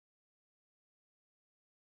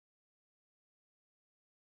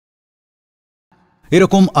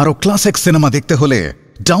এরকম আরো classic cinema দেখতে হলে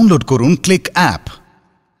ডাউনলোড করুন click app.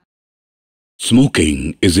 Smoking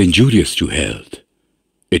is injurious to health.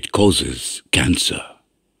 It causes cancer.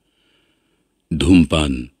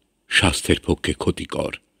 ধূমপান স্বাস্থ্যের পক্ষে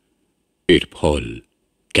ক্ষতিকর, এর ফল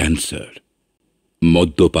ক্যান্সার।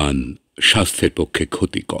 মদ্যপান স্বাস্থ্যের পক্ষে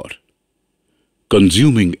ক্ষতিকর।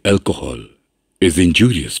 Consuming alcohol is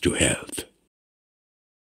injurious to health.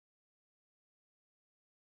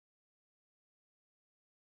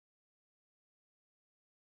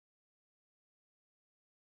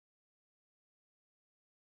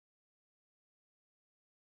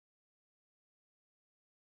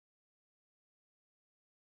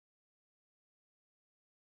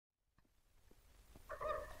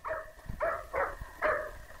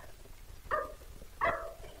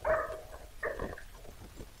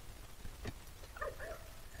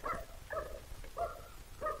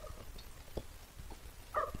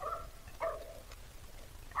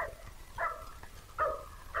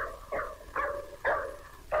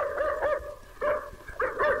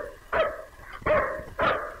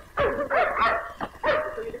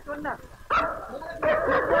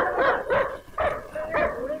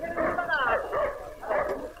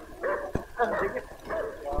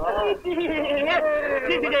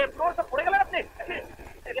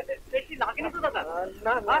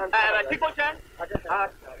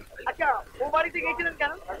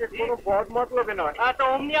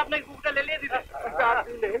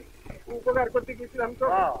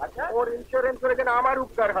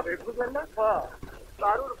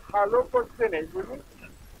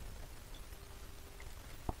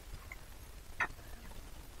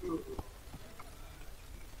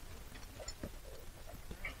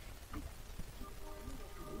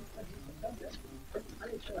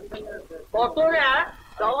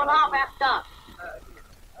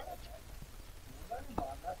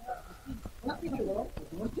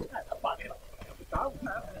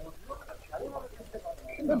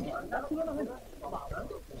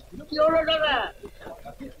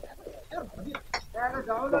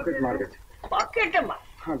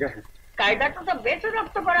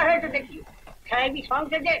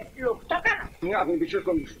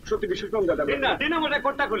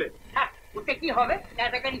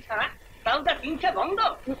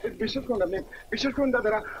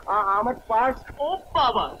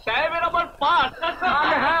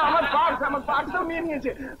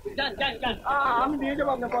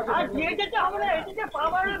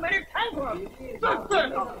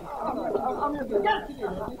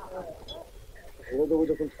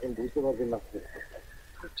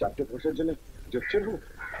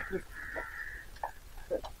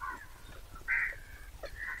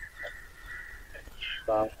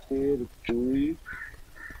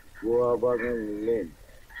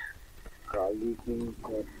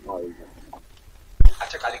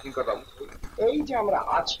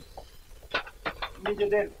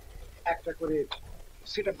 নিজেদের একটা করে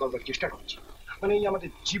সেট আপ করবার চেষ্টা করছি, মানে এই আমাদের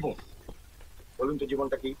জীবন। বলুন তো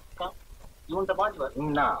জীবনটা কি? জীবনটা বাঁচবার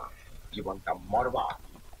না, জীবনটা মরবার।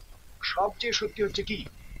 সবচেয়ে সত্যি হচ্ছে কি,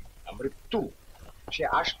 মৃত্যু সে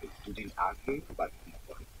আসবে দুদিন আগে বা দুদিন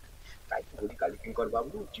পরে। তাই তো বলি কালী কিঙ্কর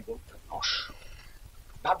বাবু, জীবনটা নষ্ট।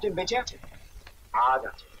 ভাবছেন বেঁচে আছে, আজ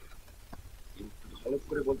আছে, কিন্তু হলফ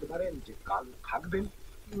করে বলতে পারেন যে কাল থাকবেন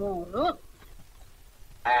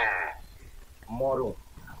মরণ।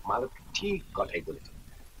 মালক ঠিক কথাই বলেছে।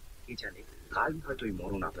 কি জানে কালই হয়তো ওই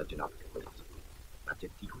মরণ আপনার জন্য অপেক্ষা করেছে।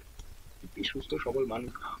 ভাবছেন কি করে এই সুস্থ সবল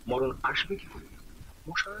মানুষ মরণ আসবে কি করে?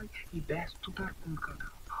 মশাই এই ব্যস্ততার কলকাতা,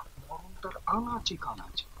 মরণ তার আনাচে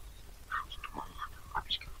কানাচে। সুস্থ মানুষ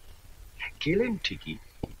আবিষ্কার গেলেন ঠিকই,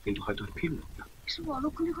 কিন্তু হয়তো ফিরলেন না।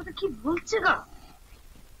 অলক্ষণের কথা কি বলছে গা?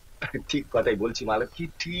 ঠিক কথাই বলছি মালক, কি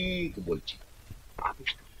ঠিক বলছি।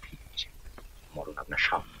 আবিষ্কার ফিরছে, মরণ আপনার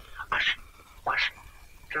সামনে আসে পাশে।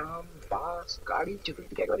 ট্রাম, বাস, গাড়ি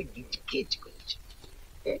চতুর্দিকে একেবারে গিজগিজ করছে।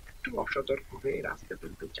 একটু অসতর্ক হয়ে রাস্তা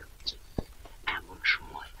তুলতে যাচ্ছে, এমন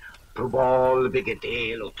সময় প্রবল বেগে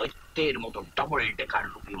তেল ও দৈত্যের মতো ডবল ডেকার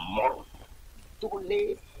রূপী মরণ তুলে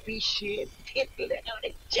পিষে থেতলে একেবারে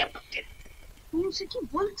চেপতে। সে কি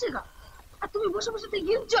বলছে গা? আর তুমি বসে বসে তো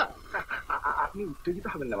গিলছ। আপনি উত্তেজিত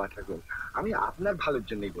হবেন না মা ঠাকুর, আমি আপনার ভালোর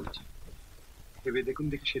জন্যই বলছি। ভেবে দেখুন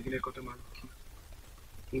দেখি সেদিনের কথা মালক কি।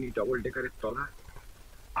 ইনি ডবল ডেকারের তলায়,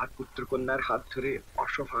 আর পুত্রকন্যার হাত ধরে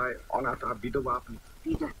অসহায় অনাথা বিধবা আপনি।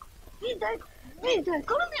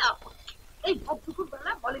 এই ভদ্রপুর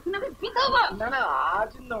বেলা বলে কিনা আমি বিধবা? না না,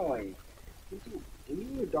 আজ নয়, কিন্তু এই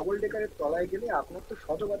ডবল ডেকারের তলায় গেলে আপনার তো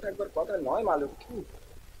সজগতা একবার কথা নয় মালক্ষী।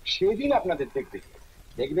 সেদিন আপনাদের দেখবে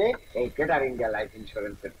দেখবে এই কেটার ইন্ডিয়া লাইফ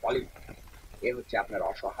ইন্স্যুরেন্সের পলিসি। এ হচ্ছে আপনার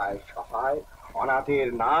অসহায় সহায় অনাথের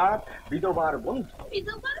নাথ, বিধবার বন্ধু।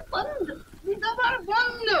 বিধবার বন্ধু, বিধবার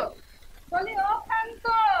বন্ধু বলি ও কান্ত,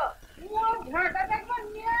 ঝাঁটাটা একবার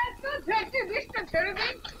নিয়ে আসতো, ঝেঁটি বিষটা ছেড়ে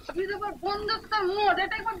দিই, বিধবার বন্ধু তার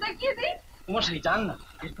মজাটা একবার দেখিয়ে দিই। মশাই জান না,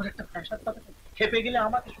 এরপর একটা ফ্যাশন কথা খেপে গেলে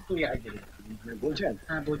আমাকে শুধু রেহাই দেবে। বলছেন?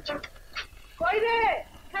 হ্যাঁ বলছি। কই রে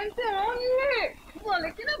হ্যান্ডে অনলি বলে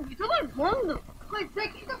কিনা বিধবার বন্ধু, কই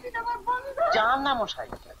দেখি তো বিধবার বন্ধু। জান না মশাই।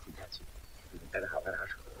 ঠিক আছে, তার আবার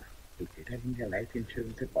আসো। এটা ইন্ডিয়া লাইফ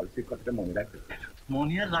ইন্স্যুরেন্সের পলিসির কথাটা মনে রাখবে।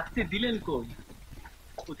 মনে আর রাখতে দিলেন কই,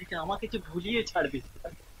 ওদিকে আমাকে যে ভুলিয়ে ছাড়বে।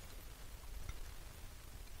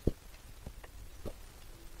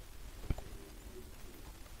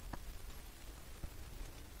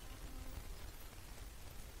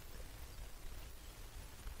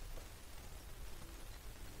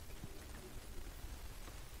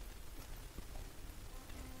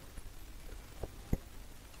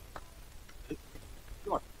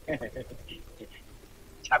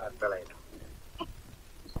 ছাড়ার তলায় না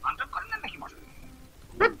আন্টার করেন না নাকি মশাই?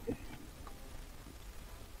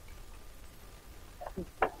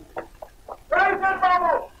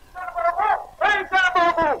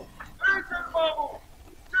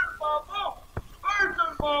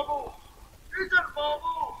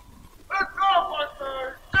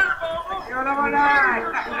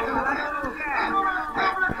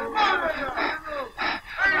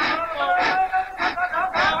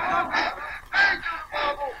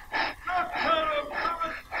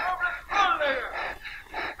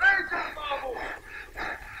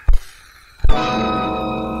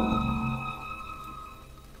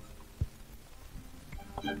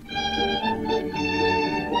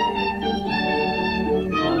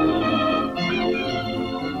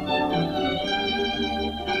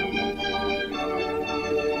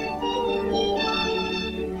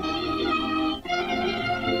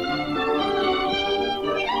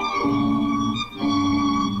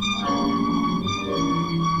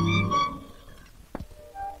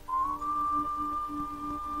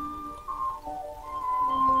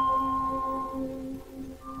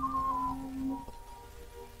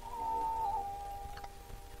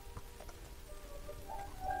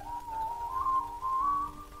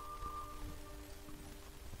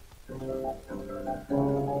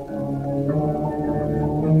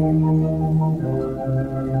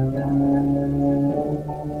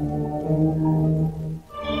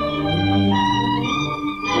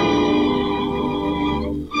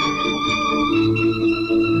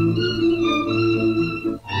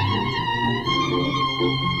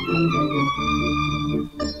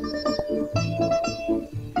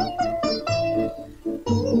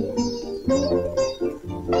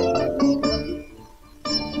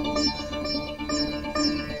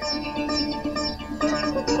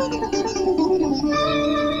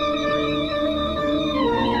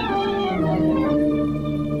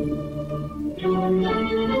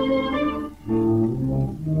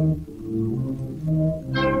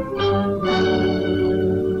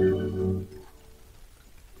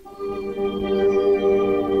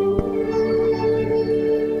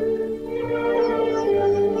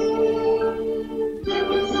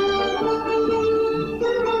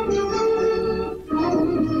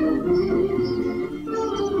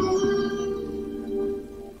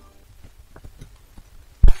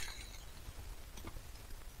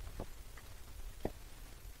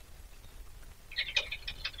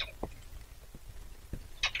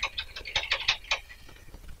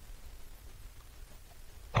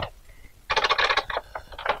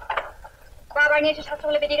 নিয়ে এসে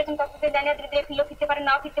সবসময় বেরিয়ে গেছেন, কক্সবাজার জানিয়ে ধীরে ধীরে ফিরলেও ফিরতে পারেন,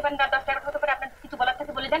 নাও ফিরতে পারেন, রাত 10টা 11টা হতে পারে। আপনার কিছু বলার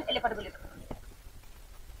থাকে বলে যান, এলে পরে বলে দেবো।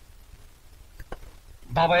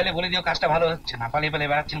 বাবা এলে বলে দিও কাজটা ভালো হচ্ছে না, পালিয়ে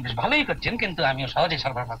পালিয়ে বেড়াচ্ছেন, বেশ ভালোই করছেন, কিন্তু আমিও সহজে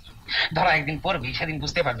সরবার পাচ্ছি। ধরা একদিন পড়বি, সেদিন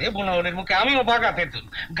বুঝতে পারবে বুনোরের মুখে আমিও বাঘা তেতুন,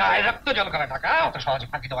 গায়ে রক্ত জল করা টাকা অত সহজে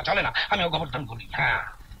ফাঁকি দেওয়া চলে না, আমিও গোবর্ধন বলি। হ্যাঁ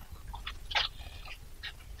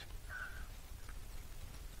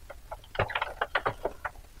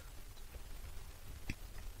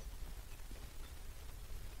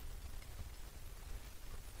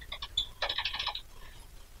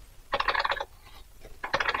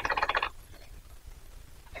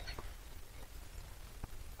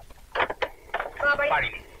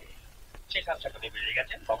বেরিয়ে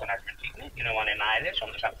গেছেন, কখন আসবেন ঠিক নেই, দিনে মানে না এলে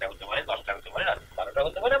সন্ধ্যে 7টা হতে পারে, 10টা হতে পারে, রাত 12টা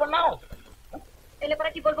হতে পারে, আবার নাও হতে পারে। এলে পরে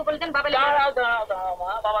কি বলবো বলে যান। বাবা দাঁড়াও দাঁড়াও দাঁড়াও মা,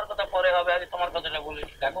 বাবার কথা পরে হবে, আগে তোমার কথাটা বলে।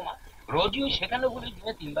 দেখো মা, রোজই ওই সেখানে বলে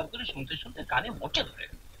দিনে 3বার করে শুনতে শুনতে কানে মোচে ধরে,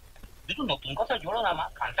 দুটো নতুন কথা জোড়ো না মা,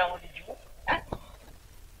 কানটা আমাদের জীবন। হ্যাঁ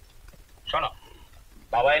শোনো,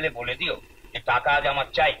 বাবা এলে বলে দিও যে টাকা আজ আমার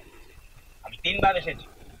চাই, আমি 3বার এসেছি,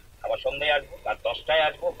 আবার সন্ধ্যায় আসবো, রাত 10টায়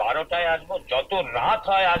আসবো, 12টায় আসবো, যত রাত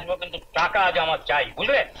হয় আসবো, কিন্তু টাকা আজ আমার চাই,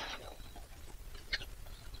 বুঝলে?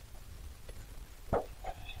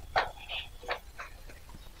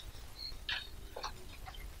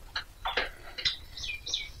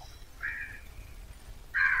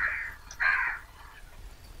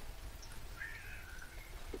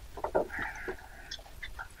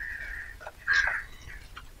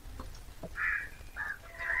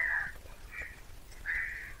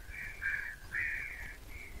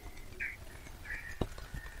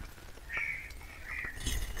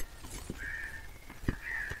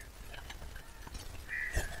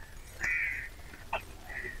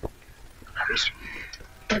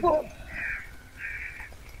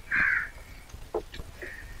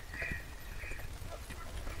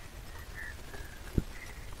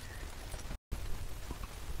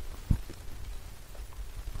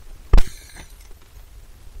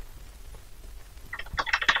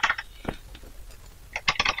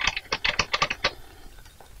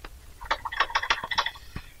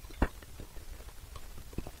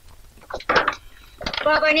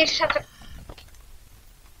 বাবানের সাথে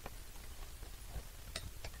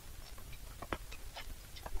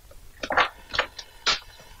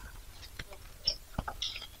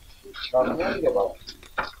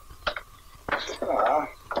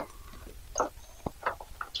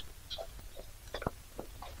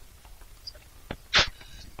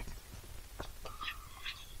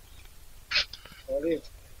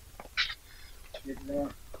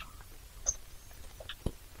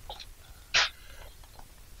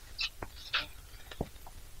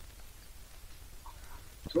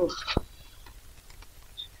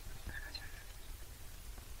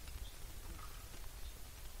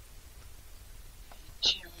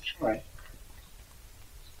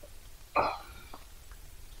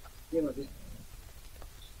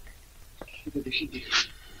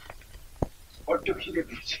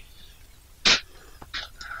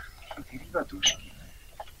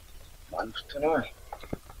মানুষ তো নয়।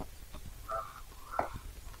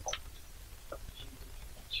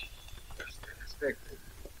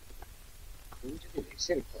 তুমি যদি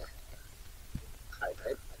রেসের পর খায়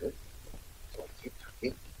দায় ভালো চলতে থাকে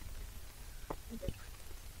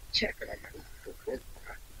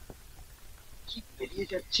কি বেরিয়ে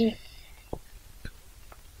যাচ্ছে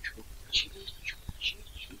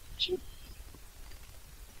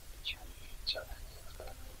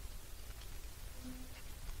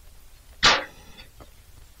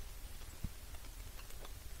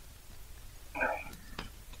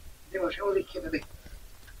খেতে দে।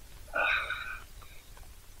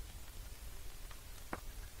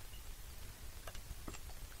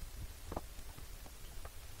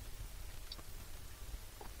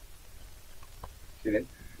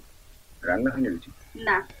 রান্না হয়নি বুঝি?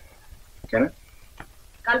 না। কেন?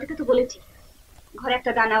 কাল থেকে তো বলেছি ঘরে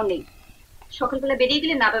একটা দানাও নেই, সকালবেলা বেরিয়ে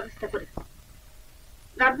গেলে না ব্যবস্থা করে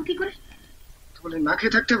রাখবো কি করে? বলে না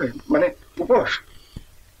খেয়ে থাকতে হবে মানে উপোস?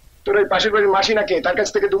 তোর ওই পাশের বাড়ির মাসি না কে তার কাছ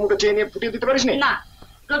থেকে দুমুটো চেয়ে নিয়ে ফুটিয়ে দিতে পারিস না?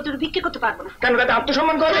 রোদ্দুর ভিক্ষে করতে পারবো না। কেন? তাতে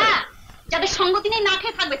আত্মসম্মান করবে? হ্যাঁ, যাদের সঙ্গতি নেই না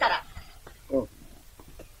খেয়ে থাকবে তারা। ও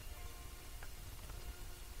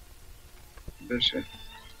বেশ,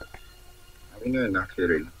 আমি নয় না খেয়ে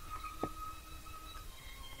রইলাম।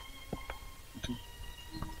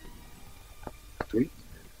 তুই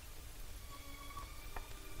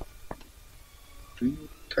তুই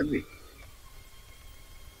থাকবি?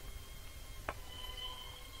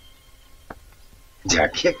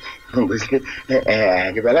 যাকে বুঝলি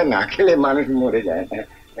একবেলা না খেলে মানুষ মরে যায়।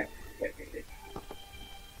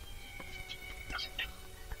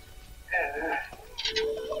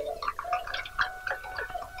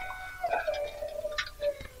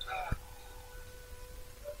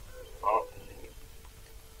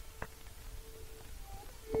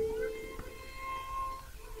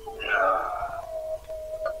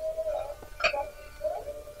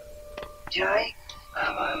 যাই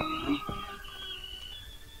আমার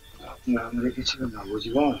নাম রেখেছিল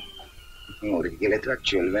নবজীবন, মরে গেলে তো আর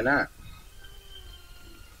চলবে না।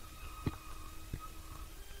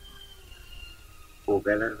 ও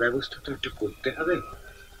বেলার ব্যবস্থা তো একটু করতে হবে।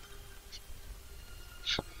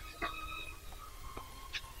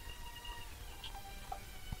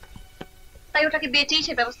 তাই ওটাকে বেঁচেই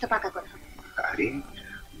সে ব্যবস্থা পাকা করা হবে। আরে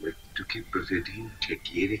মৃত্যুকে প্রতিদিন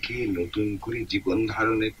ঠেকিয়ে রেখে নতুন করে জীবন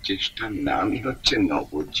ধারণের চেষ্টার নামই হচ্ছে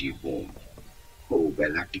নবজীবন। ও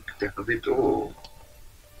বেলা টিকতে হবে তো।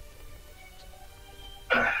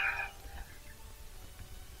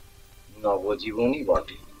 নবজীবনই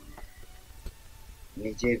বটে।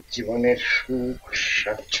 নিজের জীবনের সুখ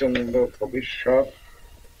স্বাচ্ছন্দ্য ভবিষ্যৎ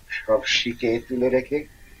সব শিখে তুলে রেখে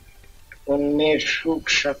অন্যের সুখ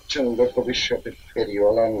স্বাচ্ছন্দ্য ভবিষ্যতের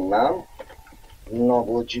ফেরিওয়ালার নাম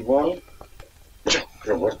নবজীবন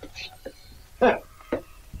চক্রবর্তী।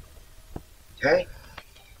 যাই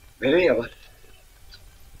বেরোই আবার।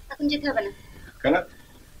 এখন যেতে হবে না। কেন?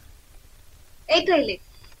 এই তো এলে,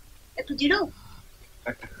 একটু জিরো।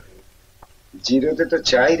 জিরোতে তো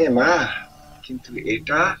চাই রে মা, কিন্তু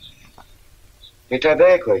এটা এটা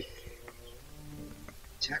দেখ ওই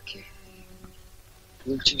যাকে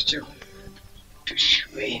বলছিস যখন একটু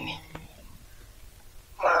শুয়ে নি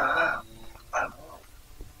মা।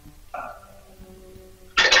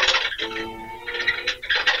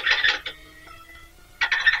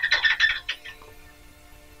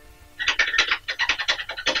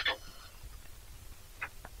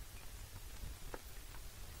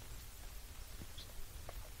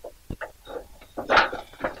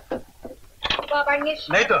 বাবা বাড়ি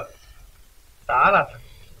নেই তো? তা না থাকে,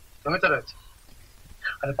 তুমি তো রয়েছে।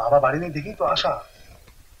 আরে বাবা বাড়ি নেই দেখি তো আশা।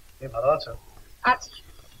 তুমি ভালো আছো? আছি।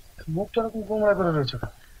 মুখটা এরকম গোমড়া করে রয়েছে।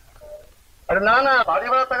 আরে না না, বাড়ি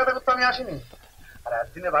ভাড়া টাকাটা করতে আমি আসিনি। আর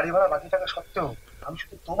একদিনে বাড়ি ভাড়া বাকি টাকা সত্ত্বেও আমি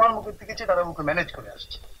শুধু তোমার মুখের দিকে চেয়ে তারা মুখে ম্যানেজ করে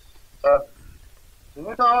আসছি।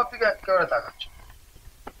 তুমি তো আমার দিকে একেবারে তাকাচ্ছ।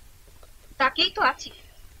 তাকেই তো আছি,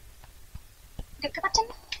 দেখতে পাচ্ছেন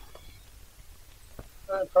না?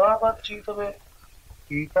 তা পাচ্ছি, তবে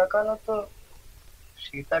কি তাকানো তো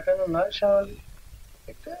সে তাকানো নয় শ্যামলী।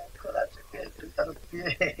 একটু খোলা চোখে একটু তারক দিয়ে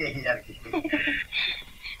এই আর কি।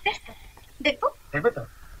 দেখবো? দেখবে তো?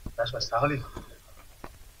 ব্যাস ব্যাস, তাহলেই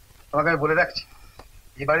তোমাকে আমি বলে রাখছি,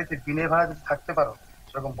 এই বাড়িতে বিনে ভাড়া যদি থাকতে পারো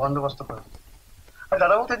সেরকম বন্দোবস্ত করে দেবো। আর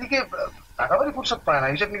দাদাবাবু তো এদিকে টাকা বাড়ি ফুরসত পায় না,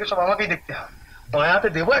 হিসেব নিকে সব আমাকেই দেখতে হয়। দয়াতে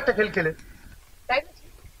দেবো একটা খেল খেলে,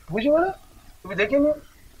 বুঝি বলো? তুমি দেখে নিও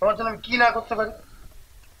তোমার জন্য আমি কি না করতে পারি।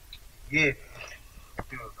 ইয়ে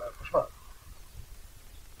একটু বসবা?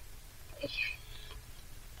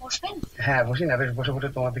 বসবেন? হ্যাঁ বসি না, বেশ বসে বসে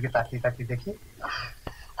তোমার দিকে তাকিয়ে তাকিয়ে দেখি।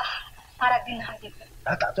 আর একদিন হাত দেখবেন।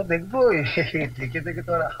 তা তো দেখবো, দেখে দেখে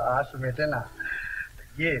তো আর হাস মেটে না।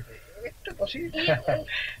 ইয়ে একটু বসি।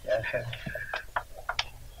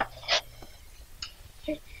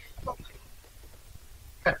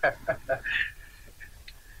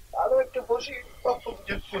 আরো একটু বসি।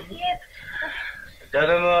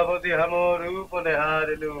 জন্মাবধি হাম রূপ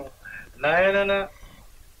নেহারিলু নয়ন না।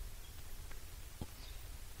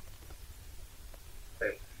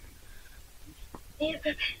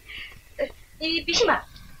 পিসিমা,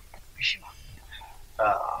 পিসিমা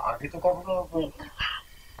আগে তো কখনো।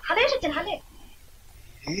 হালে এসেছেন? হালে?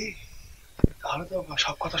 তাহলে তো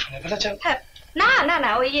সব কথা শুনে ফেলেছেন। হ্যাঁ, না না না,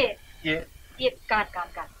 ওই ইয়ে কান কান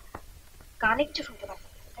কান কানে কিছু শুনতে পারেন,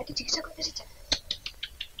 তাই তো চিকিৎসা করতে এসেছেন।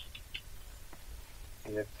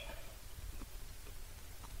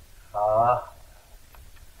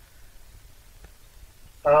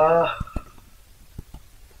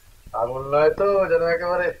 আঙুল নয় তো, যেন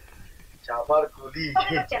একেবারে চাপার গুলি।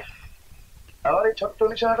 আমার এই ছোট্ট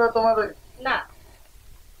নিশানাটা তোমার? না,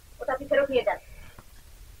 ওটা আপনি ফেরত নিয়ে যান।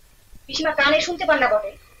 পিসিমা কানে শুনতে পান না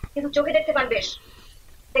বটে, কিন্তু চোখে দেখতে পান বেশ।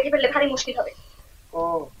 দেখে ফেললে ভারী মুশকিল হবে। ও,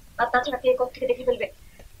 আর তাছাড়া কে কোথা থেকে দেখে ফেলবে?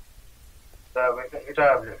 এটা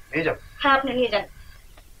নিয়ে যান। হ্যাঁ, আপনি নিয়ে যান।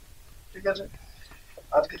 ঠিক আছে,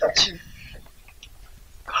 আজকে যাচ্ছি,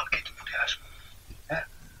 কালকে দুপুরে আসবো। হ্যাঁ,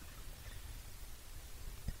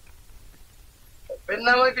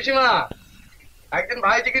 নাম ওই পিসিমা, একদিন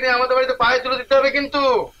ভাইটিকে নিয়ে আমাদের বাড়িতে পায়ে তুলে দিতে হবে কিন্তু।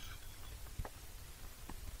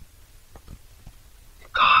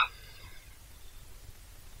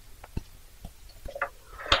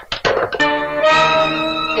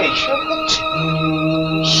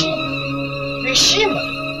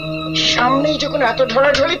 সামনেই যখন এত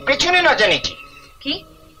ঢলাঢলি, পেছনে না জানি কি। কি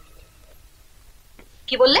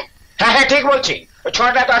কি বললে? হ্যাঁ হ্যাঁ ঠিক বলছি, ওই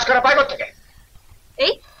ছোঁয়াটা এত আজকারা পায় কোথা থেকে?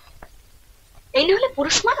 এই এই না হলে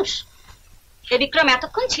পুরুষ মানুষ? এ বিক্রম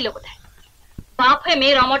এতক্ষণ ছিল কোথায়? বাপ হয়ে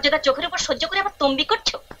মেয়ের অমর্যাদা চোখের উপর সহ্য করে আবার তম্বি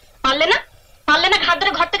করছো? পারলে না ঘাট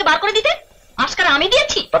ধরে ঘর থেকে বার করে দিতে? আজকাল আমি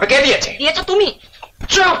দিয়েছি? তবে কে দিয়েছে? দিয়েছো তুমি।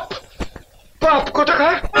 চুপ! পাপ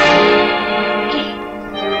কোথাকার!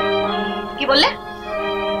 কি বললে?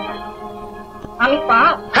 আমি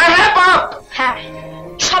পাপ? হ্যাঁ হ্যাঁ পাপ। হ্যাঁ,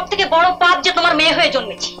 সব থেকে বড় পাপ যে তোমার মেয়ে হয়ে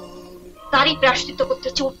জন্মেছি, তারই প্রায়শ্চিত্ত করতে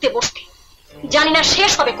হচ্ছে উঠতে বসতে। জানি না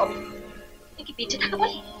শেষ হবে কবে। কি বেঁচে থাকা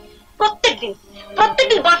বলে?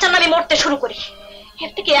 প্রত্যেকদিন বাঁচার নামে মরতে শুরু করি।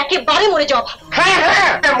 এর থেকে একেবারে মরে যাওয়া ভালো। হ্যাঁ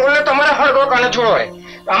হ্যাঁ, মরলে তোমার হয় গো কানে ছড়ে।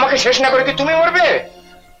 আমাকে শেষ না করে কি তুমি মরবে?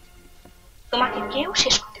 তোমাকে কেউ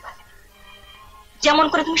শেষ করতে পারবে না। যেমন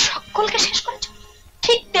করে তুমি সকলকে শেষ করেছো,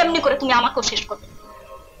 ঠিক তেমনি করে তুমি আমাকেও শেষ করবে।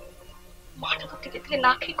 মাটা তো থেকে থেকে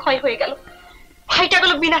না খেয়ে ক্ষয় হয়ে গেল, ভাইটা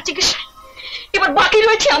গেল বিনা চিকিৎসায়। এবার বাকি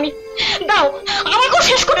রয়েছে আমি। দাও, আমাকেও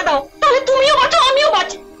শেষ করে দাও, তাহলে তুমিও বাঁচো আমিও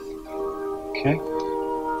বাঁচি।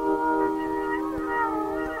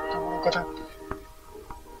 কথা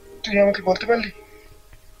তুই আমাকে বলতে পারলি?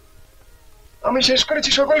 আমি শেষ করেছি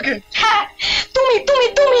সকলকে? হ্যাঁ, তুমি তুমি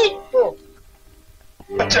তুমি।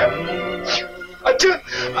 আচ্ছা আচ্ছা,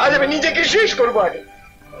 আজ আমি নিজেকে শেষ করবো। আগে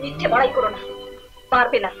মিথ্যে বড়াই করো না,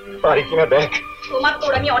 পারবে না। পারি কিনা দেখ। তোমার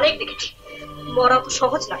তোর আমি অনেক দেখেছি, মরা তো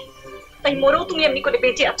সহজ নয়, তাই মরেও তুমি এমনি করে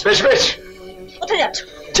বেঁচে আছো। বেশ বেশ, কোথায় যাচ্ছ?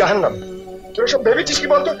 জাহান্নাম। তুই সব ভেবেছিস কি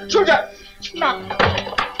বলতো? সোজা। না,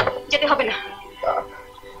 যেতে হবে না।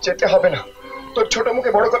 যেতে হবে না? তোর ছোট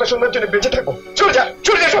মুখে বড় কথা শোনার জন্য বেঁচে থাকবো? চলে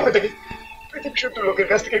যা সামনে থেকে। পৃথিবী শুদ্ধ লোকের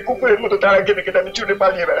কাছ থেকে কুকুরের মতো তারা কেটে কেটে আমি ছুটে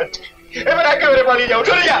পালিয়ে বেড়াচ্ছি। এবার একেবারে পালিয়ে যাও,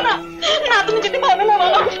 চলে যা। না, তুমি যেতে পারবে না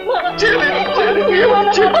বাবা।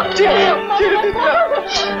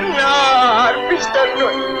 না, আর পিস্তার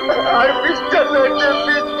নয়, আর পিস্তার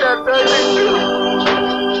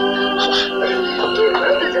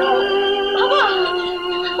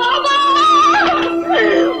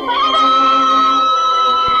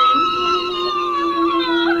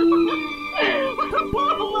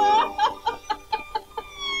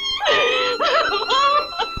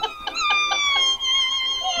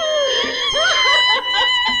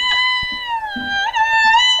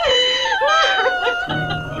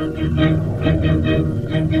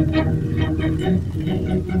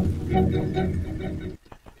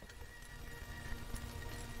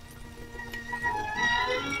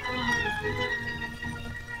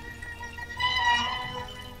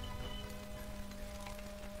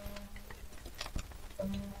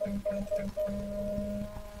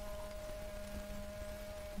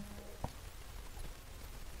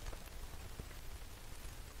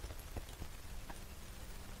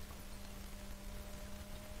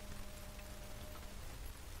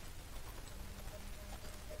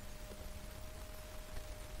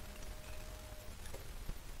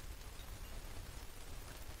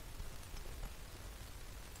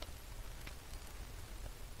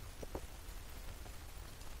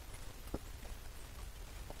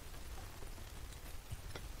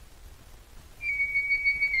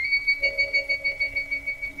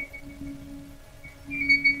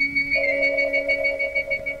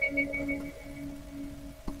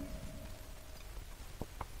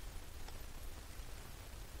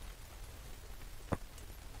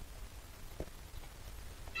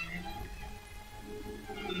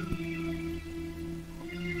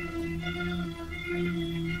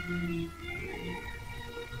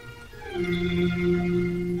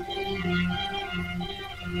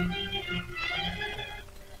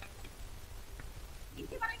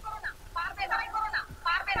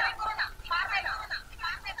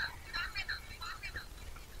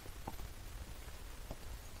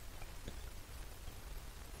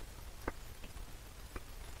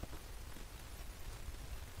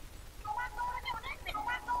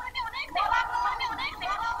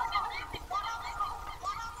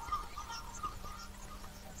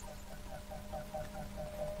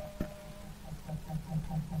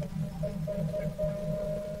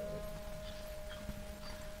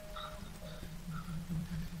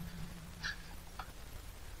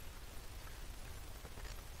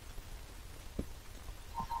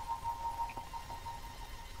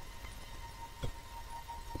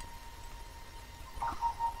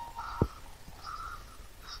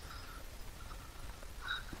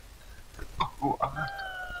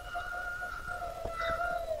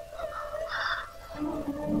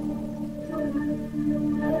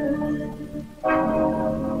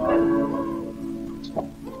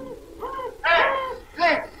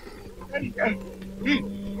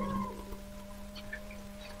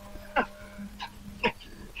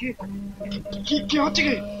কি হচ্ছে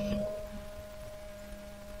কি?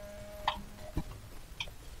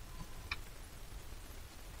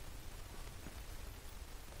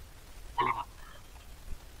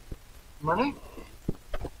 মানে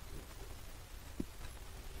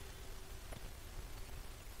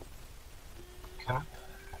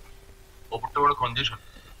ওপরটা বড় কনজেশন,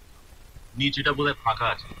 নিচেটা বোধহয় ফাঁকা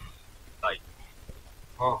আছে তাই।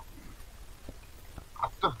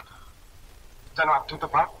 আত্মহত্যা? যেন আত্মহত্যা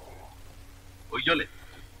পাপ? ওই জলে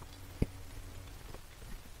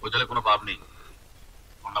কোনো পাপ নেই।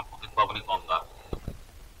 ওর নাম পতিত পাবনী গঙ্গা।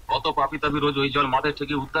 কত পাপি তাবি রোজ ওই জল মাথায়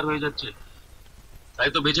থেকে উদ্ধার হয়ে যাচ্ছে, তাই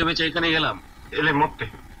তো বেঁচে বেঁচে এখানে গেলাম। এলে মরতে?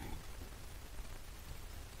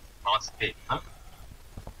 বাঁচতে? হ্যাঁ,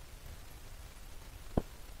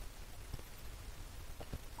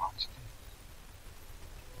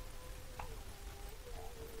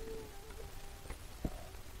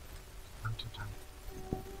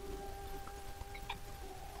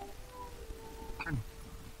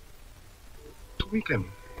 তুমি কেন?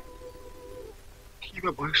 কি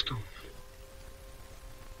বা বয়স তো?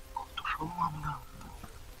 কত সম্ভাবনা,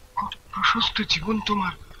 কত প্রশস্ত জীবন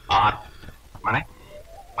তোমার। আর মানে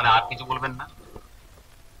মানে আর কিছু বলবেন না?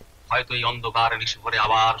 হয়তো এই অন্ধকার নিশিভরে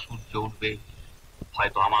আবার সূর্য উঠবে,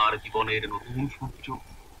 হয়তো আমার জীবনের নতুন সূর্য,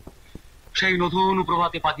 সেই নতুন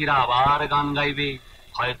প্রভাতে পাখিরা আবার গান গাইবে,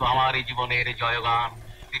 হয়তো আমার এই জীবনের জয়গান,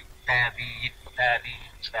 ইত্যাদি ইত্যাদি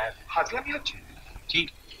ইত্যাদি। ফাজলামি হচ্ছে? ঠিক,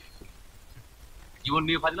 জীবন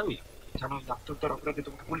নিয়ে ফাজলামি। জানো আত্মহত্যার অপরাধে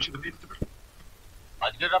তোমাকে পুলিশে ধরিয়ে দিতে পারে।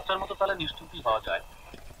 আজকের রাস্তার মতো তাহলে নিশ্চিন্তি হওয়া যায়,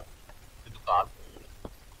 কিন্তু কাল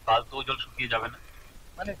কাল তো জল শুকিয়ে যাবে না।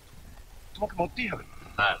 মানে তোমাকে মরতেই হবে?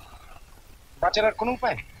 হ্যাঁ। বাঁচার আর কোনো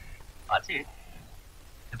উপায় নেই? আছে,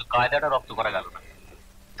 কিন্তু কায়দাটা রপ্ত করা গেল না।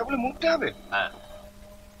 তা বলে মরতে হবে? হ্যাঁ।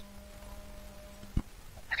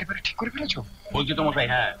 একেবারে ঠিক করে ফেলেছো? বলছি তো মশাই,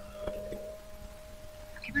 হ্যাঁ।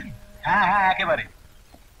 একেবারে? হ্যাঁ হ্যাঁ একেবারে।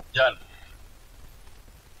 যান।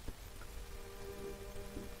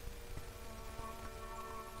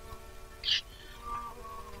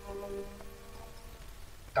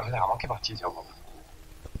 তাহলে আমাকে বাঁচিয়ে যাও বাবা।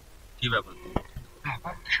 কি ব্যাপার?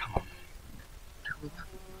 ব্যাপারটা সামান্য। দেখো বাবা,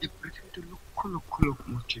 এই পৃথিবীতে লক্ষ লক্ষ লোক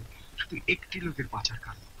মরছে শুধু একটি লোকের বাঁচার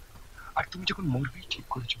কারণে। আর তুমি যখন মরবেই ঠিক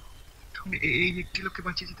করেছো, তখন এই একটি লোককে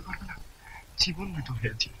বাঁচিয়ে যেতে পারবে না। জীবন মৃত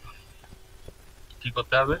হয়ে আছে। কি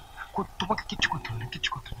করতে হবে? তোমাকে কিচ্ছু করতে হবে না, কিচ্ছু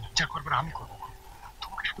করতে হবে না। যা করবার আমি করবো।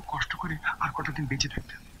 তোমাকে শুধু কষ্ট করে আর কটা দিন বেঁচে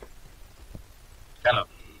থাকতে হবে। কেন?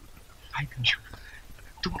 লাইফ ইন্স্যুর।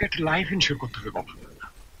 তোমাকে একটা লাইফ ইন্স্যুর করতে হবে বাবা।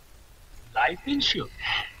 লাইফ ইন্স্যুর?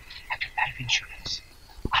 একটা লাইফ ইন্স্যুরেন্স।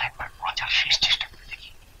 আর একবার বাঁচার শেষ চেষ্টা করে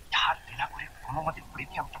দেখি। ধার দেনা করে কোনো মতে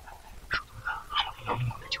প্রিমিয়ামটা শুধু আমাকে নমিন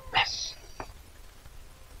করেছো, ব্যাস।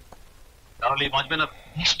 তাহলে বাঁচবে না?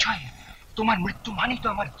 নিশ্চয়ই। তোমার মৃত্যু মানেই তো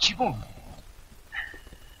আমার জীবন।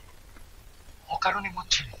 অকারণে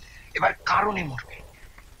মরছে, এবার কারণে মরবে।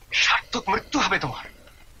 সার্থক মৃত্যু হবে তোমার।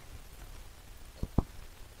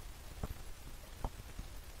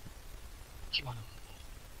 কি বলো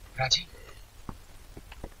রাজি?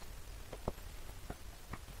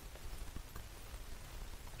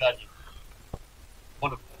 রাজি।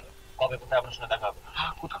 বলুন কবে কোথায় আপনার সঙ্গে দেখা হবে?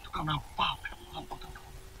 হ্যাঁ, কোথাও তো না পাও, কোথাও তো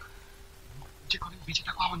যে কদিন বেঁচে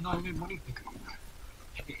থাকো আমার নয়নের মনে দেখো।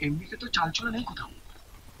 এমনিতে তো চালচলা নেই কোথাও।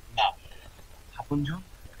 না। আপনজন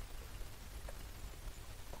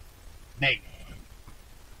নেই।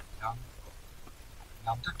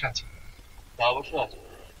 নাম তো একটা আছে। তা অবশ্য আছে,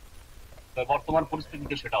 তবে বর্তমান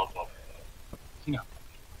পরিস্থিতিতে সেটা হতে হবে। কি নাম?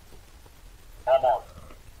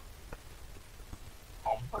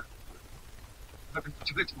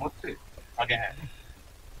 মরতে আগে হ্যাঁ।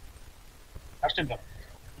 আসছেন কেন?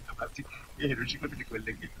 ভাবছি এই রসিকতাটি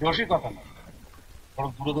করলে কি? রসিকতা না, বরং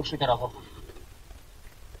দূরদর্শিতার অভাব।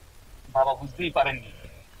 বাবা বুঝতেই পারেননি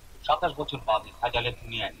 27 বছর বাদে হাজালের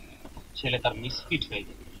দুনিয়ায় ছেলে তার মিসফিট হয়ে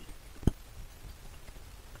যায়।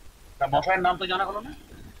 তার মশাইয়ের নাম তো জানা হলো না?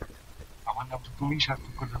 আমার নাম তো তুমিই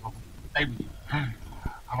সার্থক করবে বাবু। তাই বুঝি? হ্যাঁ,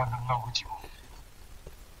 আমার নাম নবজীব।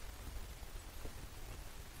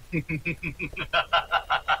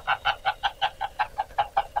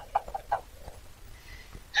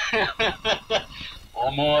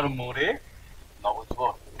 অমর মোরে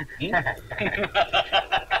নবজীবন।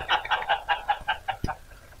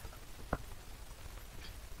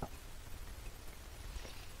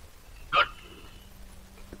 Good.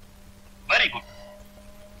 Very good.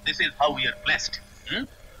 This is how we are blessed.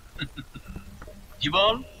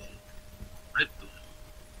 জীবন মৃত্যু,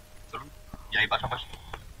 চলুন যাই পাশাপাশি।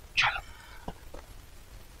 চলো।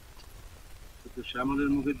 শ্যামলের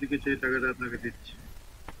মুখের দিকে চেয়ে টাকাটা আপনাকে দিচ্ছি।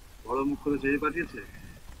 বড় মুখ করে চেয়ে পাঠিয়েছে,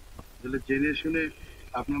 তাহলে জেনে শুনে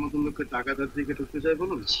আপনার মতন লোককে টাকা ধার দিকে ঠকতে চাই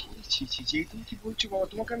বলুন? ছি ছি ছি, তুমি কি বলছো বাবা?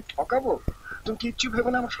 তোমাকে আমি ঠকাবো? তুমি কিচ্ছু ভেবে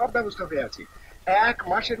না, আমার সব ব্যবস্থা হয়ে আছে। 1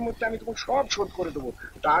 মাসের মধ্যে আমি তোমাকে সব শোধ করে দেবো।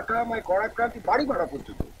 টাকা আমায় কড়াক্রান্তি বাড়ি ভাড়া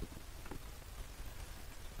পর্যন্ত।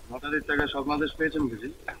 লটারির টাকা সব মাদেশ পেয়েছেন বুঝি?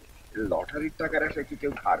 লটারির টাকার আশায় কি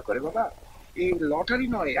কেউ ধার করে বাবা? এই লটারি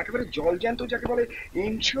নয়, একেবারে জল জ্যান্ত যাকে বলে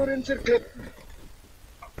ইন্স্যুরেন্সের ক্লেম।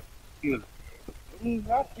 কি হলো?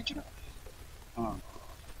 না কিছু না। হ্যাঁ,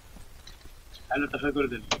 তাহলে টাকা করে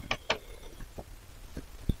দেন।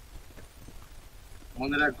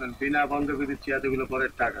 মনে রাখবেন, বিনা বন্ধকে দিচ্ছি এতগুলো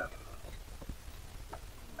পরের টাকা।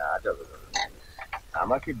 না যাবে,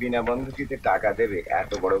 আমাকে বিনা বন্ধকিতে টাকা দেবে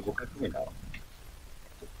এত বড় বোকা তুমি নাও।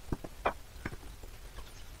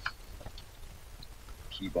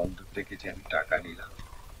 কি বন্ধক থেকে যে আমি টাকা নিলাম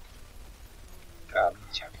তা আমি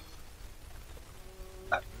জানি।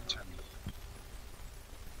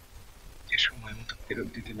 যে সময় মতো ফেরত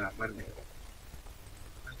দিতে না পারলে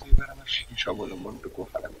হয়তো এবার আমার শেষ অবলম্বনটুকু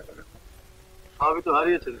হারাতে পারে। সবই তো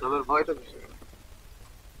হারিয়েছেন, তবে ভয়টা বেশি।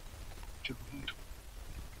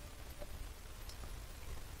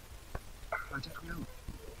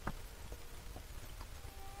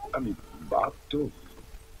 আমি বাপ তো,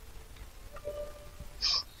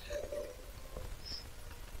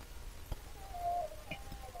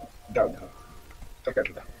 দাও দাও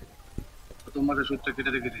টাকাটা দাও। তোমার সুদটা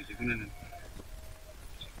কেটে রেখে দিয়েছি, কিনে নেন।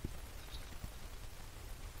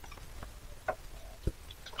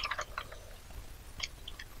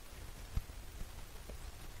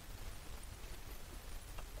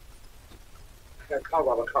 খাও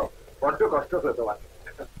বাবা খাও, বড্ড কষ্ট হলো তোমার।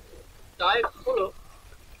 তাই হলো,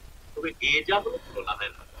 তবে এ যা হলো না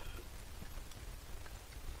হয় না।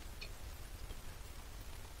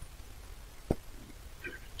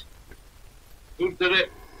 দূর থেকে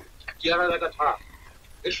চেহারা দেখা ছাড়া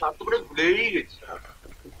এই স্বার্থ করে ভুলেই গেছি।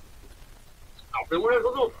 আপনি মনে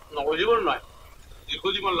শুধু নবজীবন নয়,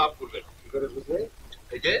 দীর্ঘজীবন লাভ করবেন। কি করে বুঝলে?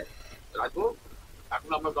 এই যে রাজু এখন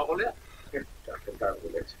আপনার দখলে। ডাক্তার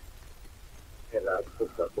বলেছে রাত খুব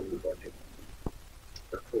রকম বটে,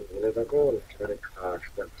 বলে দেখো খাস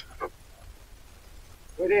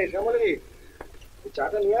রে শ্যামলি,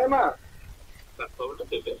 চাটা নিয়ে আয় মা। ডাক্তারটা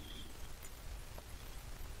দেবে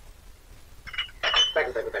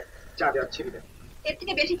চা দেওয়ার ছিঁড়ি না, এর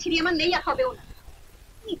থেকে বেশি ছিড়ি আমার নেই আর হবেও না।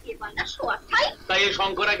 নিজের বান্না শোয়ার ঠাই। তাই এই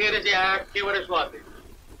শঙ্করাকে এনেছে একেবারে শোয়াতে।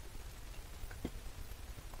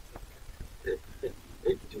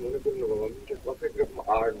 এই কিছু মনে করলো বাবা, কথা এরকম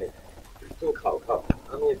আর নেই, তো খাও খাও,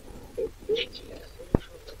 আমি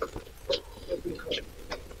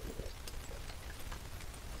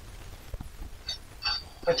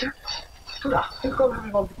আচ্ছা তোর রাখতে কবে হবে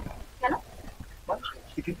বল? কেন মানুষ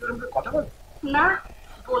কথা বলে না?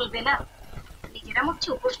 বলবে না? নিজেরা মরছে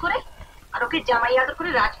উপোস করে, আর ওকে জামাই আদর করে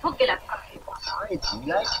রাজভোগ গেলাম।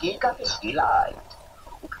 জিলায় কে কাকে গেলায়,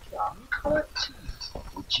 ওকে আমি খাওয়াচ্ছি,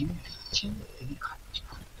 ও চিনি দিচ্ছি, তিনি খাচ্ছি।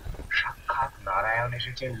 সাক্ষাৎ নারায়ণ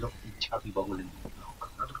এসেছেন লক্ষ্মীর ছাবি বগলে,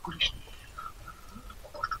 আদর করিস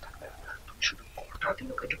কষ্ট থাকবে, তুমি শুধু কটা দিন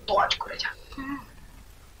ওকে একটু তোয়াজ করে যা।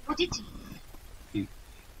 বুঝেছি।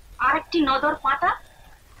 আর একটি নদর পাতা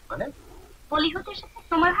মানে বলি হতে এসেছে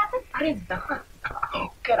তোমার হাতে? আরে না,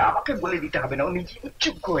 ওকে আর আমাকে বলে দিতে হবে না, ও নিজে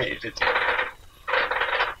উচ্চুক হয়ে এসেছে।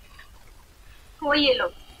 ওই এলো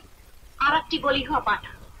আর একটি বলি হওয়া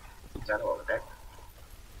পাঠা। জানো বাবা, দেখ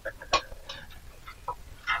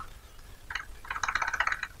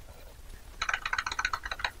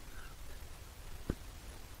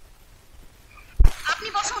আপনি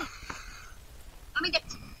বসুন, আমি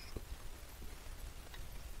দেখছি।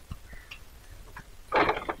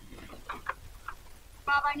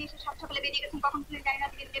 বাবা নিয়ে এসে সব সকালে বেরিয়ে গেছেন, কখন ফিরে জানি না,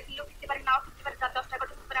 দিকে ফিরলেও ফিরতে পারে, নাও ফিরতে পারে, রাত 10টা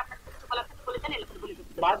 11টা করে আপনার কিছু বলার থাকে বলে দেন, এলাকা বলে দেন।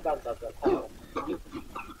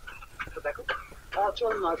 দেখো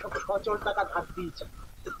অচল নয়, সব সচল টাকা ধার দিয়েছে,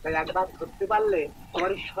 তাই একবার ধরতে পারলে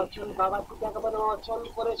তোমার সচল বাবা থেকে একেবারে অচল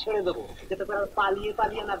করে ছেড়ে দেবো, যেতে পারে পালিয়ে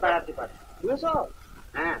পালিয়ে না বেড়াতে পারে, বুঝেছ?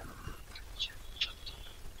 হ্যাঁ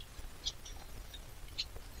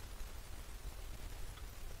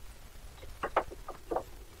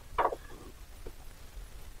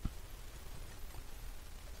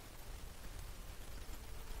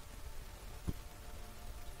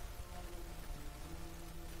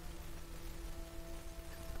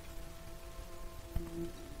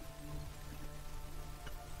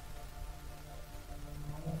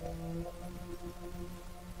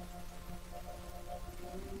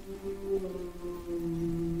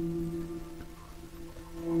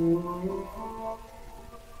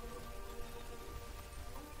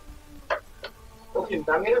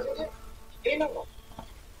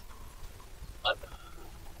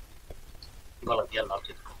গলা দিয়ে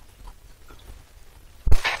লাভছে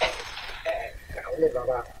তাহলে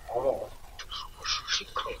বাবা আমার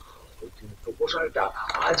শিক্ষক প্রপোজালটা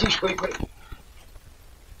আজই সই করে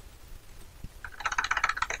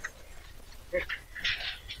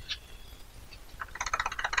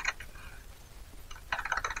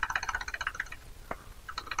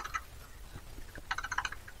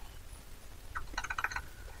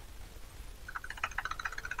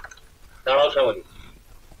দাঁড়াও শ্যামলী,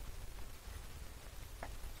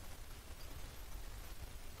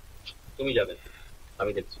 তুমি যাবে,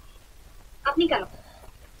 আমি দেখছি। আপনি কেন?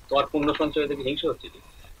 তোমার পূর্ণ সঞ্চয় দেখে হিংসা হচ্ছে,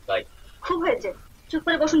 তাই। খুব হয়েছে, চুপ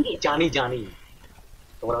করে বসুন গিয়ে। জানি জানি,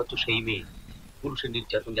 তোমরা হচ্ছে সেই মেয়ে, পুরুষের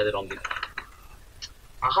নির্যাতন যাদের অঙ্গে।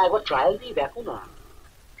 আহা, একবার ট্রায়াল দিয়ে দেখো না,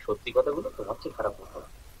 সত্যি কথাগুলো তোমার চেয়ে খারাপ হতো।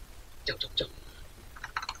 যাও যাও যাও।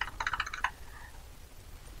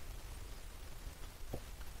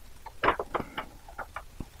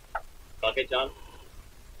 কাকে চান?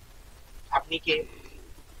 আপনি কে?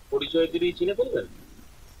 পরিচয় দিলেই চিনে ফেলবেন।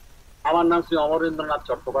 আমার নাম শ্রী অমরেন্দ্রনাথ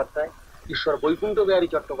চট্টোপাধ্যায়, ঈশ্বর বৈকুণ্ঠ বিহারী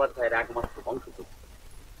চট্টোপাধ্যায়ের একমাত্র বংশধর।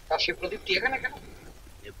 তার সে প্রদীপটি এখানে কেন?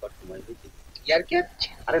 এবার সময় হয়েছে। ইয়ার কে?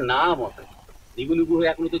 আরে না মশাই, নিবু নিবু হয়ে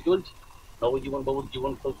এখনো তো চলছে। নবজীবন বাবুর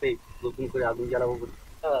জীবন ফলতে নতুন করে আগুন জ্বালাবো বলে।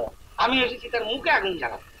 আমি এসেছি তার মুখে আগুন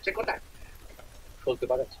জ্বালাবো, সে কোথায়? সলতে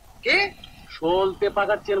পাকাচ্ছে। কে? সলতে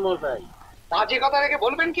পাকাচ্ছেন মশাই। বাজে কথা রেখে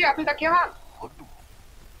বলবেন কি আপনি তা কে হন?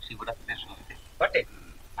 শিবরাত্রির শুরুতে বটে,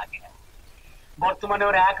 আগে বর্তমানে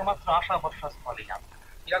ওর একমাত্র আশা ভরসা স্থলে যাবে।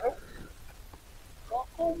 কিরকম?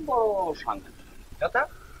 রকম বড় সাংঘাতিক কথা।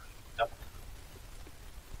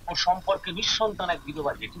 ওর সম্পর্কে নিঃসন্তান এক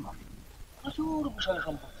বিধবা জেঠিমা প্রচুর বিষয়ে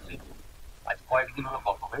সম্পর্ক দেখবে। আজ কয়েকদিন হলো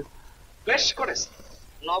গল্প হয়েছে। বেশ করেছে।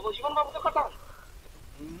 নবজীবন বাবু তো কথা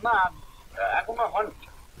না, এখনো হয়নি,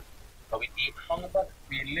 তবে এক সংবাদ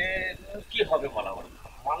পেলে কি হবে বলা বলো।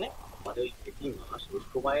 মানে ওই জেঠিমা শেষ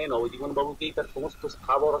সময় সময়ে নবজীবন বাবুকেই তার সমস্ত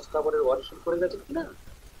স্থাবর অস্থাবরের ওয়ারিশন করে গেছেন কিনা?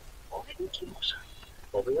 তবে কি মশাই,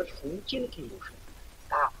 তবে আর শুনছেন কি মশাই?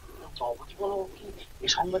 তা নবজীবন বাবু কি এ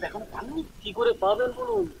সংবাদ এখনো পাননি? কি করে পাবেন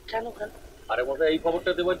বলুন? কেন কেন? আরে মশাই, এই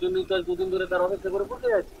খবরটা দেওয়ার জন্যই তো আজ দুদিন ধরে তার অপেক্ষা করে বসে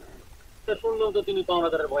আছে। তা শুনলেও তো তিনি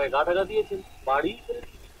পাওনাদারের ভয়ে গা ঢাকা দিয়েছেন, বাড়ি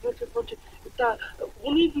তা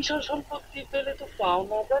উনি বিষয় সম্পত্তি পেলে তো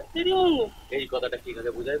পাওনাদারদেরই এই কথাটা কি করে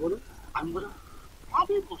বোঝায় বলুন? আমি বললাম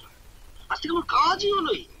আমি বোঝাই, আজকে আমার কাজই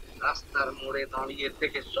হলোই রাস্তার মোড়ে দাঁড়িয়ে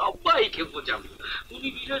থেকে সবাইকে বোঝাবো উনি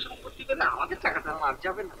বিষয় সম্পত্তি পেলে আমাদের টাকাটা আর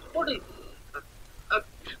যাবে না।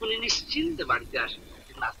 উনি নিশ্চিন্তে বাড়িতে আসবেন,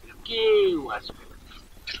 কেউ আসবে না।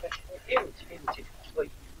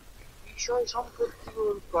 বিষয় সম্পত্তি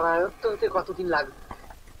করায়ত্ত হতে কতদিন লাগবে?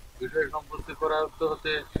 বিষয় সম্পত্তি করায়ত্ত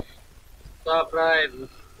হতে তা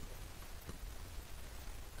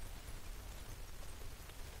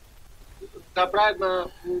প্রায়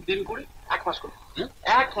দিন কুড়ি, 1 মাস করে।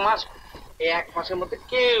 1 মাস, এই 1 মাসের মধ্যে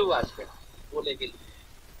কেউ আসবে না বলে গেলি।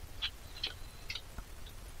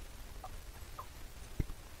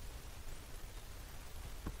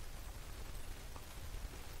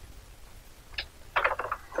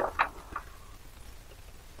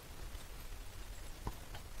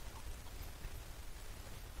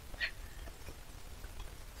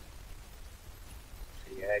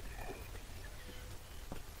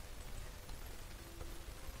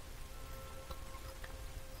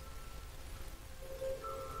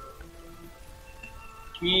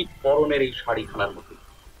 কি পরনের এই শাড়িখানার মধ্যে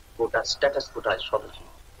গোটা স্ট্যাটাস কোটায়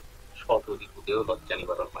শতদিপুতেও লজ্জা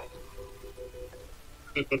নিবারণ পায়।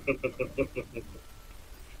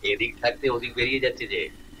 এদিক থাকতে ওদিক বেরিয়ে যাচ্ছে যে।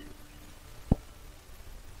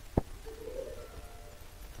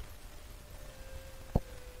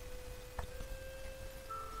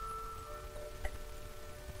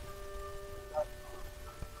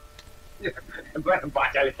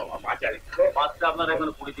 বাঁচালে তোমার বাঁচালে, বাচ্চা আপনার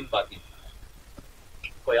এখনো 20 দিন বাকি।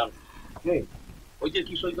 ওই যে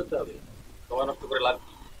কি সই করতে হবে, সময় নষ্ট করে লাভ,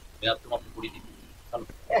 মেয়াদ তো মাত্র 20 দিন।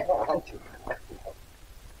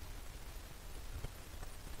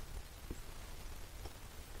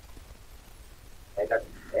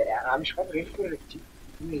 আমি সব রেডি করে রেখেছি,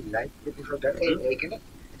 তুমি লাইভ প্রপোজালটা এইখানে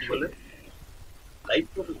বলে লাইভ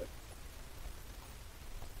প্রপোজাল,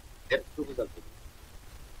 প্রপোজাল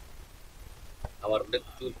আমার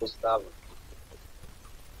মৃত্যুর প্রস্তাব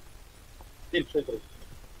সই করে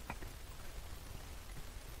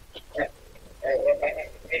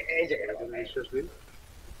এই জায়গাটা তুমি বিশ্বাস করি।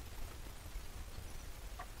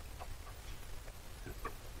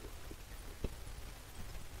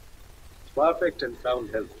 Perfect and sound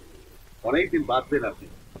health. অনেকদিন বাঁচবেন আপনি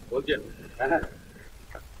বলছেন? হ্যাঁ,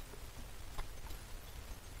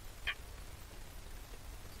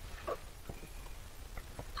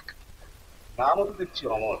 নামও তো দেখছি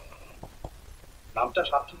অমর। নামটা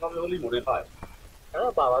সার্থক হবে বলেই মনে হয়।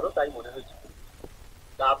 হ্যাঁ, বাবারও তাই মনে হয়েছে।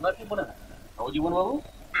 তা আপনার কি মনে হয় নবজীবন বাবু?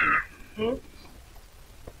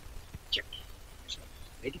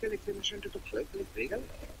 মেডিকেল এক্সামিনেশনটা তো ভালোই ভালো হয়ে গেল,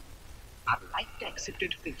 আর লাইফটা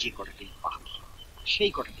অ্যাকসেপ্টেড হতে যে কটাতেই বাকি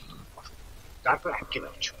সেই কটাতেই তারপর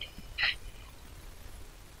একেবারে ছুটি।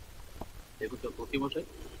 দেখুন তো প্রতিমশাই,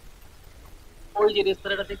 ওই যে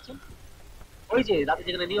রেস্তোরাঁটা দেখছেন, ওই যে রাতে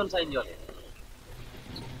যেখানে নিয়ন সাইন জ্বলে,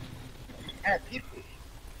 হ্যাঁ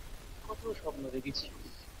কত স্বপ্ন দেখেছি।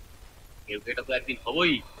 এটা তো একদিন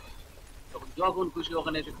হবই, তখন যখন খুশি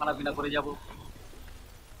ওখানে এসে খানা পিনা করে যাবো।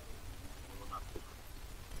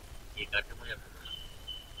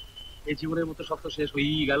 এই জীবনের মতো সব তো শেষ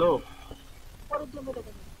হয়েই গেল।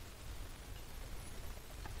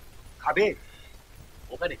 খাবে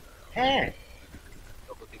ওখানে? হ্যাঁ,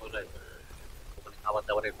 ওখানে খাবার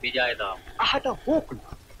দাবারের বেজায় দাম। আহাটা হোক না,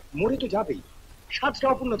 মরে তো যাবেই, সাজটা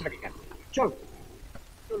অপূর্ণ থাকে কেন? চল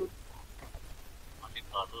চলুন। আমি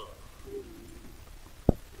ভালো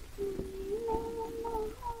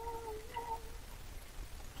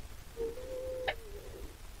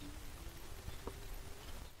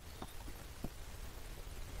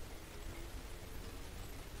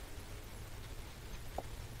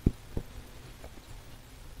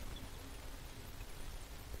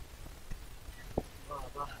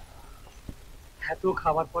এত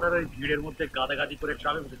খাবার পরার ওই ভিড়ের মধ্যে গাদাগাদি করে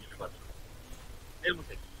ট্রামের মধ্যে যেতে পারবো এর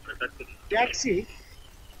মধ্যে ট্যাক্সি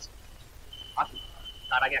আসুন,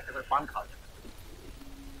 তার আগে একটা করে পান খাওয়া যাবে।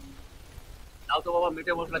 তাও তো বাবা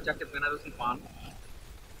মিটে মশলা 4টে বেনারসি পান।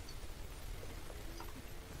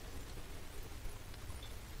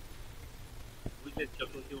 বুঝলে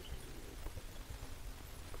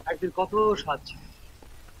একদিন কত স্বাদ ছিল,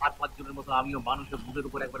 5-5 জনের মতো আমিও মানুষের মুখের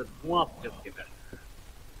উপর একবারে ধোঁয়া ফুটে ফুটে বেড়াই।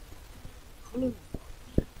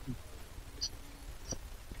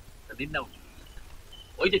 নিন না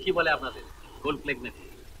ওই যে কি বলে আপনাদের গোল্ড প্লেগ নেবে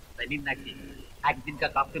তাই নিন না কি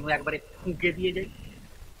একদিনকার কাপতে মুখ একবারে ফুঁকে দিয়ে যাই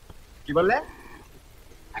কি বললে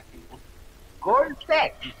গোল্ড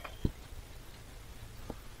প্লেগ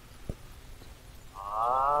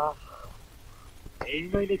এই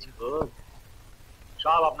নইলে ছিল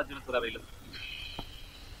সব আপনার জন্য তোলা রইল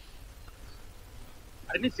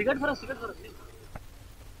আরে আপনি সিগারেট ভরা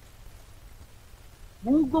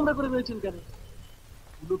মুখ গোমরা করে রয়েছেন কেন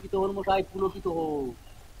পুলকিত হন মশাই পুলকিত হোক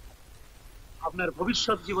আপনার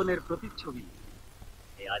ভবিষ্যৎ জীবনের প্রতিচ্ছবি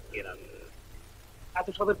এই আজকের আমি এত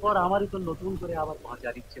সবের পর আমারই তো নতুন করে আবার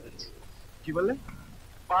বাঁচার ইচ্ছে হচ্ছে কি বললে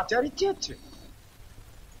বাঁচার ইচ্ছে হচ্ছে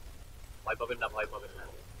ভয় পাবেন না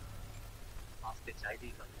বাঁচতে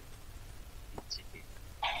চাইলেই পাবেন ইচ্ছে কি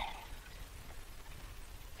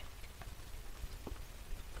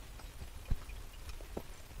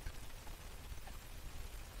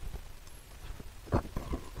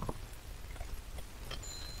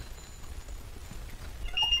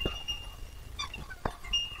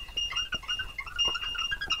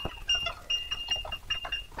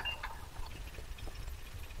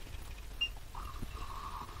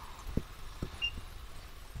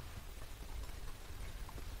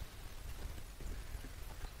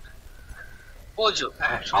বোঝো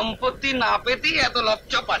সম্পত্তি না পেতেই এত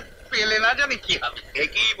লজ্জাপাত পেলে না জানি কি হবে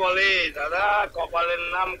একই বলে দাদা কপালের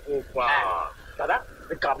নাম গোপাল দাদা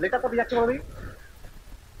ওই কাবলেটা কবে যাচ্ছে বলি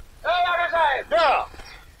এই আগে সাহেব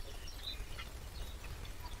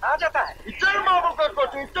जाता है इचन बाबू को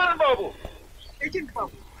इचन बाबू एजेंट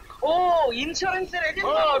बाबू ओ इंश्योरेंसर एजेंट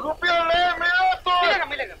रुपया ले मिला तो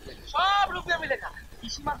मिलेगा सब रुपया मिलेगा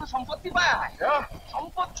पिसीमा तो संपत्ति पाया है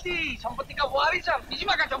संपत्ति का वारिस हम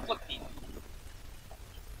पिसीमा का संपत्ति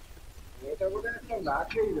এটা বলে একটা না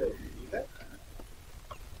খেয়ে যায়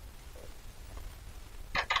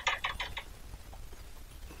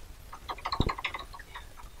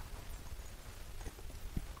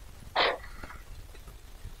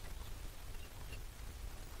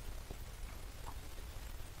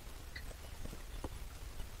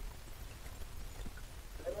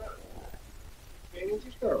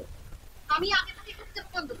আমি আগে থেকে করতে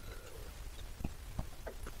বন্ধ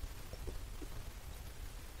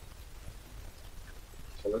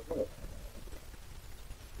চলো তো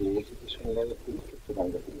ইংরেজিতে শুনলে খুব একটু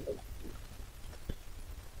বাংলা বলতে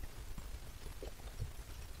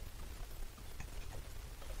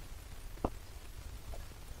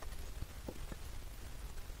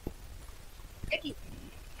দেখি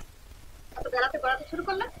এত বেড়াতে বেড়াতে শুরু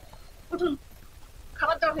করলাম উঠুন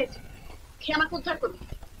খাবার দেওয়া হয়েছে খেয়ে আমাকে উদ্ধার করুন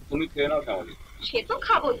তুমি খেয়ে নাও শ্যামলী সে তো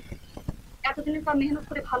খাবোই এতদিনের পর মেহনত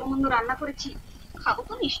করে ভালো মন্দ রান্না করেছি খাবো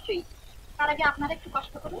তো নিশ্চয়ই তার আগে আপনারা একটু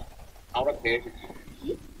কষ্ট করুন আমরা খেয়ে এসেছি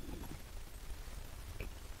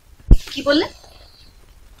কি বললেন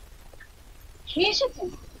খেয়ে এসেছেন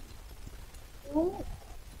ও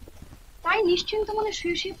তাই নিশ্চিন্ত মনে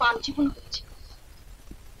শুয়ে শুয়ে পান জীবন হচ্ছে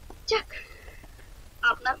যাক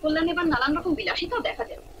আপনার কল্যাণে এবার নানান রকম বিলাসিতাও দেখা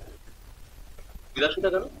যাবে বিলাসিতা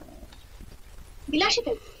কেন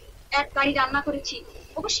বিলাসিতা এক গাড়ি রান্না করেছি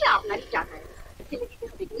অবশ্যই আপনারই টাকায় ফেলে দিতে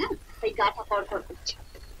হবে কিনা তাই গাটা কর করছে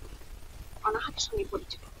অনাহার সঙ্গে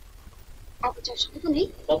পরিচয় অপচয়ের সঙ্গে তো নেই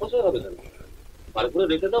অপচয় হবে কেন ভালো করে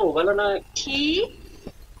রেখে দাও ওবেলা না ঠিক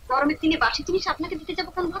গরমের দিনে বাসি জিনিস আপনাকে দিতে যাবো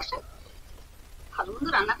কোন ভরসা ভালো মন্দ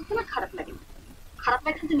রান্না করতে না খারাপ লাগে না খারাপ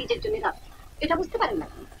লাগে কিন্তু নিজের জন্য রাখতে এটা বুঝতে পারেন না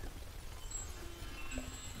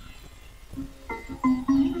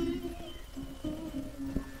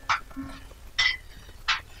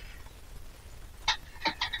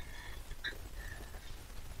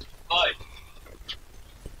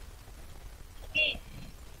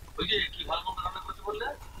কি ভালো মন্দ রান্না করতে বললে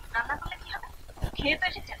রান্না করলে কি হবে খেয়ে তো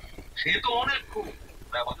এসেছেন সে তো অনেক খুব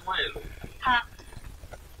প্রায় কত সময় এলো হ্যাঁ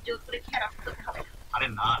জোর করে খেয়ে রাখতে হবে আরে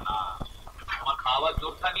না না আমার খাওয়ার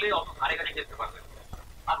জোর থাকলে অত ঘাড়ে ঘাড়ে খেতে পারবে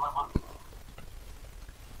আর মার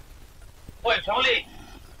ওই শ্যামলী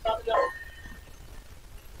যাও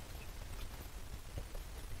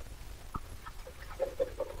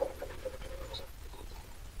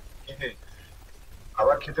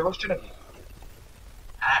আবার খেতে বসছে নাকি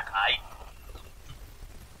হ্যাঁ খাই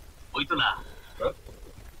ওই তো না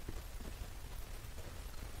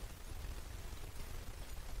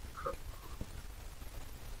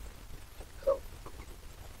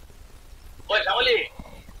ওই শ্যামলী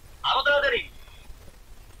আরো তাড়াতাড়ি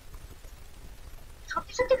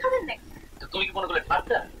সত্যি সত্যি খাবেন নাকি তুমি কি মনে করলে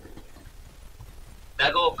ঠাট্টা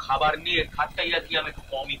দেখো খাবার নিয়ে ঠাট্টাইয়া কি আমি একটু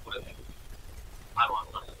কমই করে দেব আরো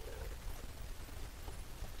আবার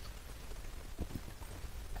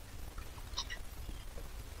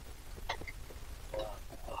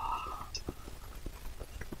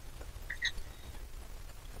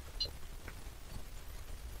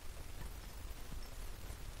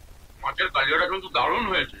মাছের কালিয়াটা কিন্তু দারুণ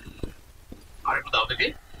হয়েছে। আর একটু দাও দেখি।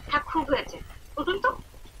 হ্যাঁ খুব হয়েছে, উঠুন তো।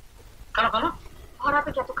 কেন কেন? ভরা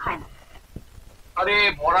পেটে এত খায় না। আরে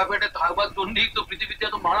ভরা পেটে থাকবার জন্যই তো পৃথিবীতে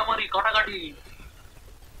এত মারামারি কাটাকাটি।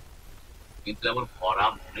 কিন্তু এমন ভরা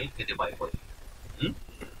মনেই খেতে পাই বলে।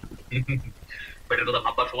 পেটের কথা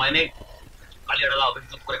ভাববার সময় নেই, কালিয়াটা দাও, বেশি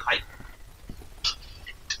চুপ করে খাই।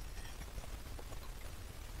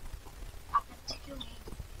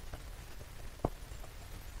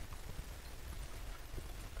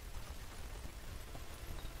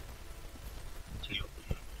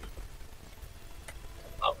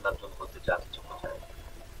 আপনার জন্য বলতে যা কিছু বোঝায়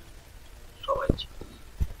সবাই ছিল।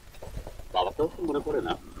 বাবাকেও তো মনে পড়ে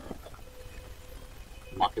না,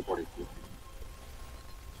 মাকে পড়ে কি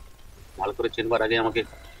ভালো করে চেনবার আগে আমাকে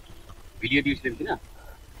বিলিয়ে দিয়েছিলেন কিনা?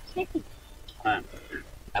 হ্যাঁ,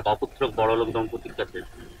 এক অপুত্রক বড় লোক দম্পতির কাছে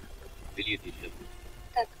বিলিয়ে দিয়েছিলেন।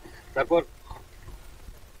 তারপর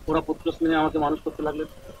ওরা পুত্র স্নেহে আমাকে মানুষ করতে লাগলেন।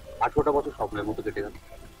 18টা বছর স্বপ্নের মতো কেটে গেল।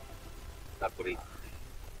 তারপরেই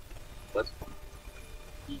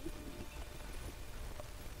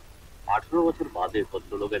 18 বছর বাদে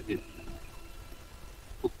ভদ্রলোক একদিন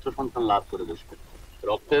পুত্র সন্তান লাভ করে বসবেন।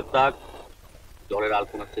 রক্তের দাগ জলের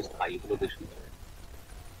আলপনার চেয়ে স্থায়ী হলো বেশি।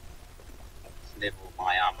 স্নেহ,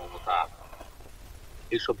 মায়া, মমতা,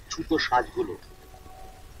 এইসব ছুতো সাজগুলো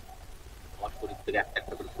আমার শরীর থেকে একটা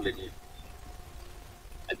একটা করে খুলে নিয়ে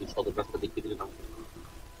একদিন সদর রাস্তা দেখিয়ে দিলেন আমাকে।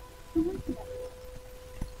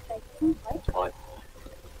 হয়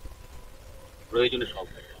প্রয়োজনে সব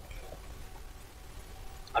হয়।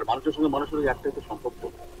 আর মানুষের সঙ্গে মানুষের ওই একটাই তো সম্পর্ক।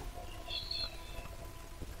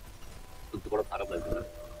 কিন্তু বড় খারাপ লাগবে না?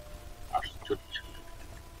 আশ্চর্য,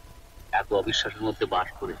 এত অবিশ্বাসের মধ্যে বাস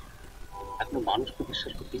করে এখনো মানুষকে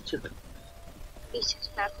বিশ্বাস করতে ইচ্ছে হয়। বিশ্বাস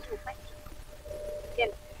না করে উপায়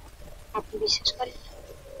কেন? আপনি বিশ্বাস করেন?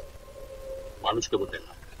 মানুষকে বলতে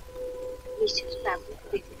না, বিশ্বাস না করে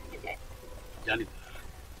বেঁচে থাকা যায়? জানি না,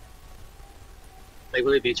 তাই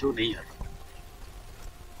বোধহয় বেঁচেও নেই। আর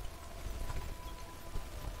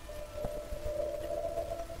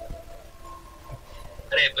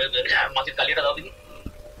মাছের কালিয়াটা দাও দেখি।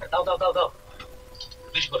 দাও দাও দাও দাও,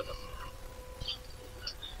 বেশি করে দাও।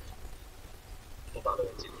 ভালো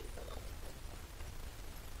হয়েছে।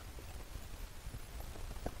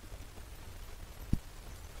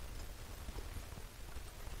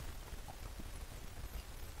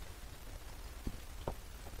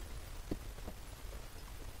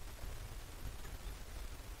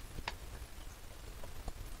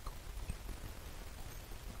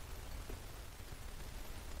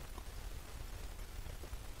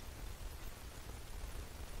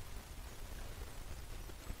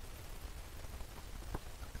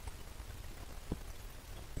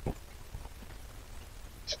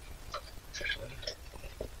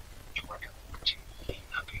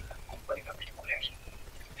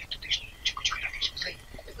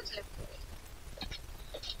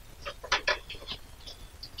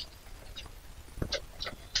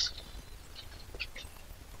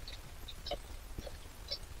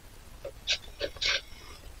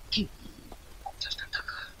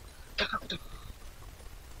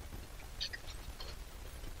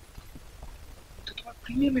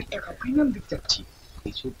 প্রিমিয়ামের টাকা, প্রিমিয়াম দিতে যাচ্ছি।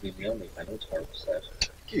 কিছু প্রিমিয়াম এখানেও ছাড়বো স্যার।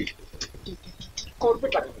 কি করবে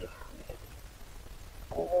টাকাগুলো?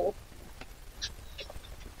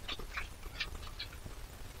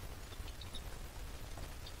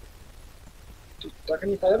 টাকা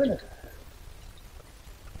নিয়ে পালাবে না?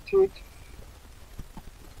 ঠিক,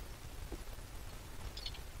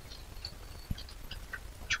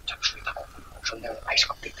 চুপচাপ শুয়ে থাকো, সন্ধ্যাবেলা আইস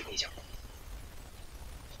কাপ দেখতে নিয়ে যাবো।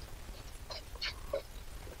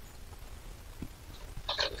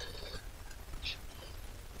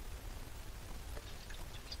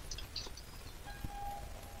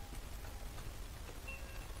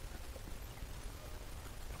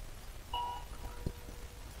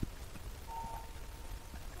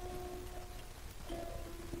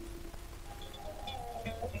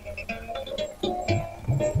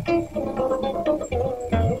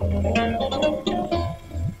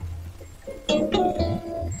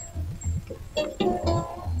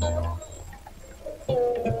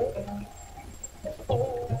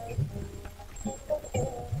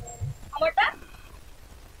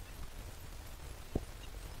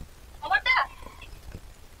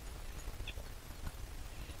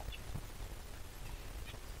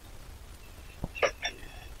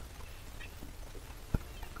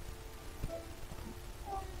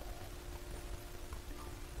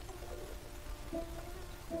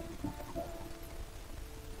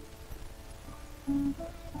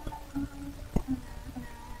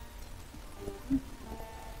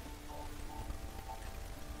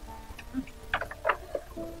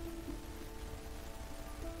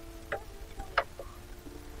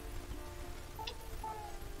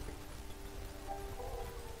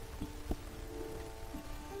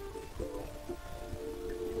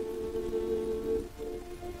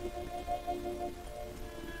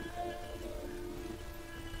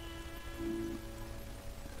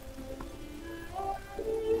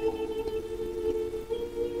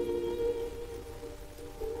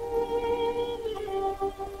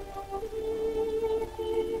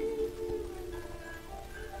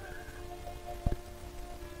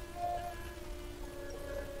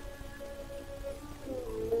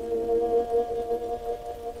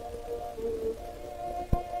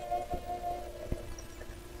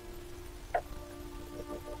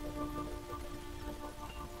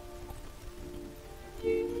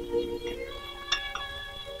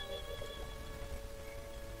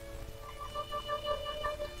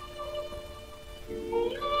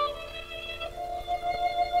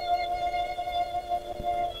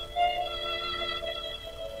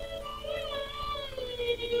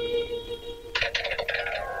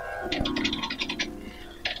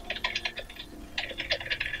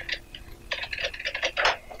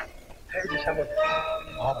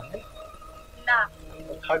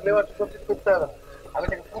 থাকলেও আর কমপ্লিট করতে হবে না। আমি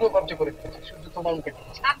তাকে পুরো কবজা করে দিয়েছি, শুধু তোমার মুখে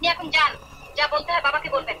দিয়েছি। আপনি এখন যান, যা বলতে হয় বাবাকে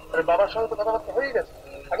বলবেন। আরে বাবার সঙ্গে তো কথাবার্তা হয়ে গেছে,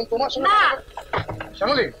 এখন তোমার সঙ্গে। না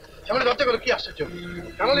শ্যামলী, শ্যামলী দরজা করো, কি আশ্চর্য।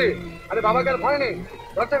 শ্যামলী, আরে বাবাকে আর ভয় নেই,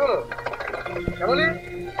 দরজা করো। শ্যামলী,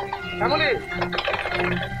 শ্যামলী,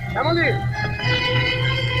 শ্যামলী।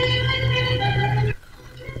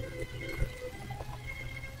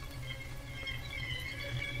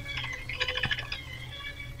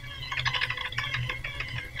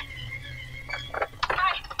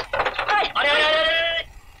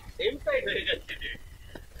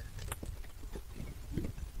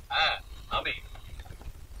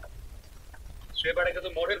 সেবাটাকে তো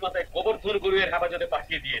মোড়ের মাথায় গোবর্ধন গুরুয়ের হেফাজতে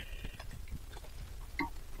পাঠিয়ে দিয়ে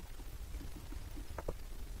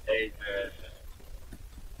এই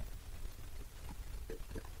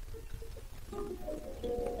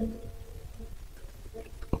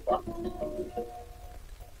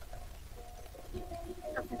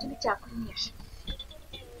আপনার জন্য চা করে নিয়ে আসি।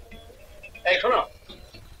 এই শোনো,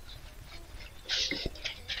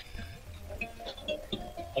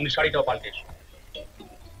 অমনি শাড়িটাও পাল্টে এসো।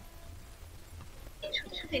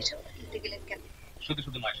 এসব কিনতে গেলেন কেন? শুধু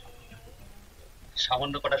শুধু নয়,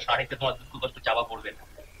 সামান্য কটা শাড়িতে তোমার দুঃখ কষ্ট চাপা পড়বে না,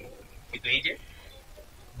 কিন্তু এই যে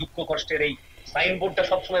দুঃখ কষ্টের এই সাইনবোর্ডটা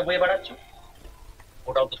সবসময় বয়ে বেড়াচ্ছ,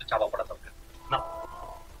 ওটাও তোকে চাপা পড়া দরকার। নাও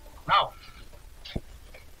নাও।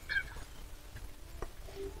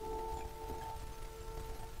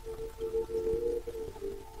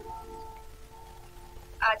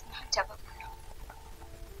 আজ না চাপা পড়ল,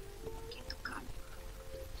 কিন্তু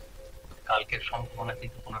কালকের সম্ভাবনা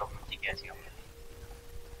কিন্তু কোন রকম টিকে আছি আমরা।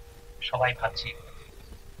 সবাই ভাবছি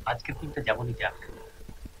আজকের দিনটা যেমনই যাক,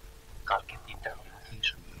 কালকের দিনটা হবে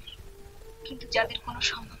সুন্দর। কিন্তু যাদের কোনো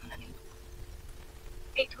সম্ভাবনা নেই,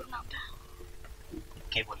 এই ধরুন আমরা।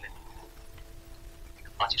 কে বললেন?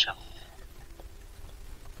 পাঁচে সামনে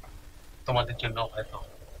তোমাদের জন্য হয়তো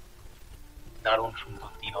দারুণ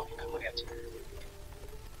সুন্দর দিন অপেক্ষা করে আছে।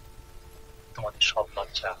 তোমাদের সব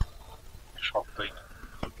লজ্জা, সব তৈরি,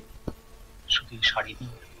 শুধু শাড়ি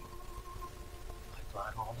দিয়ে হয়তো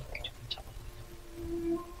আরো অনেক কিছু চাপা পড়ে যাবে।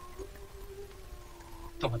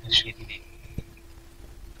 তোমাদের সেদিনে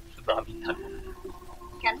শুধু আমি থাকবো।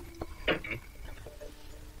 কেন?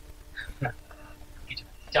 না কিছু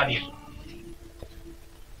জানিয়ে,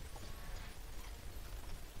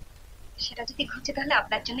 সেটা যদি ঘুরছে তাহলে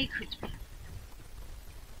আপনার জন্যই ঘুরবে।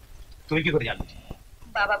 তুমি কি করে জানো?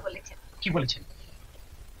 বাবা বলেছেন। কি বলেছেন?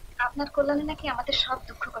 আপনার কল্যাণে নাকি আমাদের সব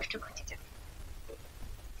দুঃখ কষ্ট ঘুচে যাবে।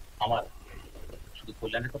 আমার শুধু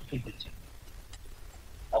কল্যাণের কথা তুই বলছেন,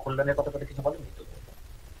 অকল্যাণের কথা কথা কিছু বলেনি তো?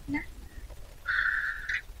 না।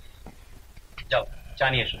 যাও চা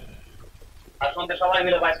নিয়ে এসো, আর সন্ধ্যে সবাই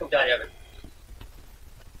মিলে বায়োস্কোপ যাওয়া যাবে।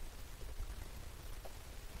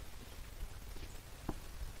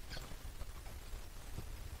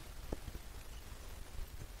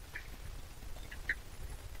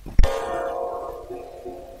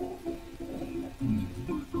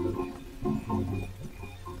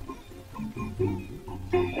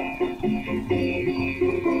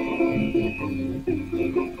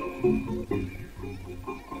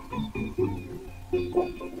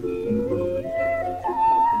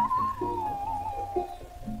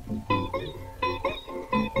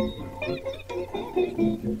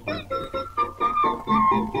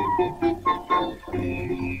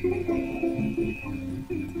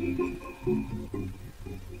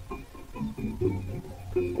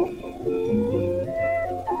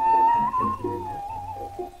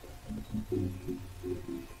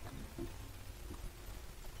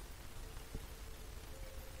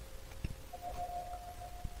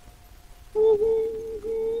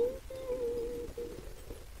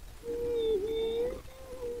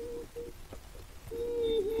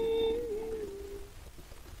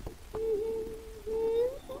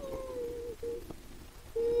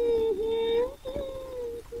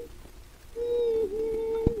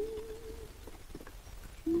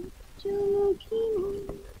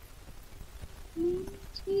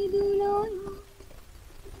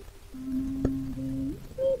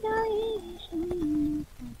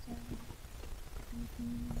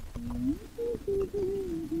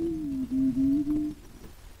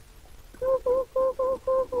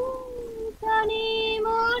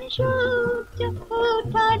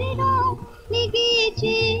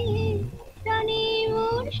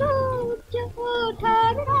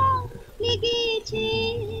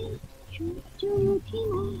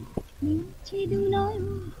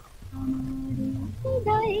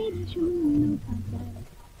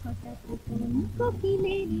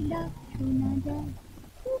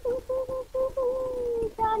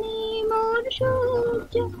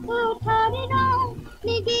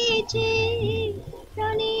 লেগেছে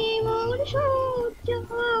প্রাণে মোর সূর্য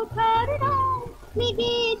ওঠার রং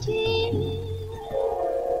লেগেছে।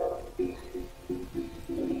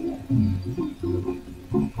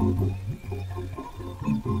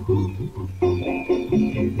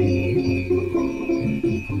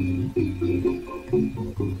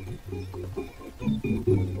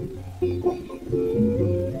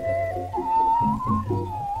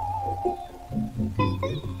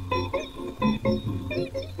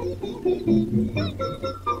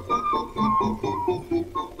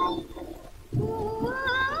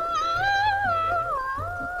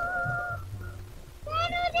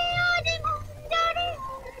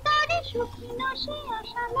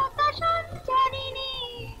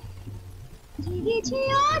 জেগেছে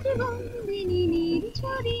আজ বন্দিনীর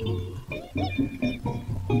ছড়িনি,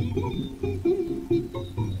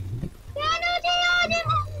 কেন যে আজ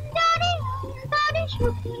মন্দারে অন্তরে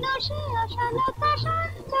শুকনো সে আশালতা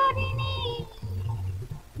সঞ্চারিণী,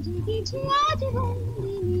 জেগেছে আজ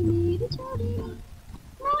বন্দিনীর ছড়িনি।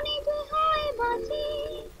 মনে যে হয় বাঁচি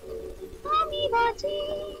আমি বাঁচি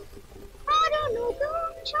আরো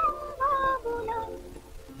নতুন সম্ভাবনা,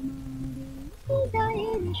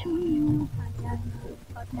 হৃদয়ের শূন্য হাজার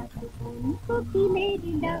হঠাৎ কোকিলের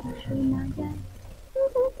ডাক শোনা যায়।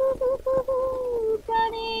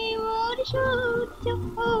 প্রাণে মোর সূর্য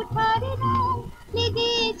ওঠার রং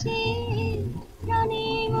লেগেছে, প্রাণে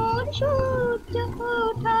মোর সূর্য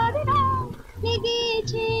ওঠার রং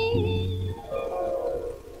লেগেছে।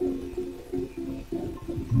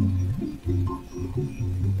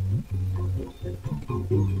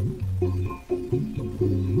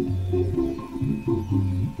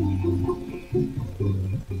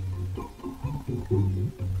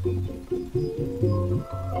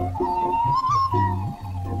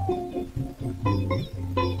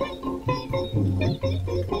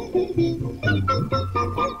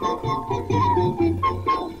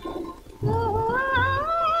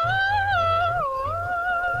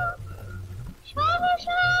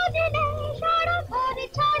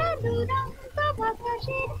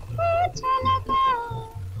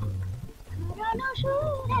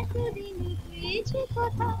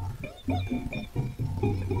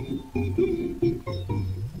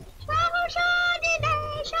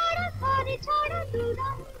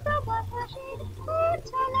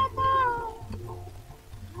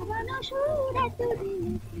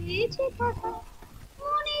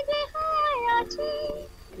 মনে যে হয় আছি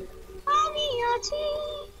আমি আছি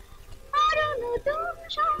আরো নতুন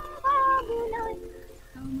সম্ভাবনায়,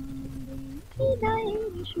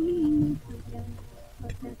 হৃদয়ের শূন্য হাজার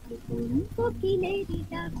হঠাৎ কোকিলের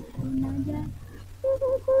ডাক শোনা যায়।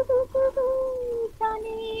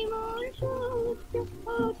 প্রাণে মোর সূর্য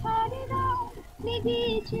ওঠার রং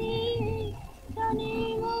লেগেছে, প্রাণে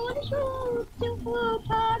মোর সূর্য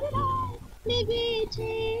ওঠার রং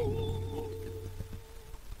লেগেছে।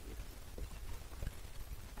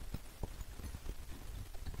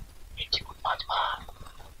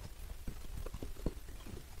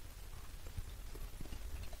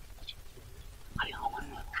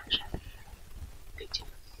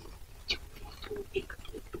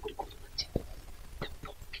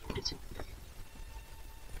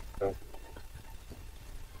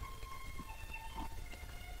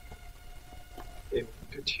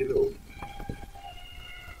 ছিল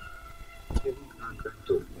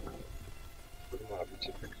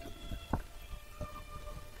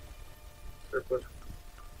তারপর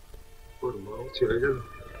ওর মাও চলে গেল,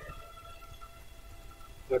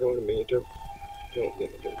 আর আমার মেয়েটা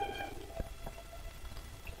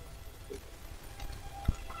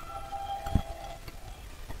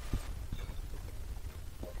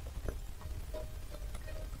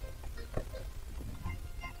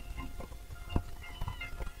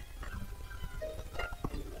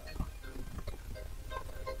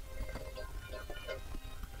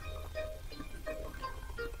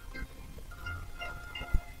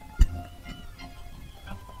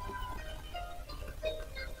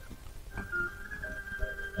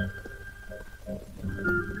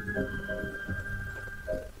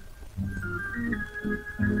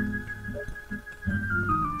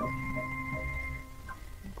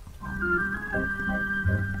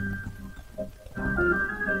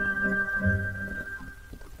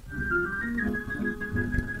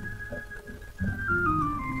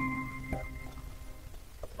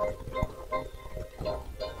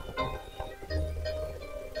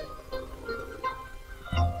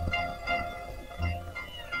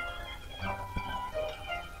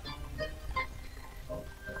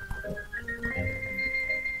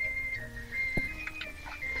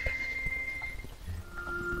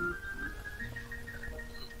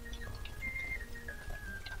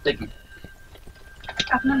কি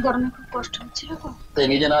আপনার গরমে খুব কষ্ট হচ্ছিল তো? তাই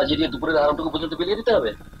নিজে না জিরিয়ে দুপুরের আরামটুকু পর্যন্ত বেরিয়ে দিতে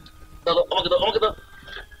হবে? দাও আমাকে দাও, আমাকে দাও।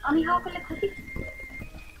 আমি হাওয়া করলে ক্ষতি?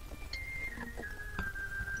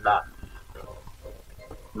 না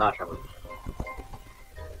না স্বাভাবিক।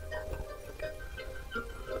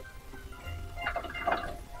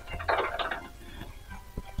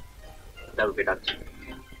 দারুকে ডাকছি।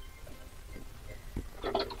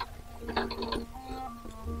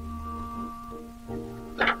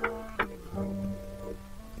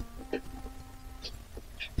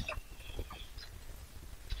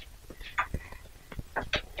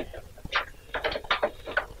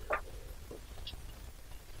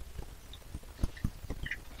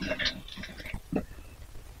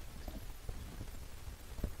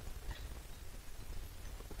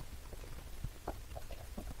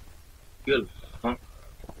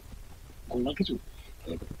 গোলমাল কিছু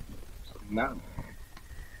না,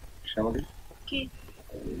 শ্যামাদি কি?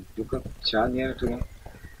 2 কাপ চা নিয়ে আয় তোমার।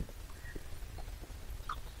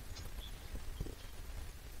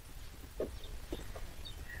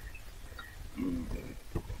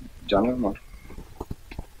 জানো মা,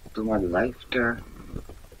 তোমার লাইফটা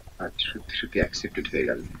আজ সত্যি সত্যি অ্যাকসেপ্টেড হয়ে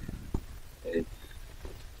গেল।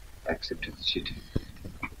 অ্যাকসেপ্টেড চিঠি।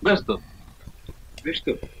 বেশ তো, বেশ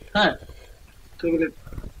তো। হ্যাঁ তো বলে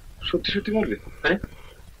সত্যি সত্যি মরবে? আরে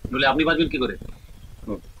বলে আপনি বাঁচবেন কি করে?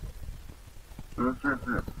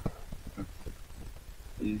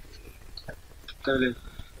 তাহলে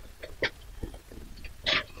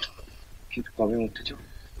কিন্তু কবে মরতে চাও?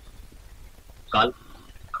 কাল।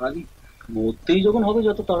 কালই? মরতেই যখন হবে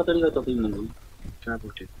যত তাড়াতাড়ি হয় ততই মরবো। তা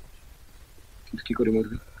বটে, কিন্তু কি করে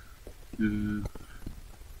মরবে?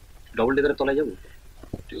 ডবল ডেকারের তলায় যাবো।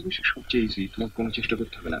 বেশি সবচেয়ে ইজি, তোমার কোনো চেষ্টা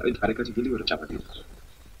করতে হবে না। ওই ধারে কাছে গেলে ওরা চাপা দিয়ে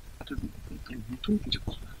নতুন কিছু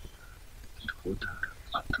করবে না। কিন্তু ওটা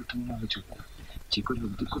আত্মতমনা হয়ে চলবে না, যে করে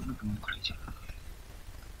দুর্ঘটনা প্রমাণ করে যায়।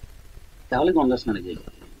 তাহলে গঙ্গা স্নানে যাই।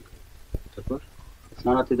 তারপর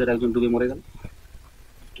স্নানার্থীদের একজন ডুবে মরে গেল।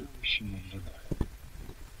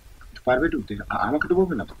 পারবে ডুবতে? আমাকে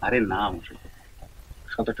ডুববে না তো? আরে না মশাই,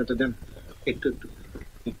 সাঁতারটা দেন একটু একটু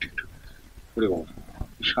একটু একটু করে বাবা।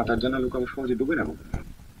 7-8 জানা লোক আমার সমাজে ডুবে না বাবা।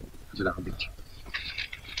 আচ্ছা দেখো দিচ্ছি।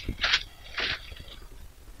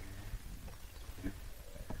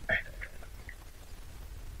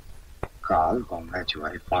 কাল গঙ্গায়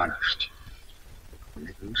জোয়ারে পান আসছে,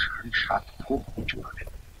 7.5 ফুট উঁচু হবে।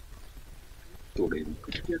 তোর এই মুখে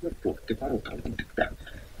যদি একবার পড়তে পারো তাহলে কিন্তু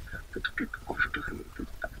তো তোকে একটু কষ্ট হবে,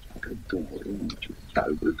 দৌড়ে উঁচু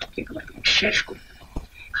তালগুলো তোকে একেবারে শেষ করে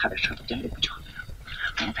খাদের সাথে জানলে কিছু হবে না।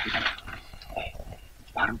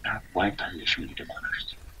 12টা 45 মিনিটে পান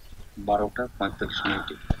আসছে। 12টা 45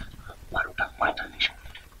 মিনিটে 12টা 45 মিনিট।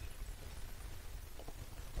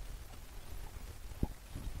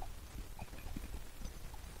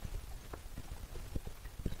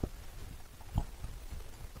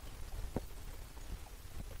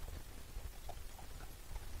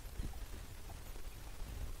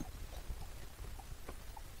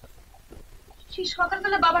 সেই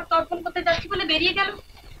সকালবেলা বাবার তর্পণ করতে যাচ্ছি বলে বেরিয়ে গেল,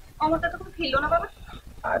 অমরটা তখন ফিরলো না বাবা।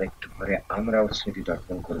 আর একটু পরে আমরাও স্মৃতি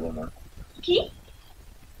তর্পণ করবো মা। কি?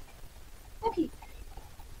 ও কি?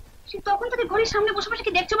 সে তখন থেকে ঘড়ির সামনে বসে বসে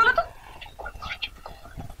কি দেখছো বলো তো?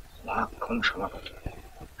 লাক্ষণ সমাগত,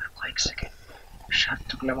 আর কয়েক সেকেন্ড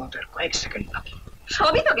সার্থক নামাতে, আর কয়েক সেকেন্ড বাকি।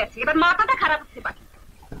 সবই তো গেছে, এবার মাথাটা খারাপ হচ্ছে বাকি।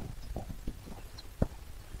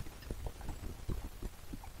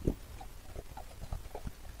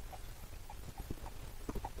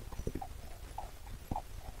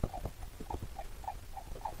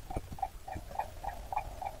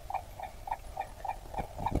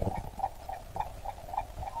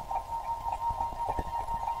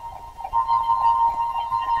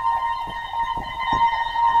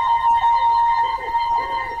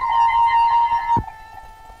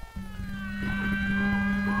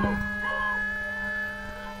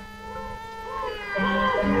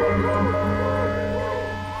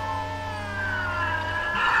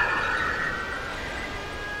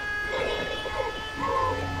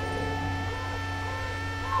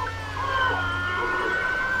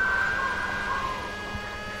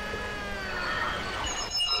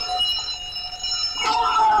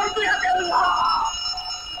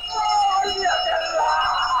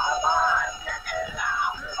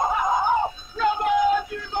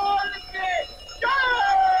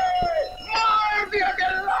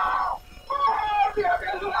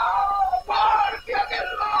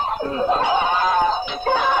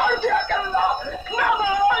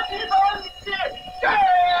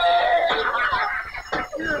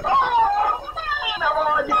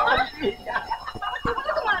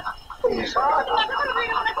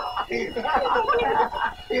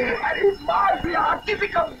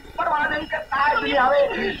 नहीं करता है दुनिया में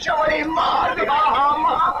शबरी मार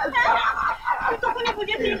তখনই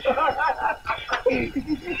বুঝেছি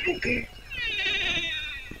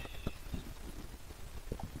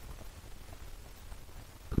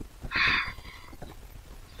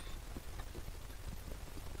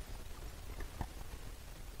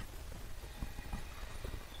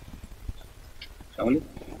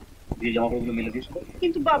দিয়ে জামা কাপড়গুলো মেলে দিয়েছিল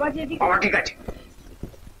কিন্তু বাবা যদি বাবা ঠিক আছে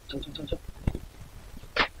চল চল চল চল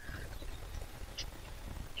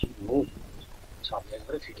সামনে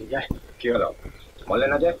একবারে ফিটে যায় কি হলো বলে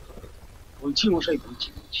না যে বলছি মশাই বলছি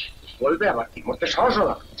বলবে আবার কি করতে সাহস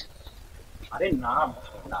হলো আরে না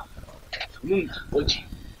মশাই না শুনুন বলছি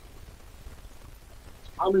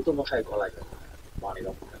আমি তো মশাই গলায় মানে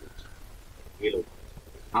এলো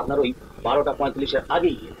আপনার ওই 12টা 45-এর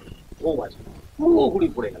আগেই ও বাজে পুরো গুড়ি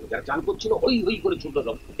পড়ে গেল যারা চান করছিল ওই ওই করে ছুটলো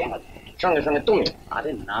সব দেখা সঙ্গে সঙ্গে তুমি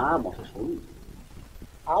আরে না মশাই শুনুন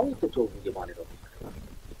আমি তো চোখ বুঝে মানে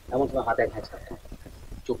এমন সময় হাতে ঘাঁচ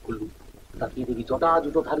চোখ খুললু তাকিয়ে দেখি জটা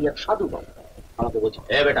জুটো ধারি এক সাধু বাবু আমাকে বলছে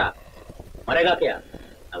এ বেটা মরেগা কে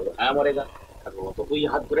হ্যাঁ মরেগা तो कोई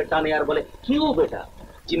हाथ धरे टाने और बोले क्यों बेटा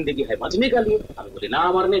जिंदगी है मरने का लिए আমি বলি না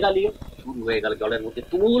মরने का लिए শুরু হয়ে গেল জলের মধ্যে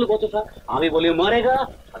তুমুল বচসা আমি বলি মরেগা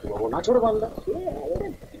সাধু বাবু না ছোড় বান্দা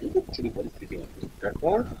ছিড়ি পরিস্থিতি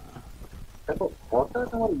তারপর হঠাৎ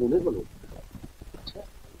আমার মনে হলো আচ্ছা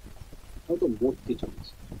আমি তো মরতে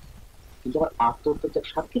চলেছি কিন্তু আমার আত্মহত্যার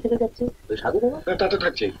সাক্ষী থেকে যাচ্ছে ওই সাধু বাবা তা তো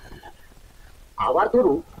থাকছে আবার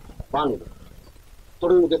ধরুন বাংলা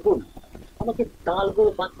তোর মুখে পড়ল আমাকে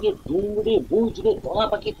ডালগুলো পাকিয়ে দুমড়ে বুঝলে গলা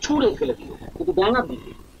পাকিয়ে ছুঁড়ে ফেলে দিল কিন্তু ডাঙার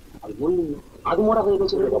দিকে আমি বললুম আধমরা হয়ে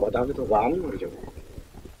গেছিল বাবা তাহলে তো আমি মরে যাবো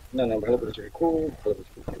না না ভালো করেছো খুব ভালো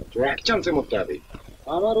করেছো এক চান্সে মরতে হবে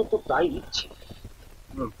আমারও তো তাই ইচ্ছে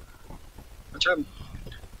আচ্ছা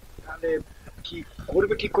তাহলে কি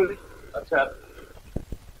করবে ঠিক করলে আচ্ছা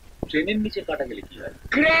ট্রেনের নিচে কাটা গেলে কি হয়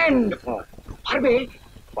গ্র্যান্ড পারবে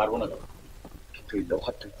পারবো না কিন্তু এই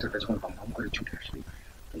লোহার দৈত্যটা যখন বাম করে ছুটে আসবে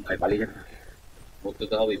ভাই পালিয়ে যাবে মরতে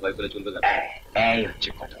তো হবে ভয় করে চলবে না এই হচ্ছে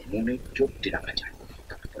কথা মনে চোখটি রাখা যায়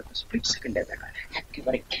তারপর স্প্লিট সেকেন্ডে দেখা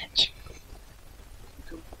একেবারে ক্যাচ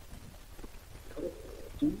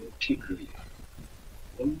তুমি ঠিক রইলে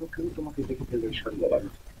অন্য কেউ তোমাকে দেখে ফেলবে সরিয়ে যাবে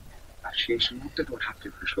আর শেষ মুহূর্তে তোমার হাত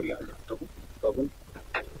থেকে সরিয়ে যাবে তখন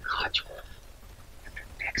কাজ করো একটা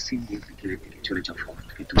ট্যাক্সি নিয়ে ধীরে ধীরে চলে যাও শহর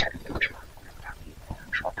থেকে 2-4 কিলোমিটার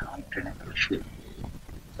শটান ট্রেনে করে শুয়ে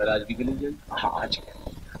তাহলে আজ বিকেলে যাই আজ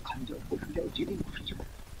খান যাও বসে যাও যেদিন খুশি যাও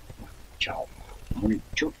যাও মনে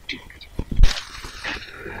চোখ ঠিক আছে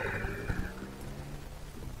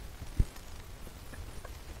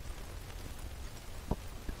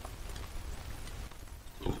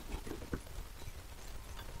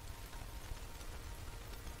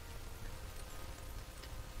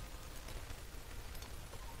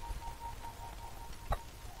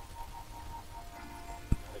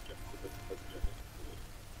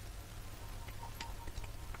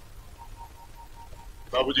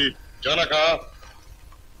बाबूजी जाना कहाँ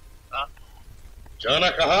जाना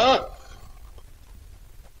कहाँ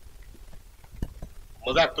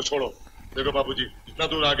मजाक तो छोड़ो देखो बाबूजी इतना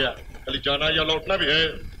दूर आ गया खाली जाना या लौटना भी है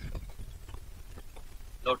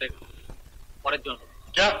लौटेगा फौरन चलो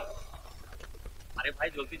क्या अरे भाई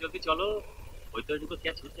जल्दी जल्दी चलो वही तो को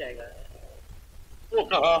क्या छूट जाएगा वो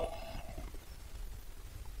कहाँ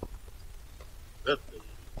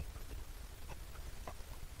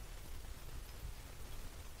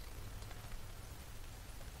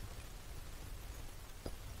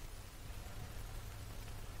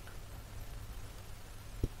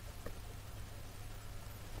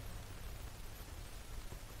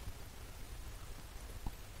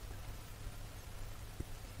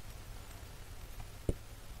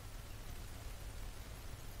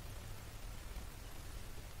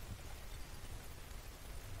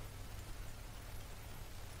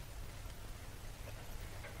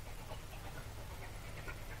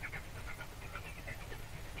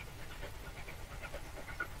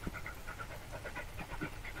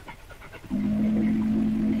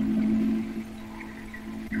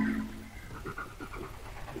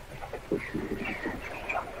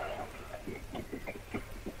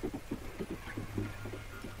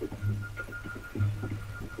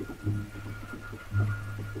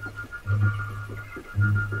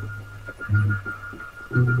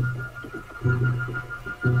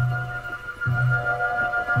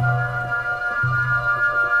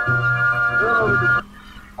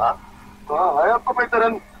आपको भाई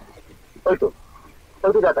तरन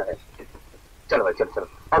तो जाता है चलो भाई चलो चलो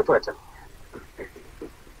और थोड़ा चलो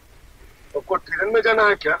आपको ट्रेन में जाना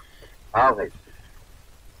है क्या हाँ भाई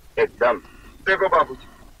एकदम देखो बाबूजी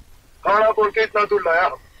खाना बोल के इतना दूर लाया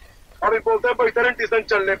अभी बोलते हैं बेहतरीन ट्यूशन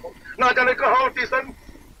चलने को, ना जाने कहाँ ट्यूशन।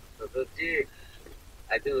 जी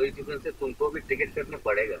ऐसे वही ट्यूशन से तुमको भी टिकट करना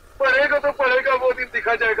पड़ेगा। पढ़ेगा तो पढ़ेगा, वो दिन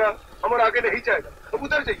दिखा जाएगा, हमारे आगे नहीं जाएगा। अब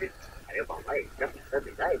उधर जाइए। अरे बाबा एक्स्ट्रा पैसा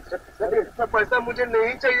देगा, एक्स्ट्रा पैसा मुझे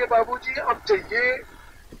नहीं चाहिए बाबूजी, अब चाहिए।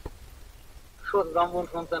 ब्राह्मण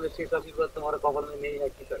संतान शेष आशीर्वाद तुम्हारे कपाल में नहीं है,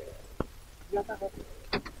 की करेगा।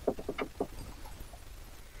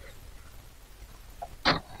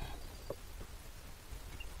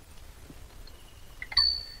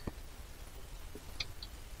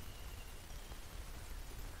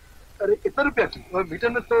 अरे कितना रुपया की और मीटर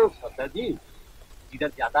में तो जी जिधर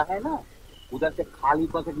ज्यादा है ना उधर से खाली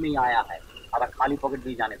पॉकेट में ही आया है, अब खाली पॉकेट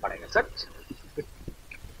भी जाने पड़ेगा। सच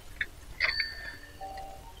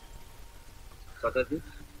जी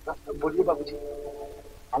बोलिए बाबूजी।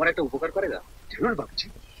 আমার একটা উপকার করেগা? जरूर बाबूजी।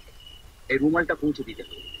 এই রুমালটা পৌঁছে দিতে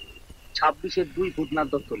হবে 26-এর 2 ফুটনার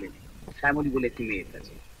দত্ত লেন শ্যামলী বলে একটি মেয়ের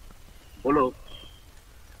কাছে। বলো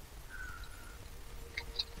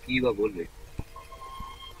কি বা বলবে,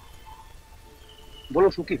 বলো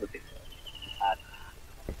সুখী হতে। আর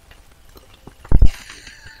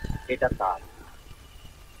এটা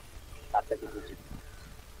তারটাকে বুঝে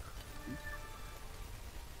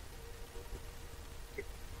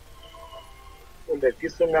लड़की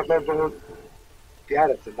से मैं बहुत प्यार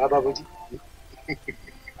है ना बाबूजी।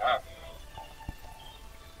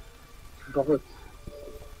 बहुत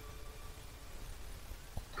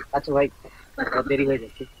अच्छा भाई, बहुत देरी हो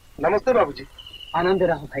जाती। नमस्ते बाबूजी। आनंद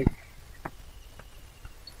रहो भाई।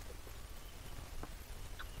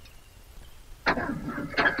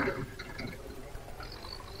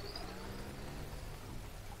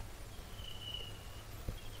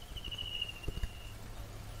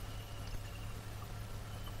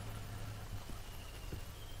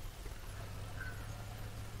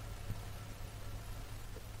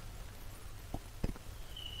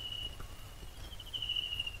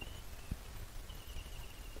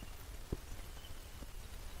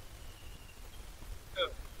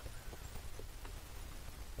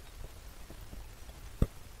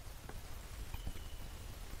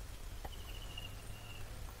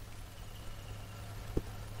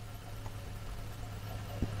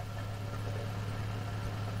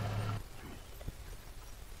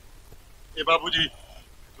 ये बाबूजी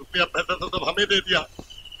रुपया पैसा तो सब हमें दे दिया,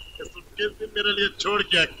 सूटकेस भी मेरे लिए छोड़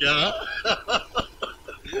गया क्या?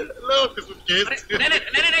 लो सूटकेस।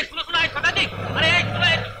 नहीं सुनो सदाजी, अरे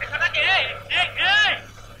सदाजी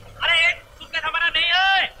अरे सूटकेस हमारा नहीं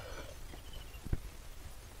है।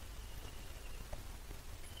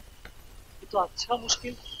 ये तो अच्छा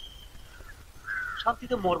मुश्किल,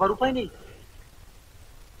 शांतिते मरবার उपाय नहीं।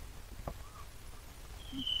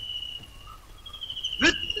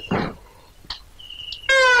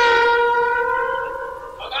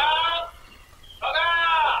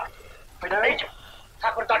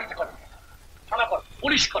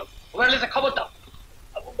 পুলিশ করো, ওনার কাছে খবর দাও।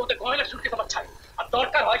 বলতে গয়না সুটকেস আমার চাই, আর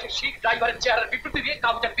দরকার হয় শিখ ড্রাইভারের চেহারার বিবৃতি দিয়ে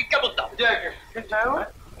কাগজের বিজ্ঞাপন দাও।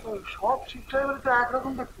 সব শিখ ড্রাইভার তো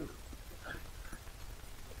একরকম দেখতে।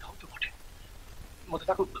 তাও তো বটে, মধ্যে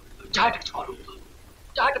থাকো, জাহাজটা কিছু করো,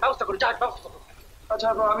 জাহাজটা ব্যবস্থা করো, জাহাজ ব্যবস্থা করো। আচ্ছা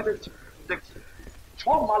আমি দেখছি।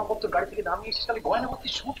 সব মালপত্র গাড়ি থেকে নামিয়ে এসে খালি গয়না ভর্তি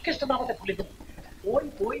সুটকেসটা নামাতে ভুলে গেল। ওই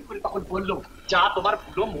করে তখন বললো, যা তোমার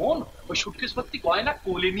পুরো মন ওই সুটকেস ভর্তি গয়না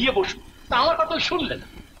কোলে নিয়ে বসো। তা আমার কথা শুনলে না।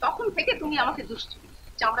 তখন থেকে তুমি আমাকে দুষ্টু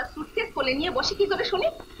চামড়া সুটকেস কোলে নিয়ে বসে কি করে শুনি?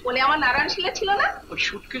 বলে আমার নারায়ণ শিলা ছিল না? ওই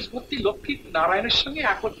সুটকেস ভর্তি লক্ষ্মী নারায়ণের সঙ্গে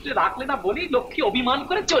একত্রে রাখলে না বলেই লক্ষ্মী অভিমান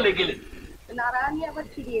করে চলে গেলেন। নারায়ণই আবার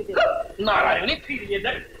ফিরিয়ে দেবে। নারায়ণই ফিরিয়ে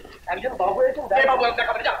দেবে। একজন বাবু এসে বাবু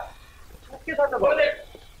দেখাবে, যা সুটকেস আছে বলে।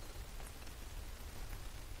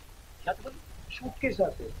 সুটকেস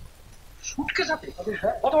আছে? সুটকেস আছে?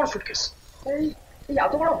 হ্যাঁ। কত বড় সুটকেস? এই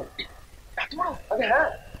এত বড়? এত বড়? আরে হ্যাঁ।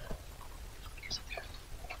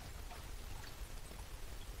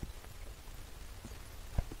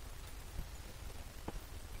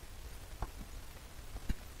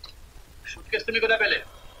 সুটকেস তুমি কোথায় পেলে?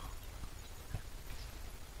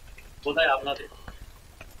 কোথায় আপনাদের?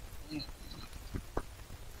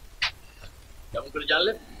 কেমন করে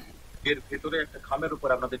জানলেন? এর ভেতরে একটা খামের উপর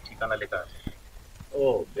আপনাদের ঠিকানা লেখা আছে। ও,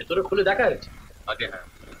 ভেতরে খুলে দেখা হয়েছে? আগে হ্যাঁ,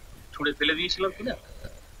 ছুঁড়ে ফেলে দিয়েছিলাম কিনা,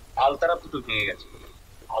 আলতারা দুটো ভেঙে গেছে।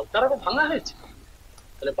 আলতারাও ভাঙা হয়েছে?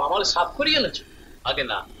 তাহলে বামাল সাফ করিয়ে এনেছো? আগে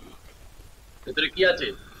না। ভেতরে কি আছে?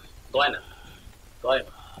 গয়না।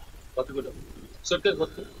 গয়না কতগুলো? সুটকেস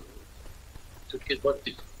ভর্তি। সুটকেস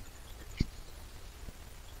ভর্তি।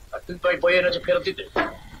 আর তুমি তো বই এনেছো ফেরত দিতে?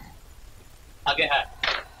 আগে হ্যাঁ।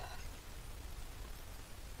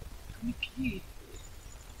 তুমি কি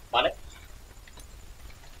মানে?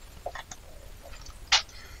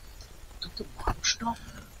 তুমি তো মানুষ নও,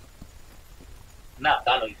 না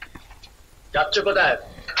তা নয়। যাচ্ছ কোথায়?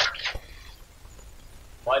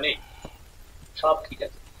 ভয় নেই, সব ঠিক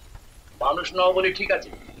আছে। মানুষ নও বলে ঠিক আছে।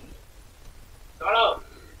 দাঁড়াও।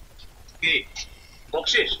 কি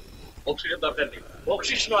বকশিস? বকশিসের দরকার নেই।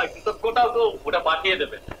 বকশিস নয়, কৃতজ্ঞতাও তো ওটা পাঠিয়ে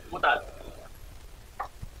দেবে। কোথায়?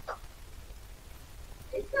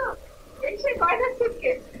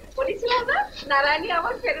 বলেছিলাম না নারায়ণী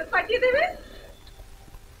আমার ফেরত পাঠিয়ে দেবে।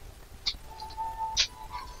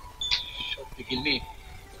 সত্যি গিন্নি,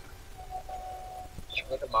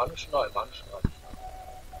 মানুষ নয়, মানুষ নয়,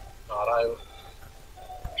 নারায়ণ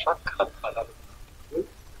সাক্ষাৎ নারায়ণ।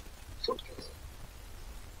 সুটকেস,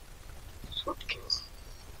 সুটকেস,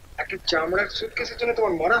 একটা চামড়ার সুটকেসের জন্য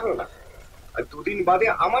তোমার মরা হলো না? আর দুদিন বাদে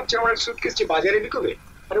আমার চামড়ার সুটকেস যে বাজারে বিকবে।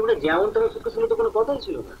 আরে ওটা যেমন তেমন সুটকেস হলে তো কোনো কথাই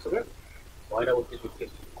ছিল না। শুনে ময়না ভর্তি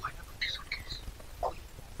সুটকেস। ময়না ভর্তি সুটকেস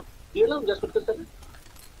দিলাম যা সুটকেসটা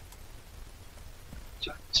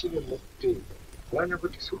যাচ্ছিল মুক্তি। ময়না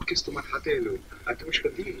ভর্তি সুটকেস তোমার হাতে এলো আর তুমি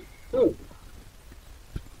সেটা দিলে।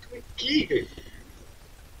 তুমি কি হে?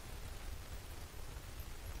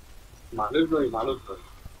 মানুষ নয়, মানুষ নয়,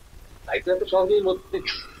 তাই তো এত সহজেই মধ্যে।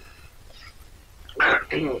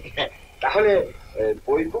 তাহলে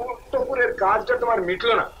বৈকুণ্ঠপুরের কাজটা তোমার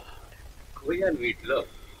মিটলো না? কই আর মিটলো,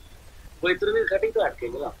 বৈতরণীর ঘাটেই তো আটকে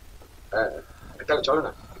গেলাম। হ্যাঁ, তাহলে চলো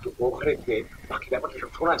না একটু ও ঘরে গিয়ে বাকি ব্যাপারটা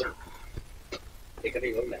সব শোনা যাক।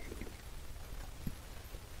 এখানেই হল না।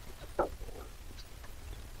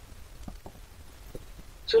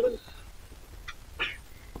 চলুন।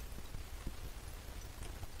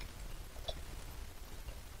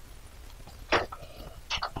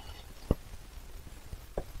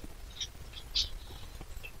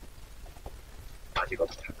 বাজে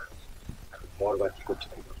কথা থাক, মরবার কি করছে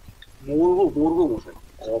তাই? মরবো মরবো মশাই।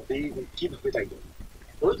 কবে কিভাবে তাই?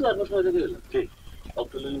 ওই তো 1 মাস হয়ে গেল। ঠিক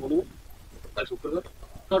অক্টোবর মনে হয় কাল শুক্রবার,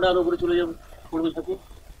 নটা আরো উপরে চলে যাবো। পড়বে থাকুন।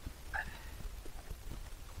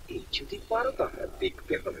 এই যদি পারো তাহলে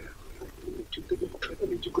দেখতে হবে না। নিচু থেকে মুখটা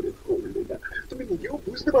নিচু করে পড়লে না, তুমি নিজেও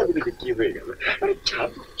বুঝতে পারবে না যে কি হয়ে গেল। আরে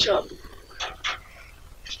জাদু জাদু।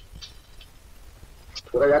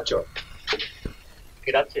 কোথায় যাচ্ছ?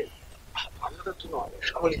 কে যাচ্ছে? আমরা তো নয়,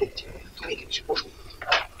 সবাই দেখছি। তুমি কিছু বসো।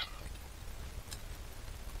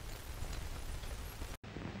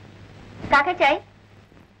 কাকে চাই?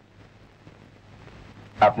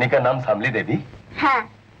 अपनी का नाम सामली देवी? হ্যাঁ,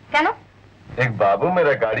 কেন? एक बाबू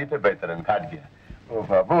मेरा गाड़ी पे बैतरन घाट गया। वो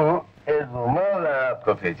बाबू एक रुमाल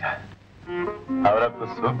आपको भेजा और आपको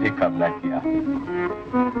शुभ भी कामना किया।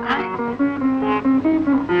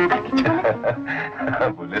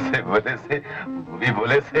 बोले से वो भी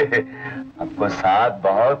बोले से आपको साथ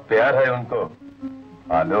बहुत प्यार है उनको।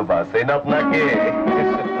 भालो बासे न अपना के।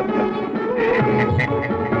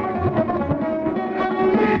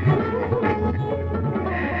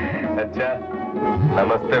 अच्छा,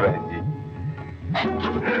 नमस्ते बहन जी।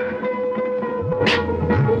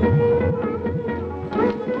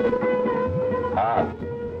 हाँ,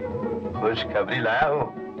 खुशखबरी लाया हूँ।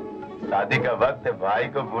 शादी का वक्त है, भाई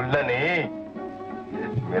को भूलना नहीं।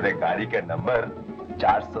 मेरे गाड़ी का नंबर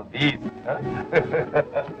 420।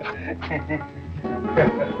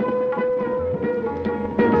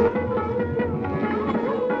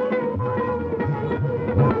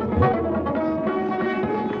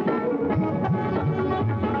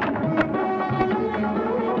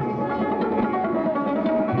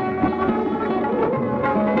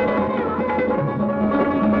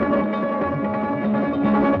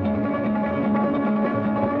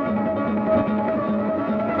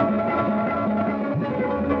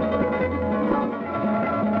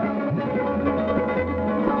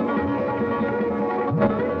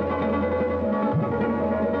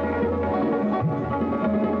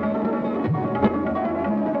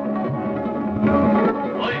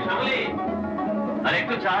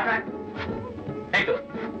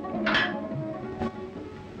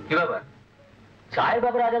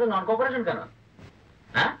 নন কোঅপারেশন কেন?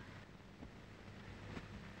 হ্যাঁ,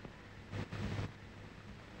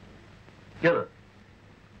 কি হলো?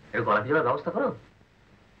 একটু গলা দিয়ে ব্যবস্থা করো।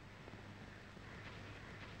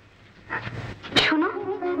 শোনো,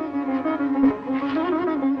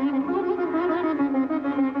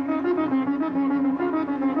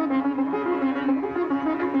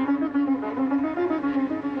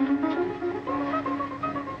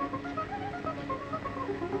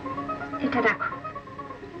 এটা রাখো।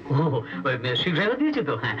 শীঘ্রই দিয়েছি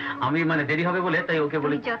তো। হ্যাঁ, আমি মানে দেরি হবে বলে তাই ওকে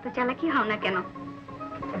বলি। যত চালাকি হও না কেন,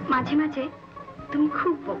 মাঝে মাঝে তুমি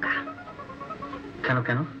খুব বোকা। কেন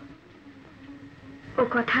কেন? ও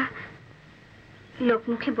কথা লোক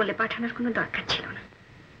মুখে বলে পাঠানোর কোনো দরকার ছিল না।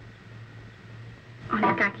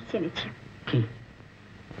 অনেক আগে জেনেছি। কি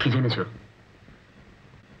কি জেনেছো?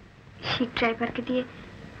 শিপ ড্রাইভারকে দিয়ে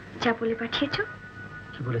যা বলে পাঠিয়েছো।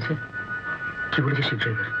 কি বলেছে? কি বলেছে শিপ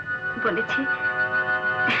ড্রাইভার? বলেছে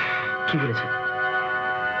কি বলেছে?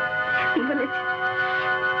 বলেছে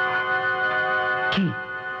কি?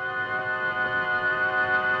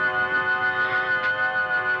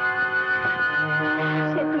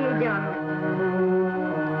 সে তুমি জানো।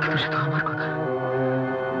 কিন্তু সে তো আমার কথা,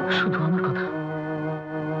 শুধু আমার কথা।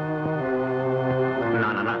 না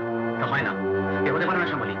না না, তা হয় না, এ হতে পারে না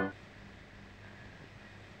শ্যামলী।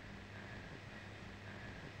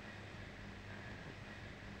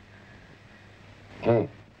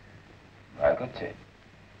 ভয় করছে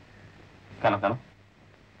কেন কেন?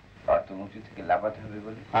 অর্থ উঁচু থেকে লাফাতে হবে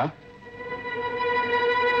বলে। হ্যাঁ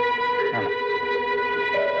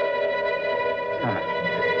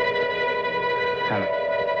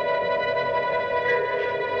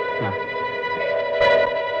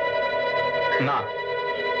না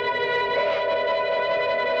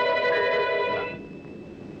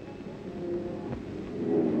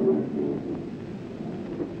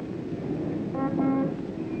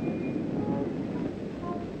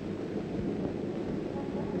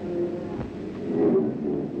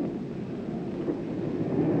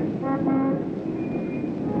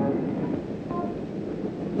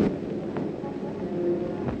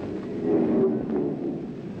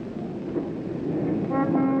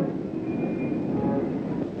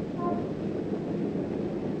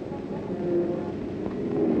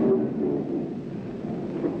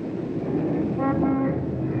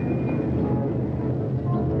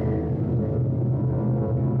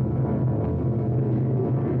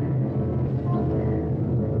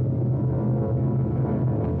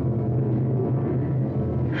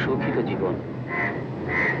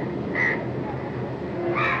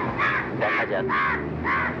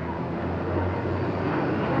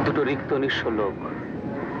দুটো রিক্ত নিঃস্ব লোক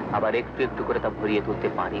আবার একটু একটু করে তা ভরিয়ে তুলতে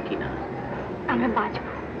পারি কিনা। আমরা বাঁচব,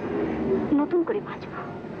 নতুন করে বাঁচব।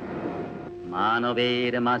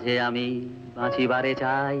 মানবের মাঝে আমি বাঁচিবারে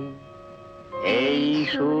চাই, এই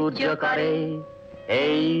সূর্য করে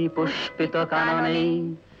এই পুষ্পিত কাননে,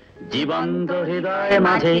 জীবন্ত হৃদয়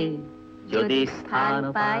মাঝে যদি স্থান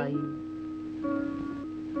পাই।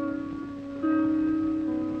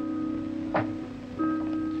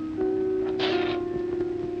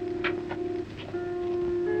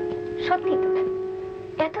 সত্যি তো,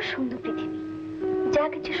 এত সুন্দর পৃথিবী, যা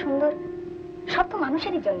কিছু সুন্দর সব তো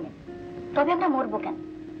মানুষেরই জন্য। তবে আমরা মরবো কেন?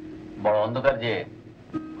 বড় অন্ধকার যে,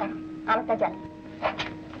 আলোটা জ্বালি।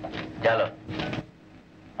 জ্বালো,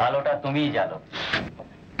 আলোটা তুমিই জ্বালো।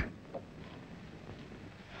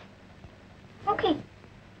 ওকে,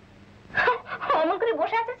 অমন করে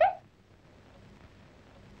বসে আছে যে,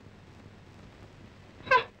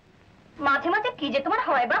 মাঝে মাঝে কি যে তোমার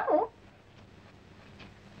হয় বাবু।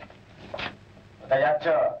 কোথায় যাচ্ছ?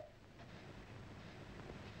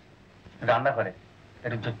 রান্না করে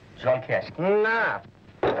একটু জল খেয়ে আসি। না,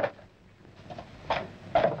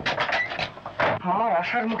 আমার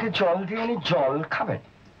আশার মুখে জল দিয়ে উনি জল খাবেন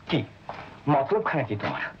কি? মতলব খানা কি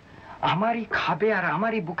তোমার? আমারই খাবে আর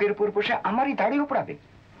আমারই বুকের উপর বসে আমারই দাড়ি উপড়াবে?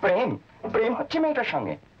 প্রেম প্রেম হচ্ছে মেয়েটার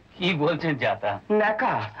সঙ্গে? কি বলছেন জাতা?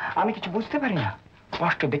 নাকা, আমি কিছু বুঝতে পারি না।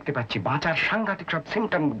 স্পষ্ট দেখতে পাচ্ছি বাঁচার সাংঘাতিক সব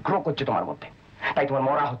সিমটম গ্রো করছে তোমার মধ্যে, তাই তোমার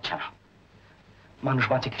মরা হচ্ছে না। মানুষ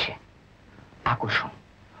বাঁচে কিসে? আকর্ষণ।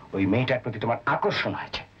 ওই মেয়েটার প্রতি তোমার আকর্ষণ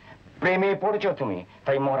হয়েছে, প্রেমে পড়েছ তুমি,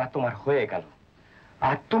 তাই মরা তোমার হয়ে গেল।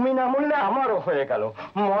 আর তুমি না মরলে আমারও হয়ে গেল।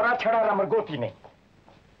 মরা ছাড়া আর আমার গতি নেই।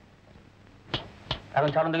 এখন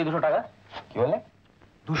ছাড়ুন দেখি 200 টাকা। কি বলে?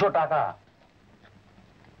 200 টাকা?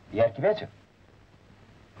 ইয়ার কি পেয়েছো?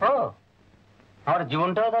 ও, আমার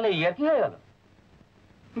জীবনটাও তাহলে ইয়ার কি হয়ে গেল?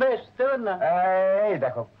 বেশ, দেবেন না? এই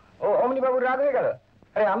দেখো, ও অমনি বাবুর রাগ হয়ে গেল।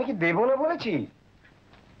 আরে আমি কি দেবো না বলেছি?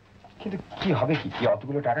 কিন্তু কি হবে কি? কি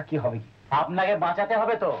অতগুলো টাকা কি হবে কি? আপনাকে বাঁচাতে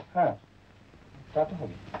হবে তো। হ্যাঁ, তা তো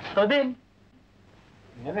হবে। তো দিন।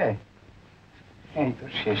 নেবে? এই তো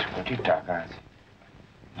শেষ কোটি টাকা আছে।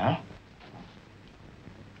 হ্যাঁ,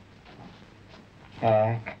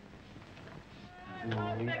 1 2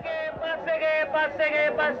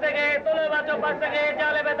 5 থেকে তোলো বাঁচো, 5 থেকে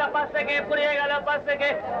চালে বেতা, 5 থেকে পুড়িয়ে গেল, 5 থেকে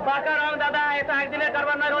পাকা রং। দাদা, এটা একদিনের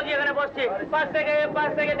কারবার না, রোজই এখানে বসছি। 5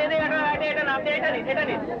 থেকে দিদি, এটা না, এটা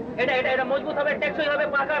নিন, এটা মজবুত হবে, টেকসই হবে,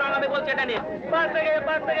 পাকা রং। আমি বলছি এটা নিন। 5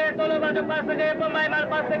 থেকে তোলো বাঁচো, 5 থেকে বোম্বাই মাল,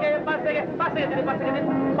 5 থেকে দিদি,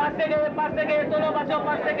 5 থেকে তোলো বাঁচো,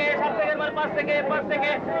 5 থেকে 7 থেকে মাল, 5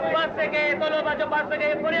 থেকে তোলো বাঁচো, 5 থেকে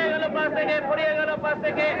পুড়িয়ে গেল, 5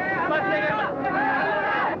 থেকে 5 থেকে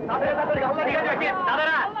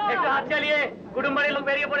দাদারা একটু হাত চালিয়ে কুটুম বাড়ির লোক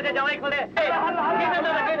বেরিয়ে পড়েছে, জামাই খোলে।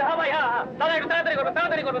 দাদা একটু তাড়াতাড়ি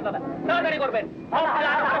করবেন, দাদা তাড়াতাড়ি করবেন।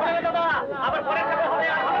 আবার পরে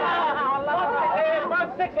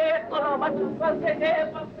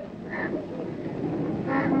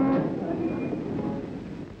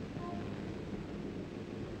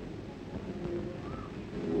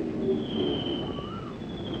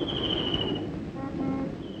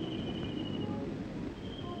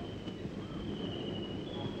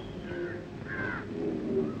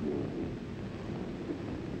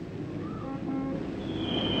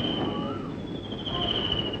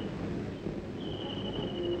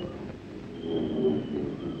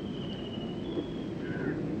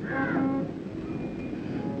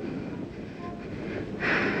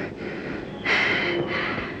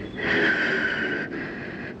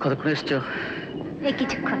কতক্ষণ এসছো? এই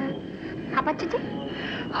কিছুক্ষণ। হাঁপাচ্ছ যে?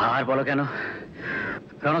 আর বলো কেন,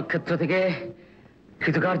 রণক্ষেত্র থেকে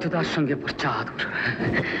কৃতকার্যতার সঙ্গে পশ্চাৎ।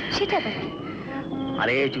 সেটা কি?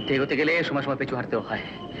 আরে যুদ্ধে এগোতে গেলে সময় সময় পেছু হারতেও হয়।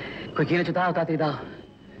 কই কিনেছো দাও, তাড়াতাড়ি দাও।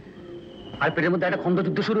 আর পেটের মধ্যে একটা খন্দ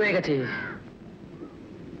যুদ্ধ শুরু হয়ে গেছে।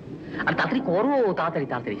 আর তাড়াতাড়ি করো, তাড়াতাড়ি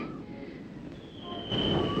তাড়াতাড়ি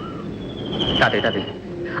তাড়াতাড়ি তাড়াতাড়ি।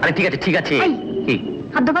 আরে ঠিক আছে ঠিক আছে। কি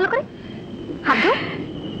হাত ধো ভালো করে, হাত ধো।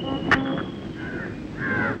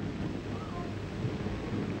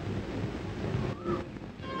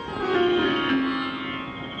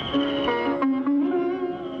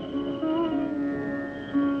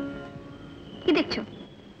 কি দেখছো?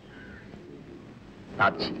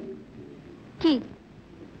 ভাবছি কি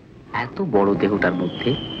এত বড় দেহটার মধ্যে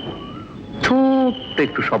ছোট্ট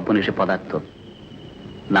একটু সর্বনেশে পদার্থ,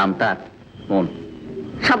 নাম তার মন।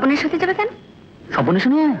 সর্বনের সাথে যাবে কেন? সর্বনেশ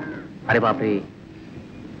নয়, আরে বাপরে,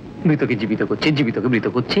 মৃতকে জীবিত করছে, জীবিতকে মৃত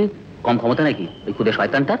করছে। কম ক্ষমতা নাকি ওই খুদে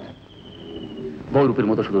শয়তানটার? বহুরূপের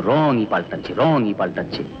মতো শুধু রঙই পাল্টাচ্ছে, রঙই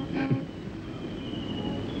পাল্টাচ্ছে।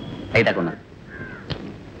 এই দেখো না,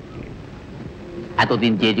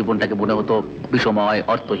 এতদিন যে জীবনটাকে মনে হতো বিষময়,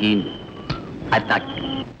 অর্থহীন, আর তা কি?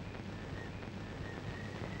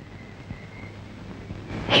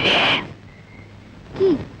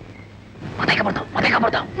 মাথায় কাপড় দাও, মাথায়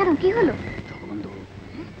কাপড় দাও। কেন, কি হলো?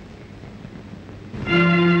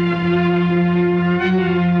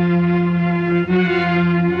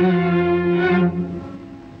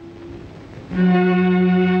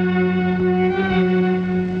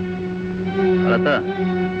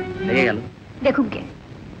 দেখুন কে,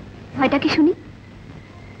 ভয়টা কি শুনি?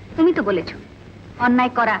 তুমি তো বলেছ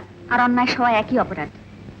অন্যায় করা আর অন্যায় সওয়া একই অপরাধ।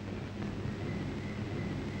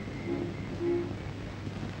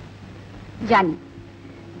 জানি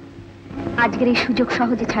আজকের এই সুযোগ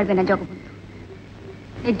সহজে ছাড়বে না জগবন্ধু।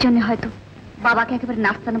 এর জন্য হয়তো বাবাকে একেবারে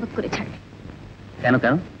নাস্তানাবুদ করে ছাড়বে। কেন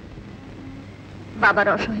কেন? বাবার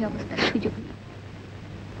অসহায় অবস্থার সুযোগ নেই,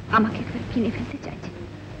 আমাকে একেবারে কিনে ফেলতে চাইছে।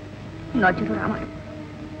 নজর ওর আমার।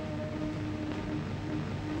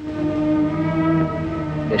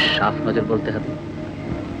 বেশ সাফ নজর বলতে হবে।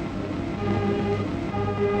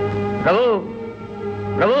 প্রভু,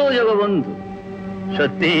 প্রভু জগবন্ধু,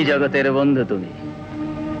 সত্যি জগতের বন্ধু তুমি।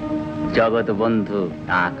 জগৎ বন্ধু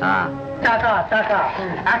টাকা টাকা টাকা,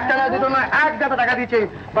 একটা না দুটো না, এক গাদা টাকা দিয়েছে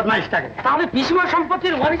বদমাইশটাকে। তাহলে পিসিমার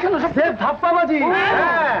সম্পত্তির মালিক হলো সব ধাপ্পাবাজি।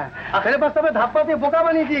 হ্যাঁ, ফেরে বাস্তবে ধাপ্পা দিয়ে বোকা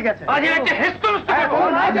বানিয়ে দিয়ে গেছে।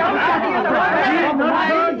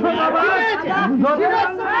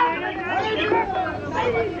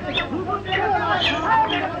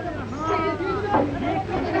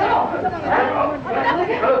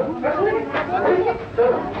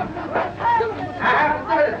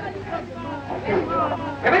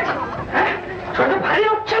 ভারী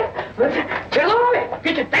হচ্ছে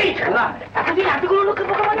কিছুতেই খেলা এতদিন এতগুলো লোকের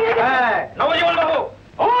বোকা বানিয়ে নবজীবন বাবু,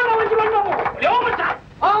 ও নবজীবন বাবু,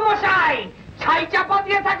 ও মশাই, ছাই চাপা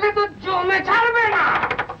দিয়ে থাকলে তো জমে ছাড়বে না।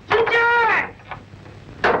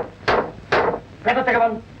 ভেতর থেকে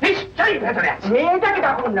বল, নিশ্চয়ই ভেতরে আছে। মেয়েটাকে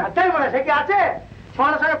ডাকুন না, তাই বলে সে কি আছে?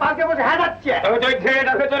 সঙ্গে সঙ্গে পার্কে বসে হ্যাঁ যাচ্ছে।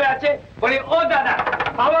 ঘেরেটা ভেতরে আছে বলি, ও দাদা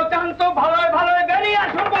ভালো চান তো ভালোই ভালোই বেরিয়ে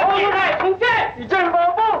আসুন। শুনছে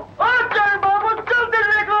বাবু, ও জয় বাবু, চলতে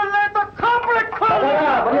লেগে তো খাপড়ে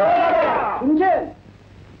শুনছেন?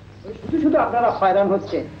 শুধু শুধু আপনারা হয়রান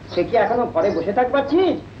হচ্ছে। সে কি এখনো ঘরে বসে থাক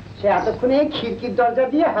পাচ্ছিস? সে এতক্ষণে খিড়কির দরজা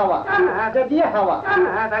দিয়ে হাওয়া, দরজা দিয়ে হাওয়া।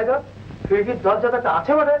 হ্যাঁ তাই তো, খিড়কির দরজাটা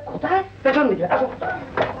আছে বলে। কোথায়? পেছন দিকে।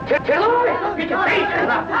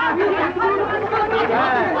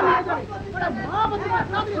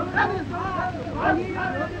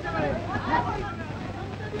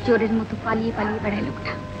 চোরের মতো পালিয়ে পালিয়ে বেড়ায়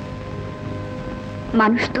লোকটা।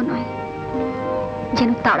 মানুষ তো নয়, যেন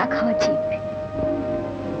তাড়া খাওয়া জীব।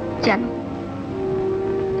 জানো,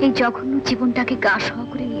 এই জঘন্য জীবনটাকে গা সওয়া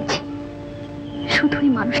করে নিয়েছি শুধুই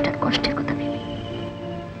মানুষটার কষ্টের কথা ভেবে।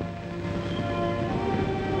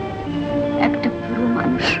 একটা পুরো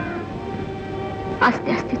মানুষ আস্তে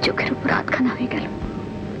আস্তে চোখের উপর আধখানা হয়ে গেল।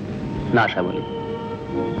 না শ্যামলী,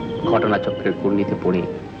 ঘটনাচক্রের পূর্ণিতে পড়ে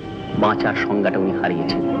বাঁচার সংজ্ঞাটা উনি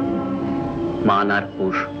হারিয়েছেন। মান আর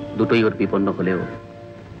হুঁশ দুটোই ওর বিপন্ন হলেও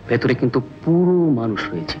ভেতরে কিন্তু পুরো মানুষ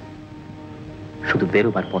রয়েছে, শুধু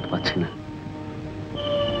বেরোবার পথ পাচ্ছে না।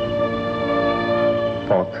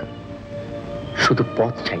 পথ, শুধু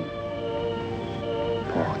পথ চাই,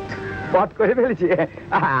 পথ। পথ করে ফেলেছি,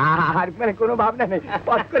 আর মানে কোনো ভাবনা নেই,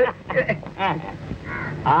 পথ করে।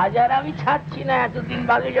 আজ আর আমি ছাড়ছি না, এতদিন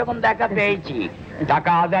বাদে যখন দেখা পেয়েছি।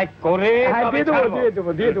 টাকা আদায় করে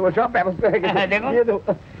দিয়ে দেবো, সব ব্যবস্থা হয়ে গেছে। দেখুন,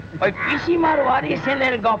 ওই পিসিমার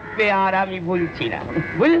ওয়ারিসেনের গপ্পে আর আমি বলছি না,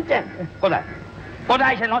 বুঝছেন? কোথায়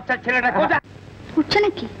কোথায় সে নচ্চার ছেলেটা, কোথায় উঠছে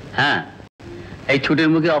নাকি? হ্যাঁ, এই ছুটির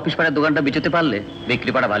মুখে অফিস পাড়ার দোকানটা বেচতে পারলে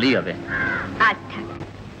বিক্রি পাড়া ভালোই হবে। আর থাক,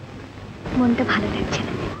 মনটা ভালো লাগছে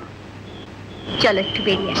না, চলো একটু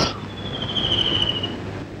বেরিয়ে আসি।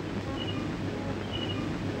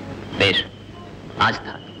 বেশ, আজ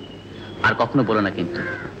থাক, আর কখনো বলো না কিন্তু।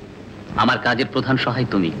 আমার কাজের প্রধান সহায়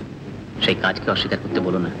তুমি, সেই কাজকে অস্বীকার করতে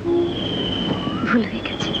বলো না। ভুল হয়ে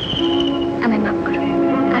গেছে, আমায় মাফ করো,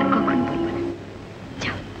 আর কখনো বলবো না।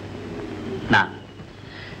 যাও। না,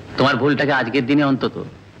 তোমার ভুলটাকে আজকের দিনে অন্তত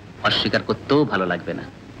অস্বীকার করতেও ভালো লাগবে না।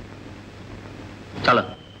 চলো।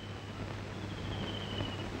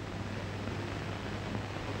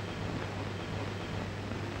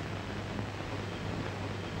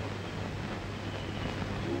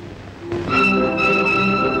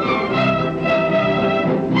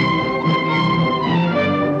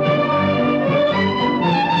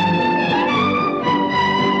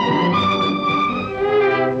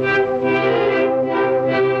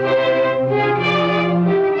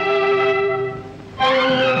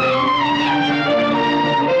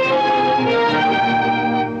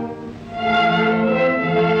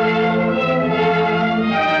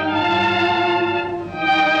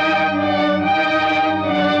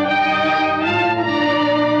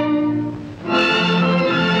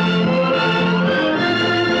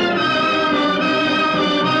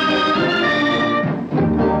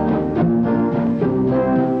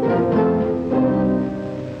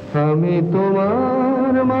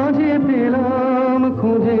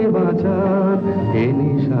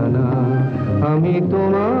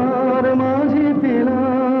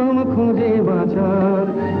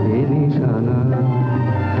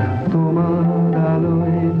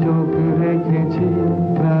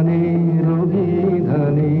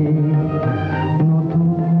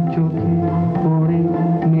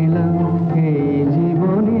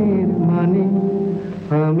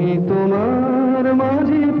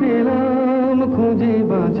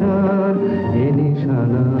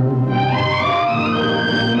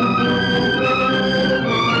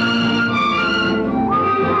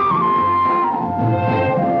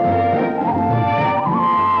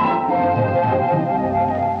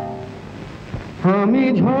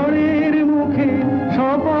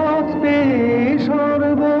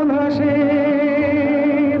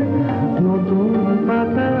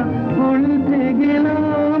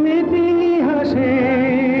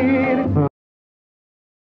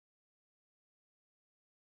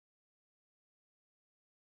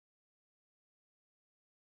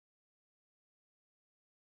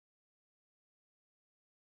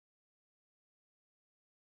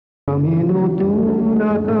 আমি নতুন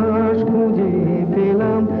আকাশ খুঁজে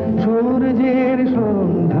পেলাম সূর্যের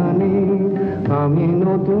সন্ধানে, আমি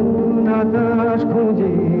নতুন আকাশ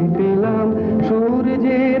খুঁজে পেলাম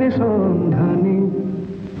সূর্যের সন্ধানে,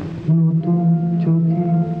 নতুন চোখে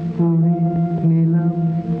পড়ে নিলাম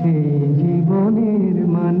এই জীবনের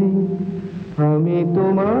মানে, আমি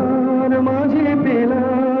তোমার মাঝে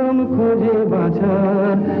পেলাম খুঁজে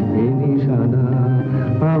বাঁচার এই নিশানা,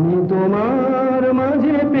 আমি তোমার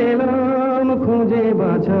মাঝে পেলাম খুঁজে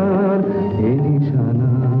বাঁচার এই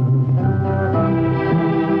নিশানা।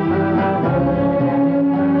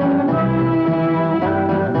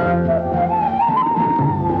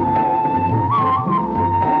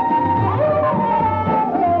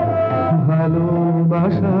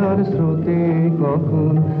 ভালোবাসার স্রোতে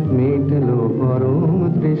কখন মিটলো পরম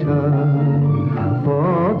তৃষা,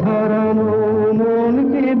 পথ হারানো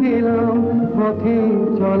মনকে দিলাম পথে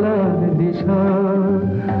চলার দিশা,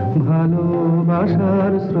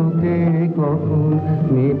 ভালোবাসার স্রোতে কখন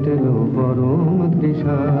মিটলো পরম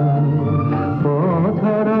তৃষা, পথ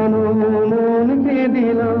হারানো মনকে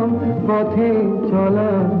দিলাম পথে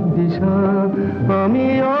চলার দিশা, আমি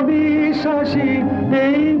অবিশ্বাসী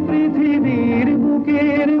এই পৃথিবীর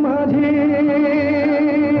বুকের মাঝে,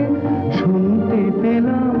 শুনতে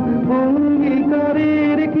পেলাম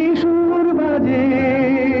অঙ্গীকারের কিশোর বাজে,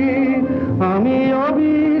 আমি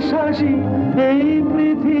অবিশ্বাসী শাসি এই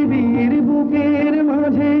পৃথিবীর বুকের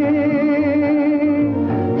মাঝে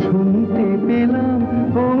শুনতে পেলাম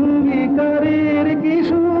অঙ্গীকারের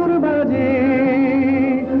কিশোর বাজে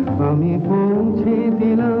আমি পৌঁছে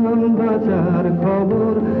দিলাম বাঁচার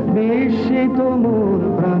খবর বিশ্বে তোমর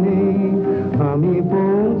প্রাণে আমি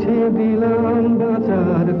পৌঁছে দিলাম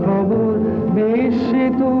বাঁচার খবর বিশ্বে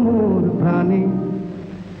তোমর প্রাণে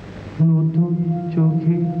নতুন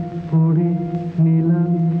চোখে পড়ে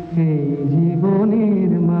নিলাম এই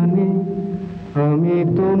জীবনের মানে আমি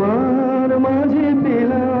তোমার মাঝে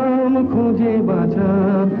পেলাম খুঁজে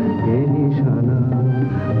বাঁচার এই নিশানা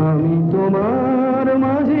আমি তোমার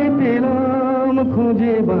মাঝে পেলাম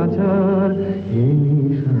খুঁজে বাঁচার এই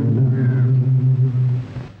নিশানা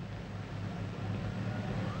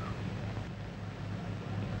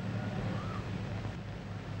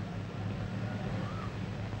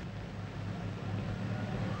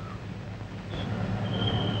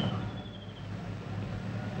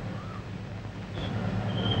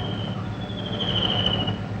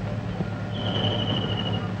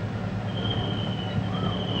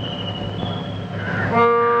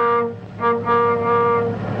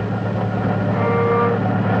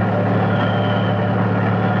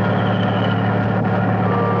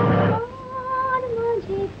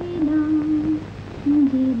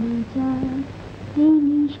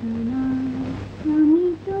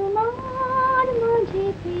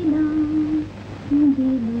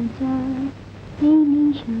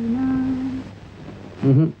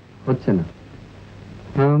হচ্ছে না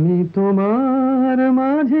আমি তোমার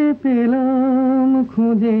মাঝে পেলাম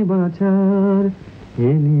খুঁজে বাঁচার এ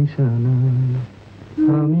নিশানা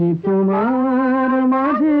আমি তোমার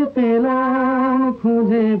মাঝে পেলাম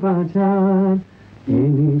খুঁজে বাঁচার এ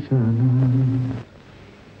নিশানা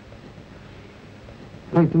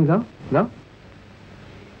তুমি গাও গাও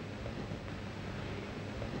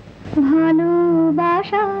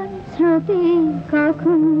ভালোবাসার স্রোতে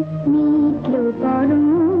কখন মিটল পরম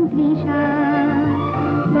তৃষা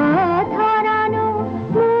পথ হারানো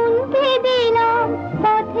মনকে দিলাম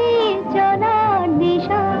পথে চলার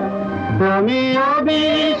দিশা আমি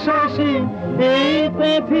অবিশ্বাসী এই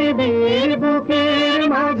পৃথিবীর বুকের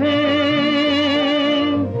মাঝে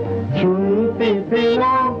শুনতে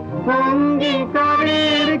পেলাম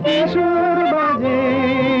অঙ্গীকারের কিশোর বাজে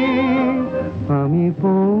আমি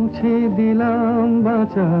পৌঁছে দিলাম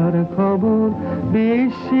বাঁচার খবর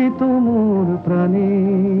বেশি তোমর প্রাণে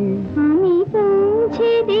আমি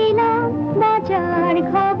পৌঁছে দিলাম বাঁচার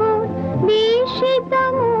খবর বেশি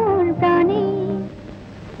তোমর প্রাণে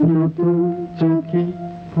নতুন চোখে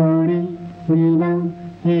পড়ে নিলাম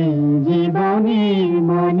এই জীবনের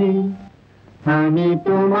মানে আমি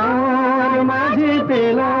তোমার মাঝে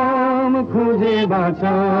পেলাম খুঁজে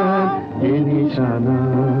বাঁচার এ নিশানা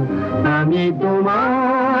আমি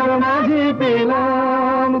তোমার মাঝে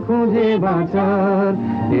পেলাম খুঁজে বাঁচার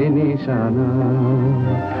এ নিশানা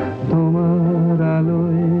তোমার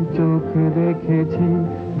আলোয় চোখ রেখেছি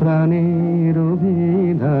প্রাণের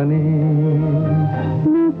অভিধানে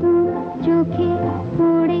নতুন চোখে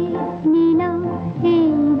পড়ে নিলাম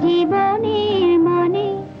এই জীবনের মানে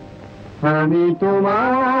আমি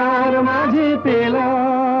তোমার মাঝে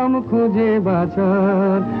পেলাম খুঁজে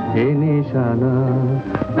বাঁচার এ নিশানা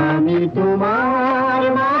আমি তোমার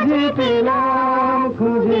মাঝে পেলাম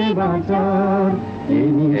খুঁজে বাঁচার এ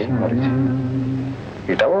নিশানা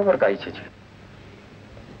এটাও আবার গাইছে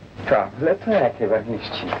তাহলে তো একেবারে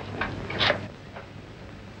নিশ্চিত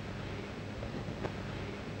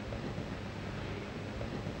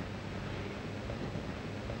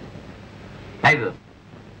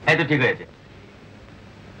এই তো ঠিক হয়েছে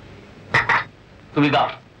তুমি গাও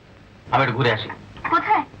আমি একটু ঘুরে আসি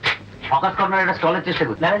কোথায় ফোকাস কর্নার একটা স্টলের চেষ্টা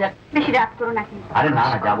করছি দেখা যাক বেশি রাত করো না কিন্তু আরে না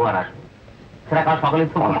না যাবো আর আসবো সেটা কাল সকালে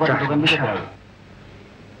তো দোকান দিতে হবে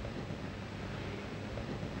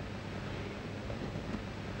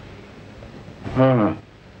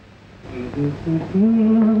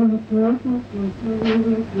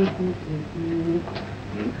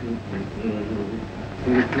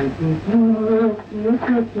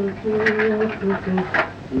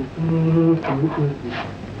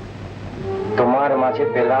তোমার মাঝে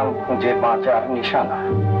পেলাম খুঁজে বাঁচার নিশানা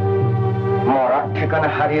মরার ঠিকানা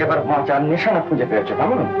হারিয়ে এবার বাঁচার নিশানা খুঁজে পেয়েছো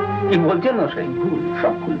কেমন কি বলছেন না সেই ভুল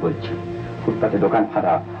সব ভুল বলছি ফুটপাতে দোকান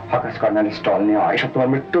ফাঁদা হকাস কর্নার স্টল নেওয়া এসব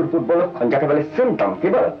তোমার মৃত্যুর পূর্ব লক্ষণ যাকে বলে সিমটম কি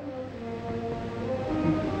বল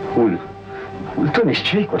ভুল ভুল তো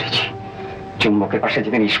নিশ্চয়ই করেছি চুম্বকের পাশে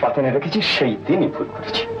যেদিন ইস্পাত এনে রেখেছি সেই দিনই ভুল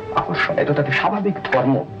করেছি আকর্ষণ এটা তাদের স্বাভাবিক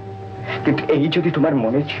ধর্ম কিন্তু এই যদি তোমার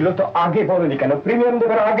মনে ছিল তো আগে বলনি কেন প্রিমিয়াম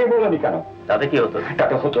দেবার আগে বলনি কেন তাতে কি হতো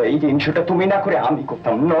তাতে হতো এই জিনিসটা তুমি না করে আমি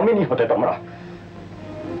করতাম নমিনি হতে তোমরা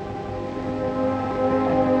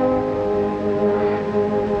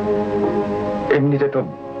এমনিতে তো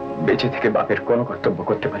বেঁচে থেকে বাপের কোনো কর্তব্য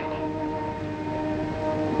করতে পারিনি।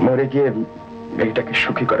 মরে গিয়ে মেয়েটাকে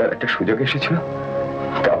সুখী করার একটা সুযোগ এসেছিল,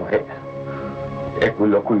 তাও হয়ে গেল।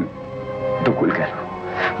 একুল অকুল দুকুল গেল।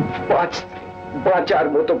 বাঁচার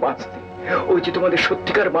মতো বাঁচতে, ওই যে তোমাদের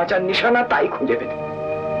সত্যিকার বাঁচার নিশানা, তাই খুঁজে পেতে।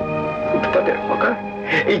 ফুটপাতের হকার,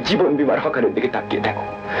 এই জীবন বিমার হকারের দিকে তাকিয়ে দেখো।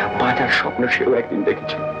 বাঁচার স্বপ্ন সেও একদিন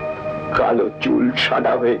দেখেছিল। কালো চুল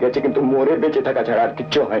সাদা হয়ে গেছে, কিন্তু মরে বেঁচে থাকা ছাড়া আর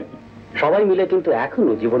কিচ্ছু হয়নি। সবাই মিলে কিন্তু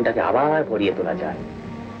এখনো জীবনটাকে আবার ভরিয়ে তোলা যায়,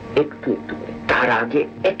 একটু একটু করে। তার আগে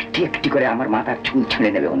একটি একটি করে আমার মাথার চুল ছিঁড়ে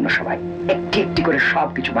নেবে অন্য সবাই, একটি একটি করে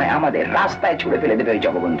সবকিছু ভাই আমাদের রাস্তায় ছুড়ে ফেলে দেবে ওই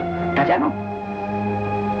জগবন্ধু, তা জানো?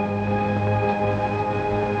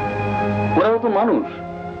 ওরাও তো মানুষ,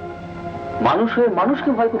 মানুষ হয়ে মানুষকে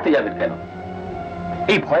ভয় করতে যাবেন কেন?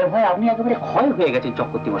 এই ভয়ে ভয়ে আপনি একেবারে ক্ষয় হয়ে গেছেন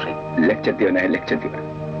চক্রবর্তী মশাই। লেকচার দিও না, লেকচার দিও না।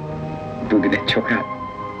 দুদিনের ছোকরা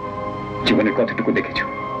জীবনের কতটুকু দেখেছো,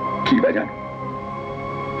 কি বা জানো?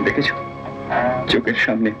 দেখেছো চোখের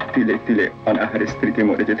সামনে তিলে তিলে অনাহারে স্ত্রীকে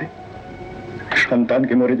মরে যেতে,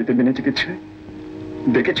 সন্তানকে মরে যেতে বিনা চিকিৎসায়?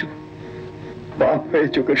 দেখেছো বাপ হয়ে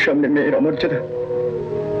চোখের সামনে মেয়ের অমর্যাদা?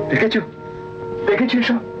 দেখেছো? দেখেছো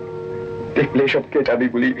এসব? দেখলে এসব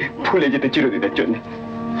কেটাবিগুলি ভুলে যেতে চিরদিনের জন্য।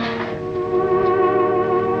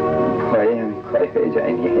 ভয়ে আমি ক্ষয় হয়ে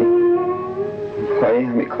যাইনি, ভয়ে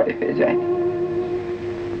আমি ক্ষয় হয়ে যাইনি।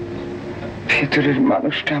 ভেতরের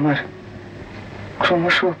মানুষটা আমার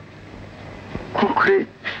ক্রমশ কুকুরে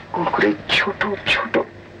কুকুরে ছোট ছোট,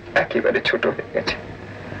 একেবারে ছোট হয়ে গেছে।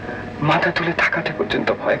 মাথা তুলে থাকাতে পর্যন্ত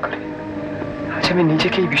ভয় করে। আজ আমি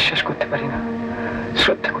নিজেকেই বিশ্বাস করতে পারি না,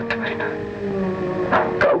 শ্রদ্ধা করতে পারি না,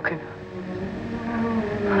 কাউকে না।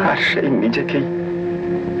 আর সেই নিজেকেই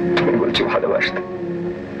তুমি বলছো ভালোবাসতে।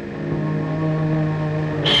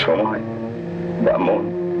 সময় বা মন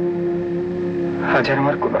আজ আর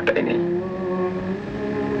আমার কোনোটাই নেই।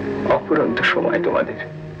 অপুরন্ত সময় তোমাদের,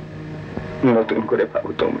 নতুন করে ভাবো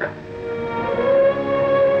তোমরা।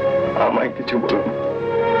 আমায় কিছু বলুন,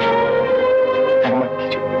 আমায়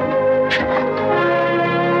কিছু।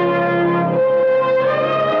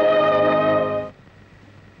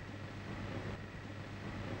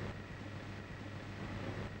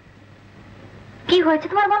 কি হয়েছে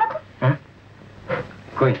তোমার বলো তো?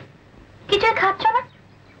 কই কিছু খাচ্ছ না?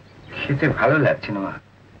 খেতে ভালো লাগছে না মা,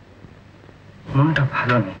 মনটা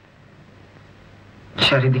ভালো নেই।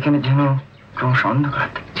 চারিদিকে যেন ক্রমশ অন্ধকার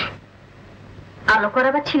দেখছি। আলো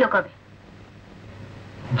করাবার ছিল কবে?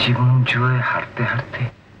 জীবন জুয়ায় হারতে হারতে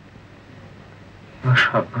এবার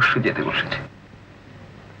সর্বস্ব যেতে বসেছে।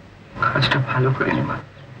 কাজটা ভালো করিনি মা,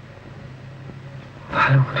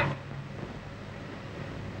 ভালো করিনি।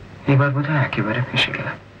 এবার বোধহয় একেবারে ফেঁসে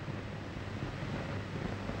গেলাম।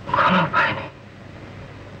 কোনো উপায় নেই,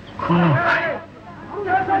 কোনো উপায়।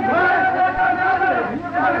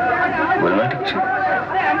 বলবো কিছু?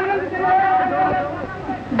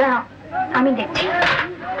 দাঁড়াও, আমি দেখছি।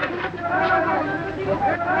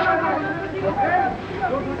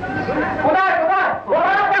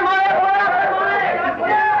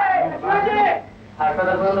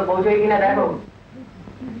 হাসপাতাল পর্যন্ত পৌঁছে কিনা দেখো।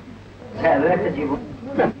 একটা জীবন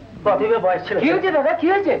বয়স ছিল। কি হয়েছে দাদা, কি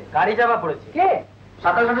হয়েছে? গাড়ি চাপা পড়েছে। কে?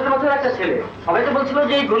 27-28 বছর একটা ছেলে। সবাই তো বলছিল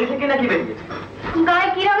যে এই গলি থেকে নাকি বেরিয়েছে। গায়ে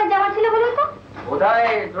কি রঙের জামা ছিল বলুন তো? বোধহয়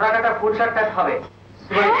জোড়াকাটা ফুল শার্ট হবে।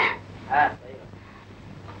 হ্যাঁ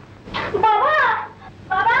বাবা,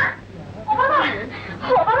 বাবা, ও বাবা,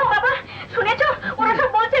 ও বাবা, বাবা, শুনেছো? ওরা সব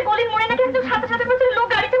বলছে গলির মোড়ে নাকি একজন 27 বছরের লোক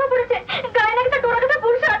গাড়ি চাপা পড়েছে। গায়ে নাকি তার ডোরাকাটা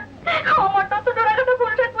ফুল শার্ট। আমার তো ডোরাকাটা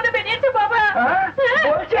ফুল শার্ট পরে বেরিয়েছে বাবা।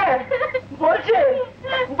 বলছে বলছে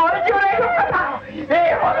বলছে ওরা এসব কথা। হে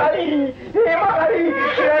বাঙালি, হে বাঙালি,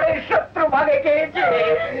 শাড়ির শত্রু ভাগে খেয়েছে,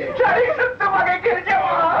 শাড়ির শত্রু ভাগে খেয়েছে।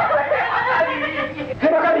 হে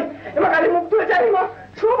বাঙালি, হে বাঙালি, মুখ তুলে চাই মা,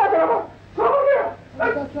 শুভ বাজে বাবা, শুভ বাজে।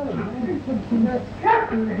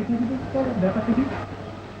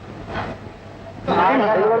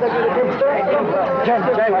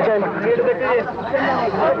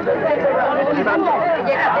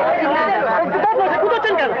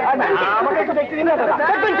 আমাকে একটু দেখতে দিন না দাদা,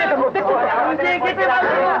 দেখবেন যে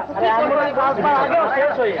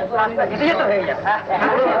শেষ হয়ে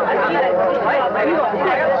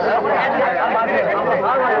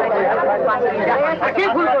কি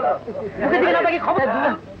ভুল করলো? খবর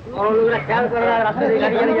খেয়াল করে না, রাস্তায়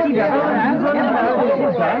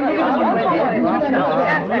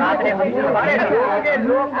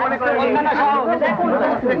লোক মনে করে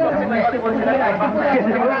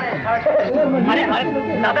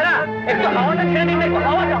দাদারা একটু হাওয়াটা ছেড়ে দিন, একটু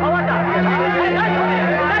হাওয়াটা হাওয়াটা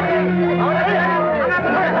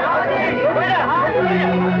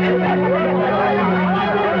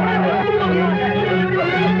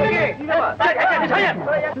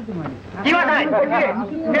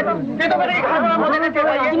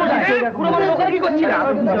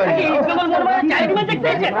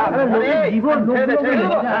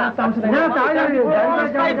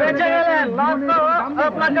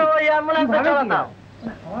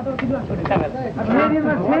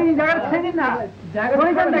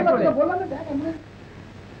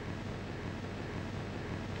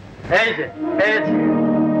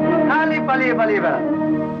খালি পালিয়ে পালিয়ে বেড়া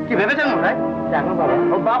কি ভেবেছেন ভাই? দেখো বাবা,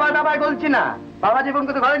 ও বাবা দাবাই বলছি না, বাবা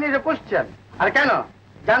জীবনকে তো ঘরে নিয়ে এসে পুষছেন। আর কেন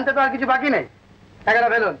জানতে তো আর কিছু বাকি নেই। টাকাটা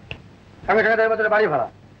বেলুন, সঙ্গে সঙ্গে 10 বছরের বাড়ি ভাড়া।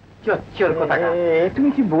 চোর কোথাকা। তুমি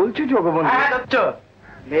কি বলছো জগবন্ধু? হ্যাঁ চোর।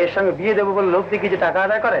 মেয়ের সঙ্গে বিয়ে দেবো বলে লোভ দেখিয়ে যে টাকা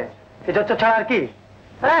আদায় করে, সে চোর ছাড়া আর কি?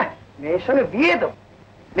 হ্যাঁ, মেয়ের সঙ্গে বিয়ে দেবো,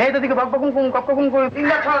 মেয়ে তো দিকে বকবকুম করে 3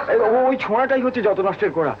 বার ছড়া। ওই ছোঁড়াটাই হচ্ছে যত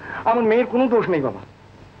নষ্টের করা। আমার মেয়ের কোনো দোষ নেই বাবা।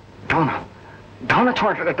 দাও না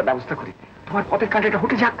ছোঁড়াটার একটা ব্যবস্থা করি, তোমার পথের কাঁটাটা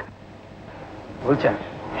হটে যাক। বলছেন?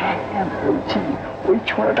 হ্যাঁ বলছি, ওই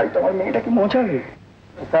ছোঁড়াটাই তোমার মেয়েটাকে মজাবে।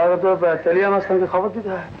 তাহলে তো তেলিয়া মাস্টারকে খবর দিতে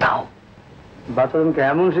হয়। দাও, বাচ্চাদেরকে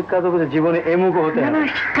এমন শিক্ষা দেবো যে জীবনে এমুক হতে হয়।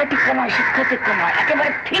 শিক্ষার্থী নয়,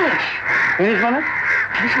 একেবারে ফিনিশ। ফিনিশ মানে?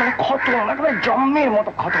 ফিনিশ মানে খতম, একেবারে জন্মের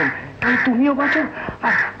মতো খতম। তাই তুমিও বাঁচো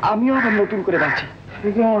আর আমিও আবার নতুন করে বাঁচি। সে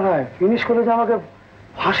কি মনে হয় ফিনিশ করে যে আমাকে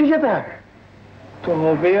ফাঁসি যেতে হয়?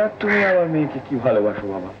 তবে আর তুমি আমার মেয়েকে কি ভালোবাসো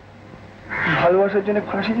বাবা? ভালোবাসার জন্য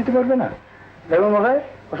ফাঁসি দিতে পারবে না? দেখুন মনে হয়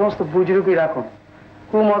ও সমস্ত বুজরুকি রাখুন।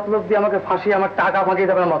 মতলব দিয়ে আমাকে ফাঁসি আমার টাকা ফাঁকিয়ে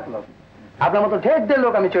দেবার মতলব। আপনার মতো ঢের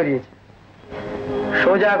লোক আমি চড়িয়েছি।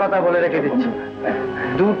 সোজা কথা বলে রেখে দিচ্ছি,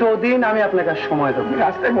 2 দিন আমি আপনাকে সময় দেবো।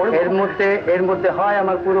 এর মধ্যে হয়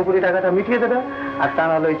আমার পুরোপুরি টাকাটা মিটিয়ে দেবে, আর তা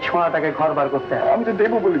নাহলে ওই ছোঁয়াটাকে ঘর বার করতে হবে। আমি তো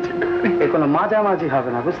দেবো বলেছি, এর কোনো মাঝামাঝি হবে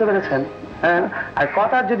না, বুঝতে পেরেছেন? হ্যাঁ, আর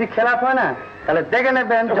কথার যদি খেলাপ হয় না, তাহলে দেখে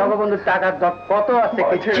নেবেন জগবন্ধুর টাকার দর কত আছে।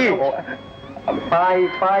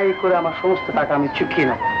 পাই করে আমার সমস্ত টাকা আমি চুকিয়ে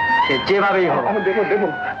নেব, সে যেভাবেই হবে। আমি দেবো,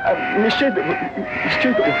 নিশ্চয়ই দেবো,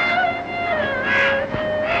 নিশ্চয়ই দেবো।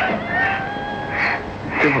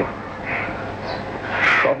 দেবো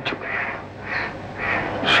সব চুকে,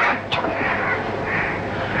 সব চুকে,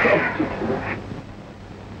 সব চুকে।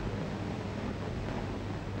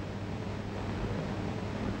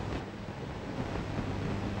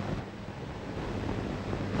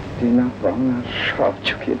 দিনা পাওনা সব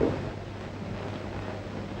চুকিয়ে দেবো।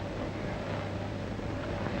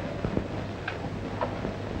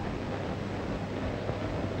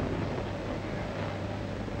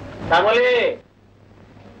 শ্যামলী,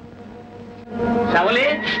 শ্যামলী,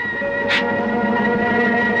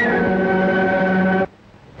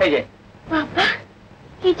 এই যে বাবা,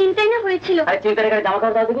 কি চিন্তাই না হয়েছিল। আরে চিন্তার এখানে জামা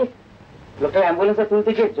কাপড় দাও দেখি। লোকটা অ্যাম্বুলেন্সে তুলতে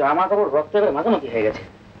গিয়ে জামা কাপড় রক্ত করে মাঝামাঝি হয়ে গেছে।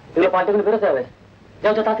 এগুলো পাল্টে করে বেরোতে হবে।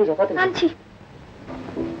 যাও যাও, তাড়াতাড়ি যাও, তাড়াতাড়ি আনছি।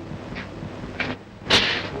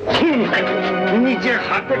 নিজের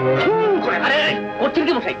হাতে খুন করে। আরে করছেন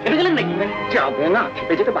কি মশাই, খেপে গেলেন নাকি? যাবে না,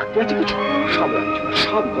 খেপে যেতে বাকি আছে কিছু? সব লাঞ্ছনা,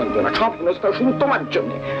 সব গঞ্জনা, সব হেনস্থা শুধু তোমার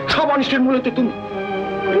জন্য। সব অনিষ্টের মূলে তো তুমি।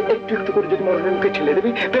 একটু একটু করে যদি মরণের মুখে ঠেলে দেবে,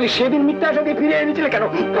 তাহলে সেদিন মিথ্যা সঙ্গে ফিরে এনেছিলে কেন?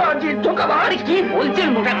 আরে কি বলছেন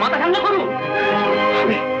মশাই, মাথা ঠান্ডা করুন।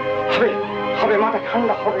 হবে হবে হবে, মাথা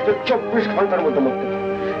ঠান্ডা হবে যে 24 ঘন্টার মধ্যে মরতে।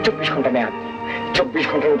 24 ঘন্টা নেই, 24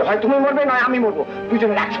 ঘন্টার মধ্যে হয় তুমি মরবে, নয় আমি মরবো।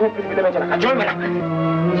 দুজনের একসঙ্গে পৃথিবীতে বেঁচে রাখা চলবে না।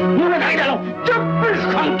 মনে নাই গেল 24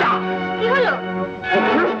 ঘন্টা। কি হলো?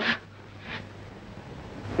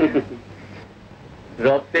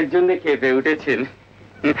 রক্তের জন্য খেপে উঠেছেন?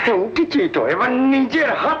 উঠেছি তো, এবার নিজের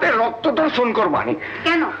হাতে রক্ত দর্শন করবানি।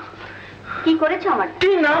 কেন? কি করেছো আমার?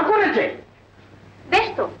 কি না করেছে? বেশ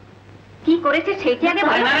তো, কি করেছে সেইটি আগে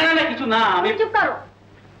বলো। না কিছু না, আমি চুপ করো।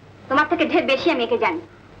 তোমার থেকে ঢের বেশি আমি একে জানি।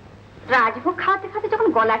 রাজভোগ খাওয়াতে খাওয়াতে যখন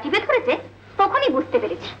গলা টিপে ধরেছে, তখনই বুঝতে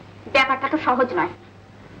পেরেছি ব্যাপারটা তো সহজ নয়।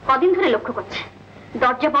 কদিন ধরে লক্ষ্য করছে,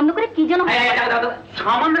 দরজা বন্ধ করে কি যেন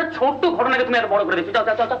সামান্য ছোট্ট ঘটনাকে তুমি এত বড় করে দিচ্ছ। যাও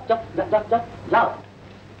যাও যাও যাও যাও যাও।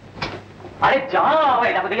 আরে যাও,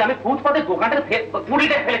 দেখো দেখি আমি ফুটপাতে দোকানটাকে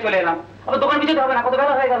পুরিটা ফেলে চলে এলাম। আবার দোকান পিছতে হবে না, কত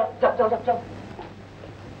বেলা হয়ে গেল। যাও যাও যাও যাও।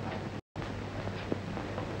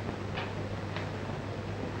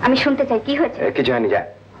 আমি শুনতে চাই কি হয়েছে। কিছু হয়নি, যা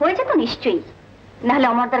হয়েছে তো নিশ্চয়ই, নাহলে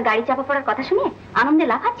অমরদার গাড়ি চাপা পড়ার কথা শুনে আনন্দে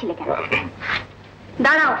লাফাচ্ছিলে কেন?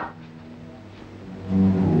 দাঁড়াও,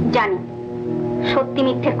 জানি সত্যি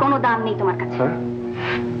মিথ্যের কোনো দাম নেই তোমার কাছে।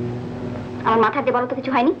 আমার মাথা দিয়ে বলো তো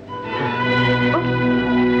কিছু হয়নি?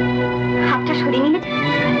 হাতটা সরিয়ে নিলে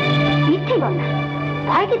মিথ্যেই বল না,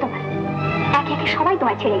 ভয় কি তোমার? একে একে সবাই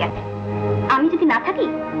তোমায় ছেড়ে গেছে, আমি যদি না থাকি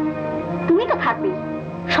তুমি তো থাকবেই।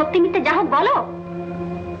 সত্যি মিথ্যে যা হোক বলো।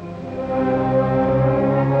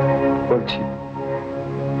 বলছি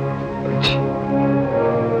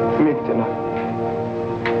মিথ্যে না,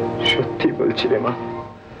 সত্যি বলছি রে মা।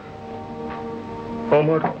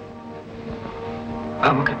 অমর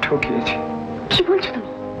আমাকে ঠকিয়েছে। কি বলছো তুমি?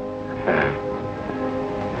 হ্যাঁ,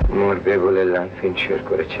 মরবে বলে লাইফ ইনশিওর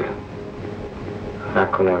করেছিল,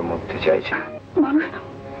 এখন আর মরতে চাইছে। মানুষ নাও,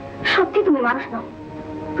 সত্যি তুমি মানুষ নাও।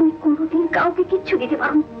 তুমি কোনোদিন কাউকে কিচ্ছু দিতে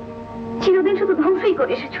পারো, চিরদিন শুধু ধ্বংসই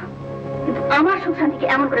করে এসেছো। কিন্তু আমার সুখ শান্তিকে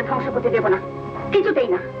এমন করে ধ্বংস করতে দেবো না, কিছুতেই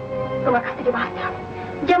না। তোমার কাছ থেকে বাঁচতে হবে,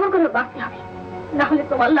 যেমন করে বাঁচতে হবে, না হলে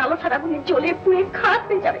তোমার লালসার আগুনে জ্বলে পুড়ে খারাপ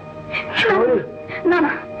হয়ে যাবে। না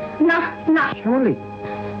না না না শ্যামলী,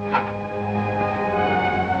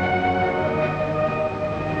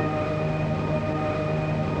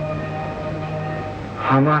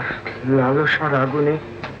 আমার লালসার আগুনে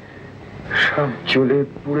সব জ্বলে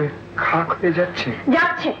পুড়ে খাক হয়ে যাচ্ছে।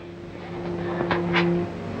 যাচ্ছে।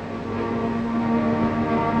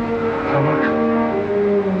 আমার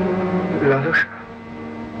লালসা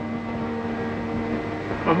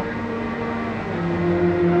বলছে,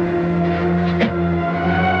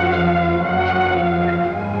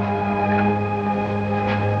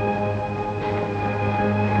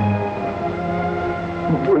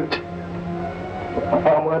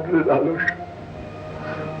 আমার লালসা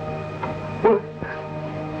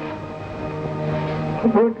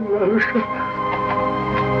আমার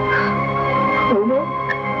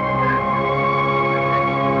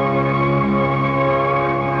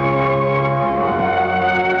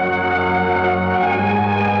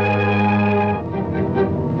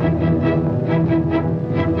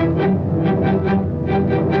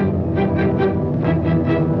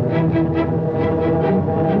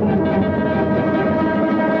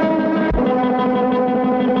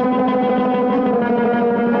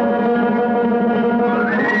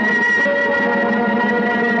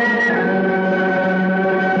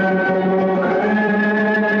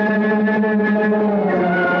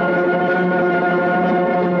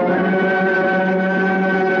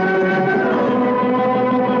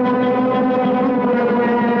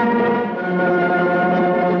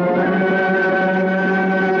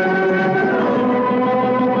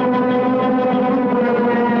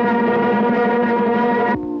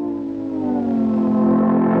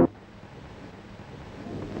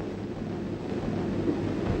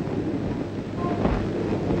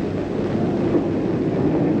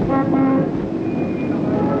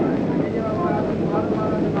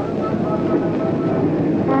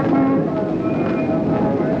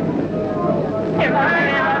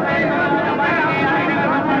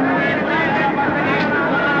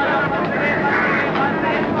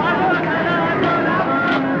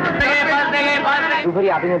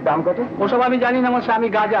আপিনের দাম কত? ওসব আমি জানি না, আমার স্বামী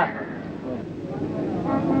গাজা।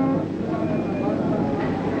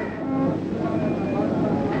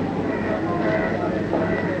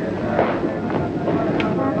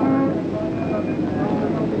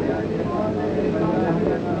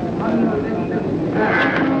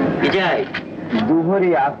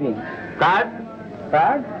 দুভরি আপিন। কার্ড?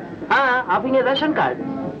 কার্ড? হ্যাঁ, আপিনের রেশন কার্ড।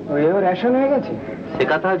 ওইও রেশন হয়ে গেছে? সে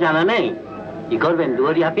কথা জানা নেই। কি করবেন?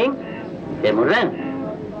 দুভরি আপিন এ মরবেন?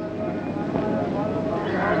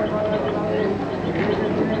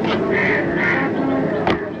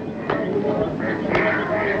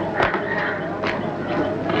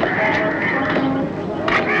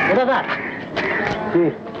 দাদা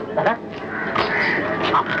দাদা,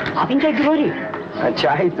 আপিন চাই দুভরি?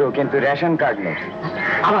 চাই তো, কিন্তু রেশন কার্ড নেই।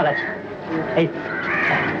 আমার আছে, এই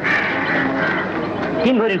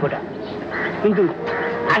 3 ভরির কোটা, কিন্তু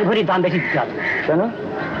 1 ভরির দাম বেশি দিতে হবে। কেন?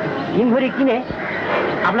 3 ভরি কিনে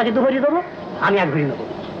আপনাকে 2 ভরি দেবো, আমি 1 ভরি নেবো।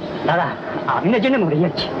 দাদা, আপিনের জন্য মরে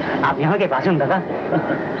যাচ্ছি, আপনি আমাকে বাঁচুন দাদা।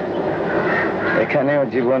 এখানেও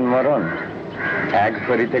জীবন মরণ, 1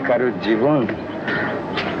 ভরিতে কারুর জীবন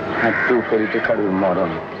আর 2 ভরিতে কারুর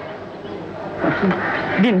মরণ।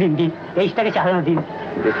 দিন দিন দিন, 23 টাকা চালানো দিন।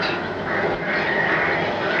 দিচ্ছি।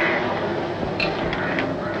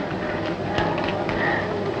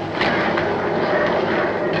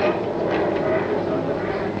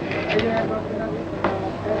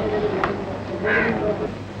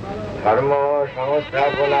 ধর্ম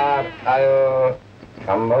সংস্থাপনার আয়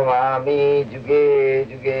সম্ভবামি যুগে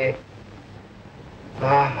যুগে।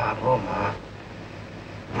 মা মা গো মা,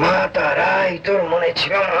 মা তারাই তোর মনে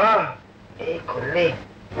ছিল না, এই করলে।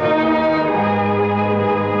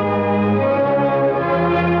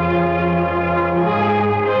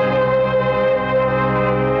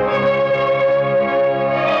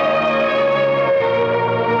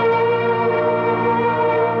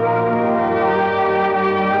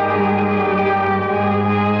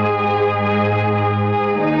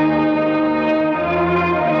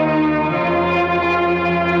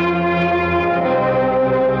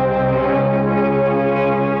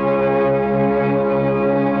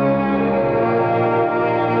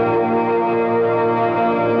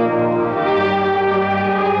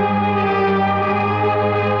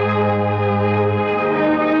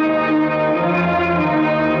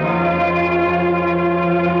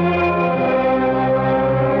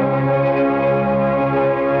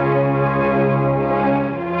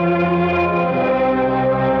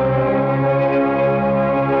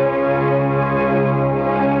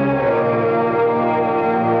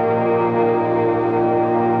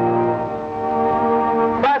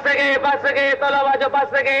 থেকে, তলা বাজো 5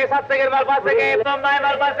 থেকে, 7 থেকে মাল 5 থেকে, তোমরা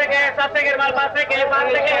মাল 5 থেকে, 7 থেকে মাল 5 থেকে, 5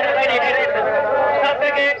 থেকে 7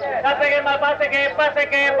 থেকে, 7 থেকে মাল 5 থেকে, 5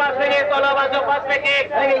 থেকে, 5 থেকে, তলা বাজো 5 থেকে,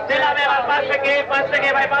 জেলা মে মাল 5 থেকে, 5 থেকে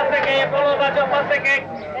ভাই 5 থেকে, তলা বাজো 5 থেকে,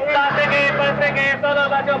 7 থেকে, 5 থেকে, তলা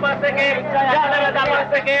বাজো 5 থেকে, জেলা মে 5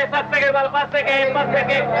 থেকে, 7 থেকে মাল 5 থেকে, 5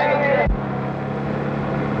 থেকে।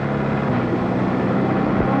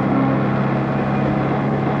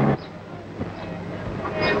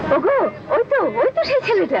 ওই তো সেই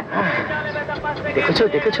ছেলেটা। দেখেছো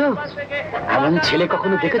দেখেছো এমন ছেলে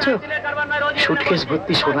কখনো দেখেছো? সুটকেস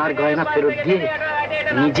ভর্তি সোনার গয়না ফেরত দিয়ে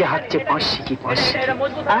নিজে হাঁটছে 5 সিকি 5 সিকি।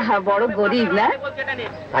 আহা, বড় গরিব না?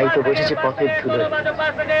 তাই তো বসেছে পথের ধুলো।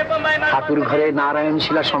 ঠাকুর ঘরে নারায়ণ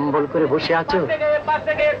শিলা সম্বল করে বসে আছো,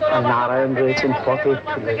 আর নারায়ণ রয়েছেন পথের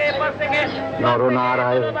ধুলো।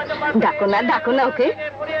 নরনারায়ণ। ডাকো না ওকে।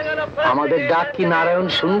 আমাদের ডাক কি নারায়ণ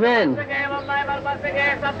শুনবেন?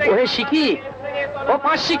 ওরে শিখি, ও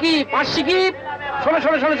 5 সিকি 5 সিকি। শোনো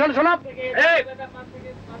শোনো শোনো শোনো শোনো,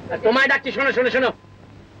 তোমায় ডাকছি, শোনো শোনো শোনো।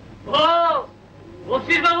 ও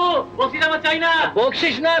বকশিস বাবু, বকশিস আমার চাই না।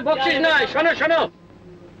 বকশিস নয়, শোনো শোনো।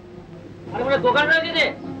 আরে বলে দোকান রয়েছে যে।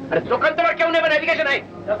 আরে দোকান তোমার কেউ নেবে না, এদিকে এসে নাই।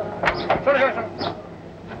 শোনো শোনো শোনো,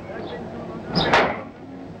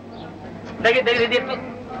 দেখি একটু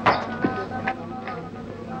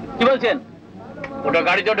কি বলছেন? ওটা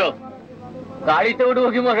গাড়ি চটো। গাড়িতে উঠবো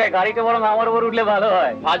কি মশাই? গাড়িতে বরং আমার উপর উঠলে ভালো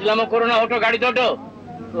হয়। ফাজলামো করো না, ওটো গাড়ি চটো।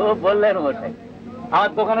 ও বললেন মশাই, আমার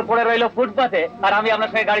দোকানে পড়ে রইলো ফুটপাতে, আর আমি আপনার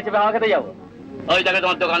সঙ্গে গাড়ি চেপে হাওয়া খেতে যাবো? ওই দেখে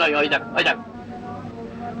তোমার দোকান, ওই দেখ।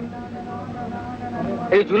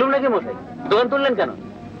 এই জুলুম নাকি মশাই? দোকান তুললেন কেন?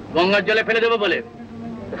 গঙ্গার জলে ফেলে দেবো বলে।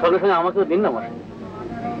 সঙ্গে সঙ্গে আমাকেও দিন না মশাই,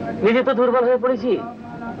 নিজে তো দুর্বল হয়ে পড়েছি।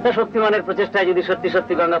 তা শক্তিমানের প্রচেষ্টায় যদি সত্যি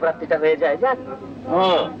সত্যি গঙ্গা প্রাপ্তিটা হয়ে যায়। যাক। ও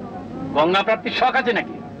গঙ্গা প্রাপ্তির শখ আছে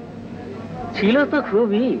নাকি? ছিল তো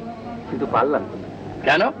খুবই, কিন্তু পারলাম না।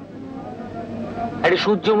 কেন? একটা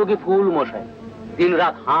সূর্যমুখী ফুল মশাই, দিন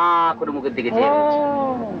রাত হাঁ করে মুখের দিকে চেয়ে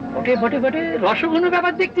বটে রসঘন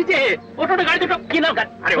ব্যাপার দেখছি যে। ওটা গাড়ি দুটো কি নাও?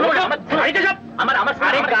 গাড়িতে সব আমার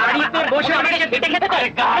গাড়িতে বসে আমাকে খেতে খেতে পারে।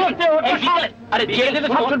 আরে বিকেলে তো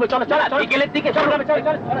সব শুনবো। চলো বিকেলের দিকে চলো।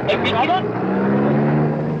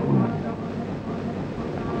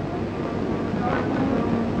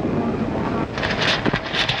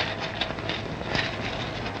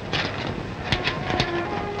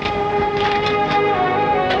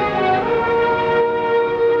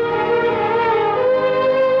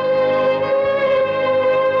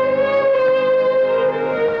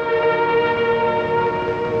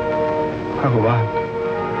 ভগবান,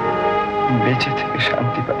 বেঁচে থেকে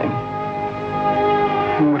শান্তি পাইনি,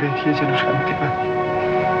 মরে গিয়ে যেন শান্তি পাই।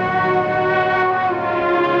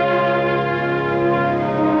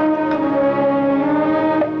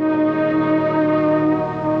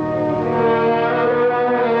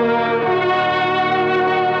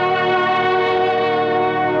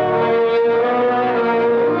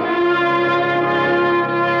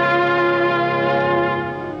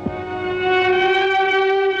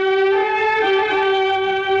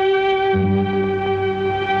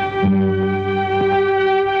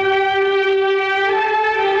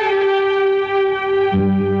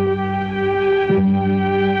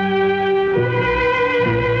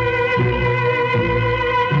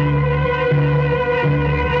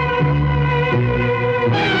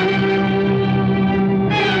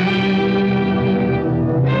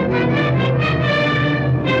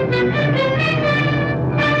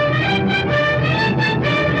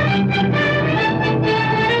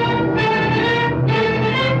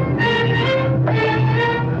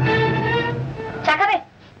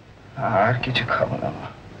 কিছু খাবো না মা,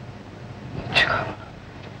 কিছু খাবো না।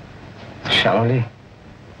 শ্যামলী,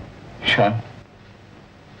 শোন।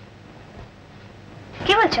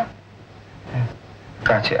 কি বলছো?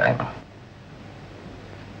 কাছে আয় মা।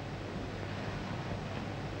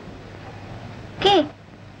 কি?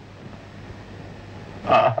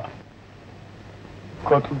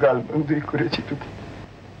 কত গালবন্দি করেছি তোকে,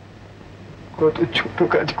 কত ছোট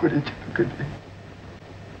কাজ করেছি তোকে দিয়ে।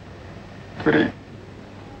 তোর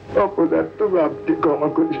অপদার্থ ভাবটি ক্ষমা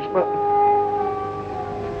করিস মা।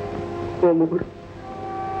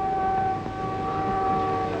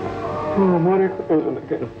 আমার এখন হলো না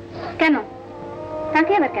কেন? কেন?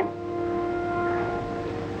 তাকে আবার কেন?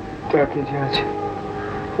 তাকে যে আছে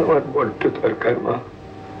আমার বড্ড দরকার মা।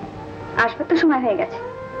 আসবার তো সময় হয়ে গেছে।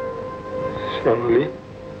 শ্যামলী,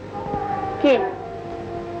 কে?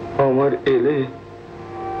 আমার এলে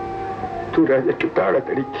তোরা একটু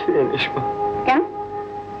তাড়াতাড়ি খেয়ে নিস মা। কেন?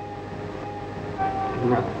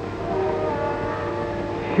 না,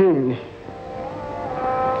 এমনি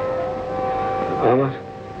আমার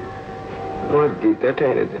গীতাটা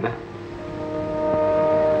এনে দে না।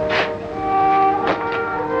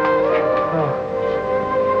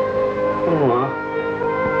 মা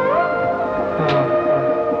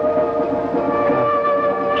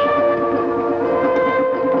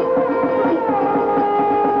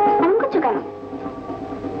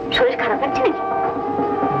শরীর খারাপ লাগছে নাকি?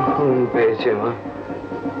 ঘুম পেয়েছে মা,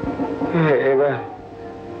 এবার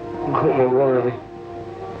ঘুমবো আমি।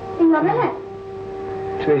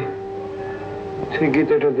 তুই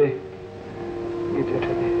গীতাটা দে,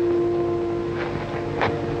 গীতাটা দে।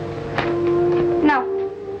 নাও।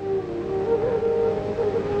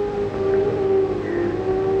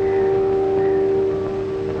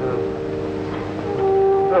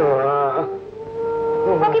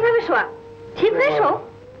 কিভাবে শোয়া? ঠিক হয়ে শো।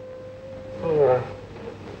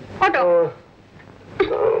 অটো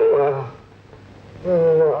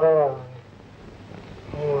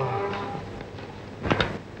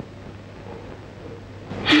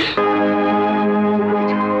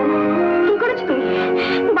কি করেছো তুমি?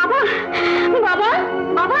 বাবা বাবা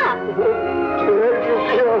বাবা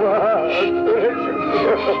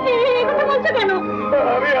কথা বলছো কেন?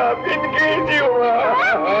 আমি আপিন খেয়েছি।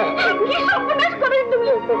 কি সর্বনাশ করে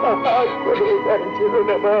তুমি? কোনো উপায় ছিল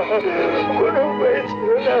না মা, কোনো উপায় ছিল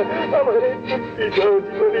না। আমার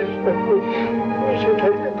জীবনের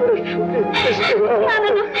সেটাই তোরা শুনে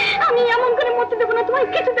আমি এমন করে মরতে দেবো না, তোমার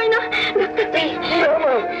কিছু চাই না। ডাক্তার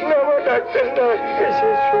না, ডাক্তার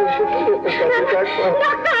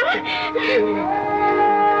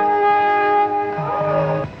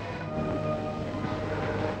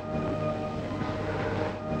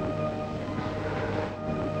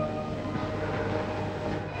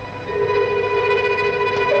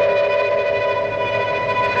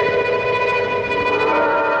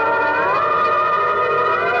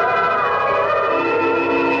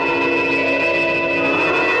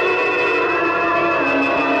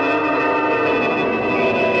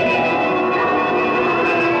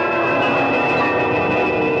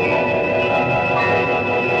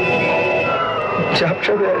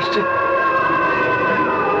ঝাপসাবে আসছে।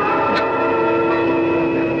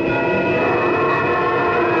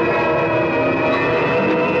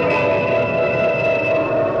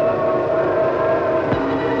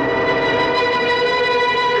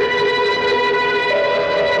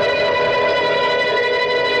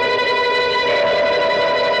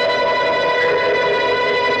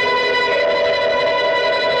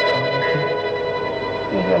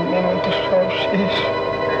 সব শেষ,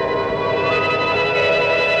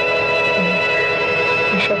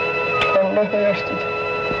 ঠান্ডা হয়ে আসছে।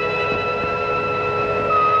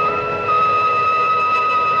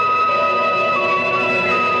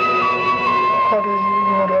 হরে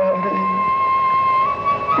মুরারে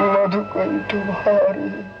মধুকণ্ঠ ভারে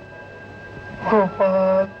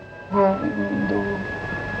গোপাল গোবিন্দ,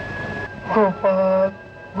 গোপাল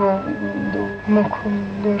গোবিন্দ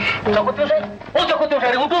মুকুন্দ।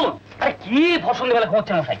 উঠুন! আরে কি ফসল বেলা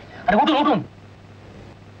ঘুমাচ্ছেন মশাই? আরে উঠুন উঠুন।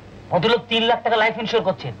 ভদ্রলোক 3 লাখ টাকা লাইফ ইন্স্যুর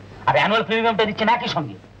করছেন আর অ্যানুয়াল প্রিমিয়ামটা দিচ্ছেন একই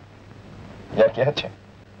সঙ্গে। কি আছে?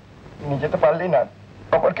 নিজে তো পারলি না,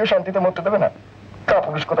 অপর কেউ শান্তিতে মরতে দেবে না?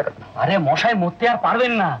 কাপুরুষ কোথাকার। আরে মশাই মরতে আর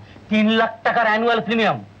পারবেন না। 3 লাখ টাকার অ্যানুয়াল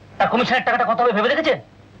প্রিমিয়াম, তার কমিশনের টাকাটা কত হবে ভেবে দেখেছেন?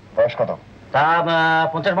 বয়স কত? তা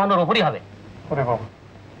 50-52 উপরই হবে। ওরে বাবা,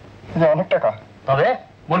 অনেক টাকা। তবে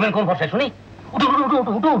বলবেন কোন ভরসায় শুনি? উঠুন উঠুন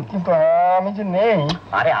উঠুন উঠুন। কিন্তু আমি যে নেই।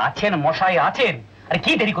 আরে আছেন মশাই আছেন। আরে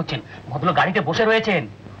কি দেরি করছেন? ভদ্রলোক গাড়িতে বসে রয়েছেন।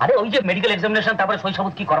 আরে ওই যে মেডিকেল এক্সামিনেশন, তারপরে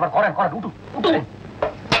শৈশবত কি করবার করেন করেন। উঠুন উঠুন।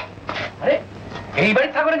 আরে এই বাড়ি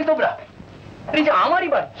থাকো নাকি তোমরা? এই যে আমারই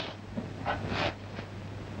বাড়ি।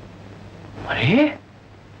 আরে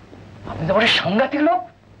আপনি তো বড় সাংঘাতিক লোক।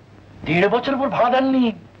 1.5 বছর পর ভাড়া দেননি।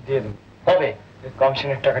 দিয়ে দেব। কবে?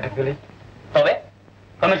 কমিশনের টাকাটা পেলি। তবে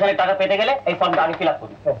কমিশনের টাকা পেতে গেলে এই ফর্মটা আগে ফিল আপ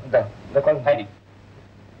করুন। দেখুন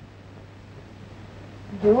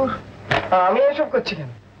আমি এসব করছি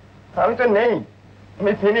কেন? আমি তো নেই,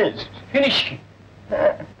 আমি ফিনিশ। ফিনিশ কি?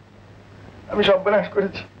 আমি সর্বনাশ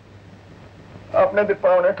করেছি। আপনাদের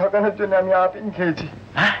পাওনা ঠকানোর জন্য আমি আপিন খেয়েছি।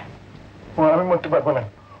 আমি মরতে পারবো না।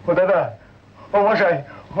 ও দাদা, ও মশাই,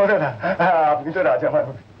 ও দাদা, আপনি তো রাজা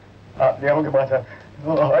মানুষ, আপনি আমাকে বাঁচান।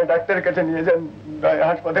 হয় ডাক্তারের কাছে নিয়ে যান,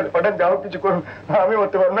 হাসপাতালে পাঠান, যাও কিছু করুন। আমি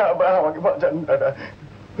মরতে পারবো না, আমাকে বাঁচান দাদা।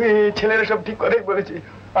 ছেলেরা সব ঠিক কথাই বলেছি।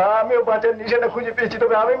 আমিও বাঁচার নিশানা খুঁজে পেয়েছি,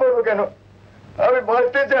 তবে আমি মরবো কেন? আমি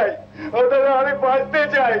বাঁচতে চাই। ও দাদা, আমি বাঁচতে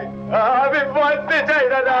চাই, আমি বাঁচতে চাই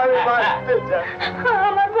দাদা, আমি বাঁচতে চাই।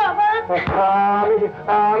 আমার বাবা,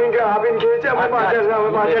 আমি আপিন খেয়েছি, আমার বাঁচার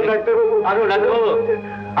ডাক্তারবাবু। ডাক্তারবাবু,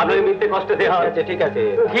 আপনাকে মিথ্যে কষ্ট দেওয়া হচ্ছে। ঠিক আছে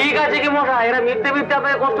ঠিক আছে কি মশা, এরা মিথ্যে মিথ্যে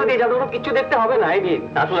আপনাকে কষ্ট দিয়ে যাবে, কিছু দেখতে হবে না। এই দিন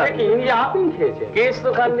আসলে কি আপিন খেয়েছে, কেস তো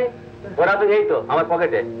খাননি। ওরা তো এই তো আমার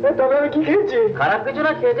পকেটে। তবে আমি কি খেয়েছি? খারাপ কিছু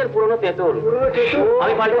না, খেয়েছেন পুরনো তেঁতুল,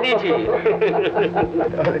 আমি পাল্টে দিয়েছি।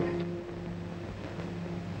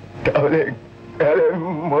 তাহলে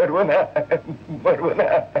মরবো না, মরবো না।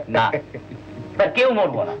 না, তার কেউ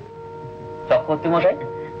মরবো না। চক্রবর্তী মশাই,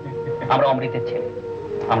 আমরা অমৃতের ছেলে,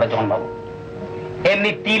 আমরা জন্মাবো,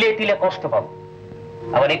 এমনি তিলে তিলে কষ্ট পাবো,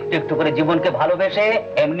 আবার একটু একটু করে জীবনকে ভালোবেসে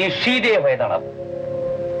এমনি সিধে হয়ে দাঁড়াবো।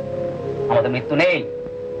 আমাদের মৃত্যু নেই,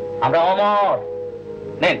 আমরা অমর।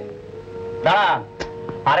 নেন, দাঁড়ান।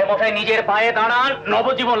 আরে মশাই, নিজের পায়ে দাঁড়ান,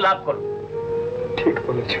 নবজীবন লাভ করুন। ঠিক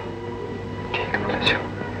বলেছ, ঠিক বলেছ।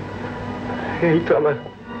 এই তো আমার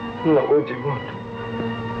নবজীবন।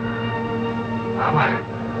 আমার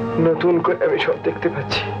নতুন করে আমি সব দেখতে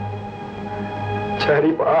পাচ্ছি।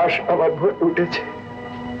 চারিপাশ আমার ভরে উঠেছে।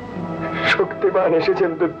 শক্তিমান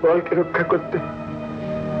এসেছেন দুর্বলকে রক্ষা করতে।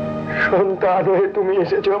 সন্তান হয়ে তুমি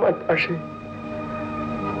এসেছো আমার পাশে।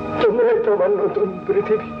 তোমরাই তো আমার নতুন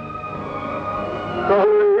পৃথিবী।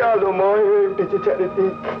 আলোয় আলোময় হয়ে উঠেছে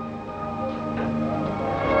চারিদিক।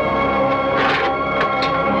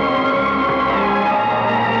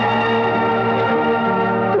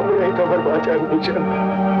 তোমরাই তো আমার বাঁচার মিশন।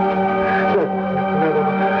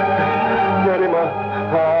 না রে মা,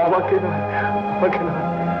 আমাকে নয়, আমাকে নয়,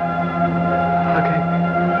 আগে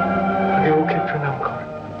আগে ওকে প্রণাম কর।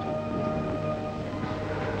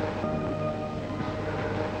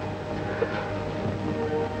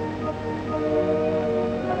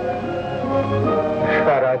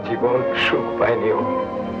 সারা জীবন সুখ পায়নিও,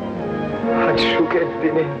 আজ সুখের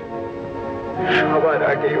দিনে সবার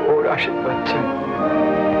আগে ওর আশীর্বাদ চাই।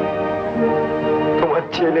 তোমার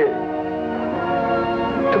ছেলে,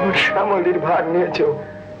 তোমার শ্যামলির ভার নিয়েছো,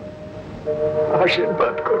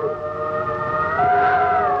 আশীর্বাদ করো,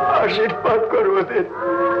 আশীর্বাদ করো ওদের।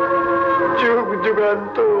 যুগ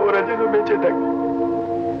যুগান্ত ওরা যেন বেঁচে থাকে,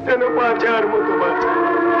 যেন বাঁচার মতো বাঁচে।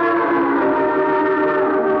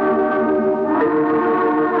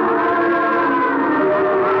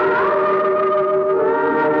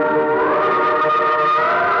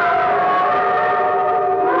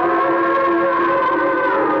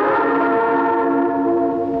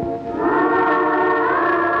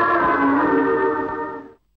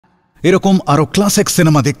 এরকম আরো ক্লাসিক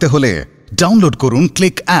সিনেমা দেখতে হলে ডাউনলোড করুন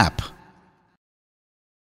ক্লিক অ্যাপ।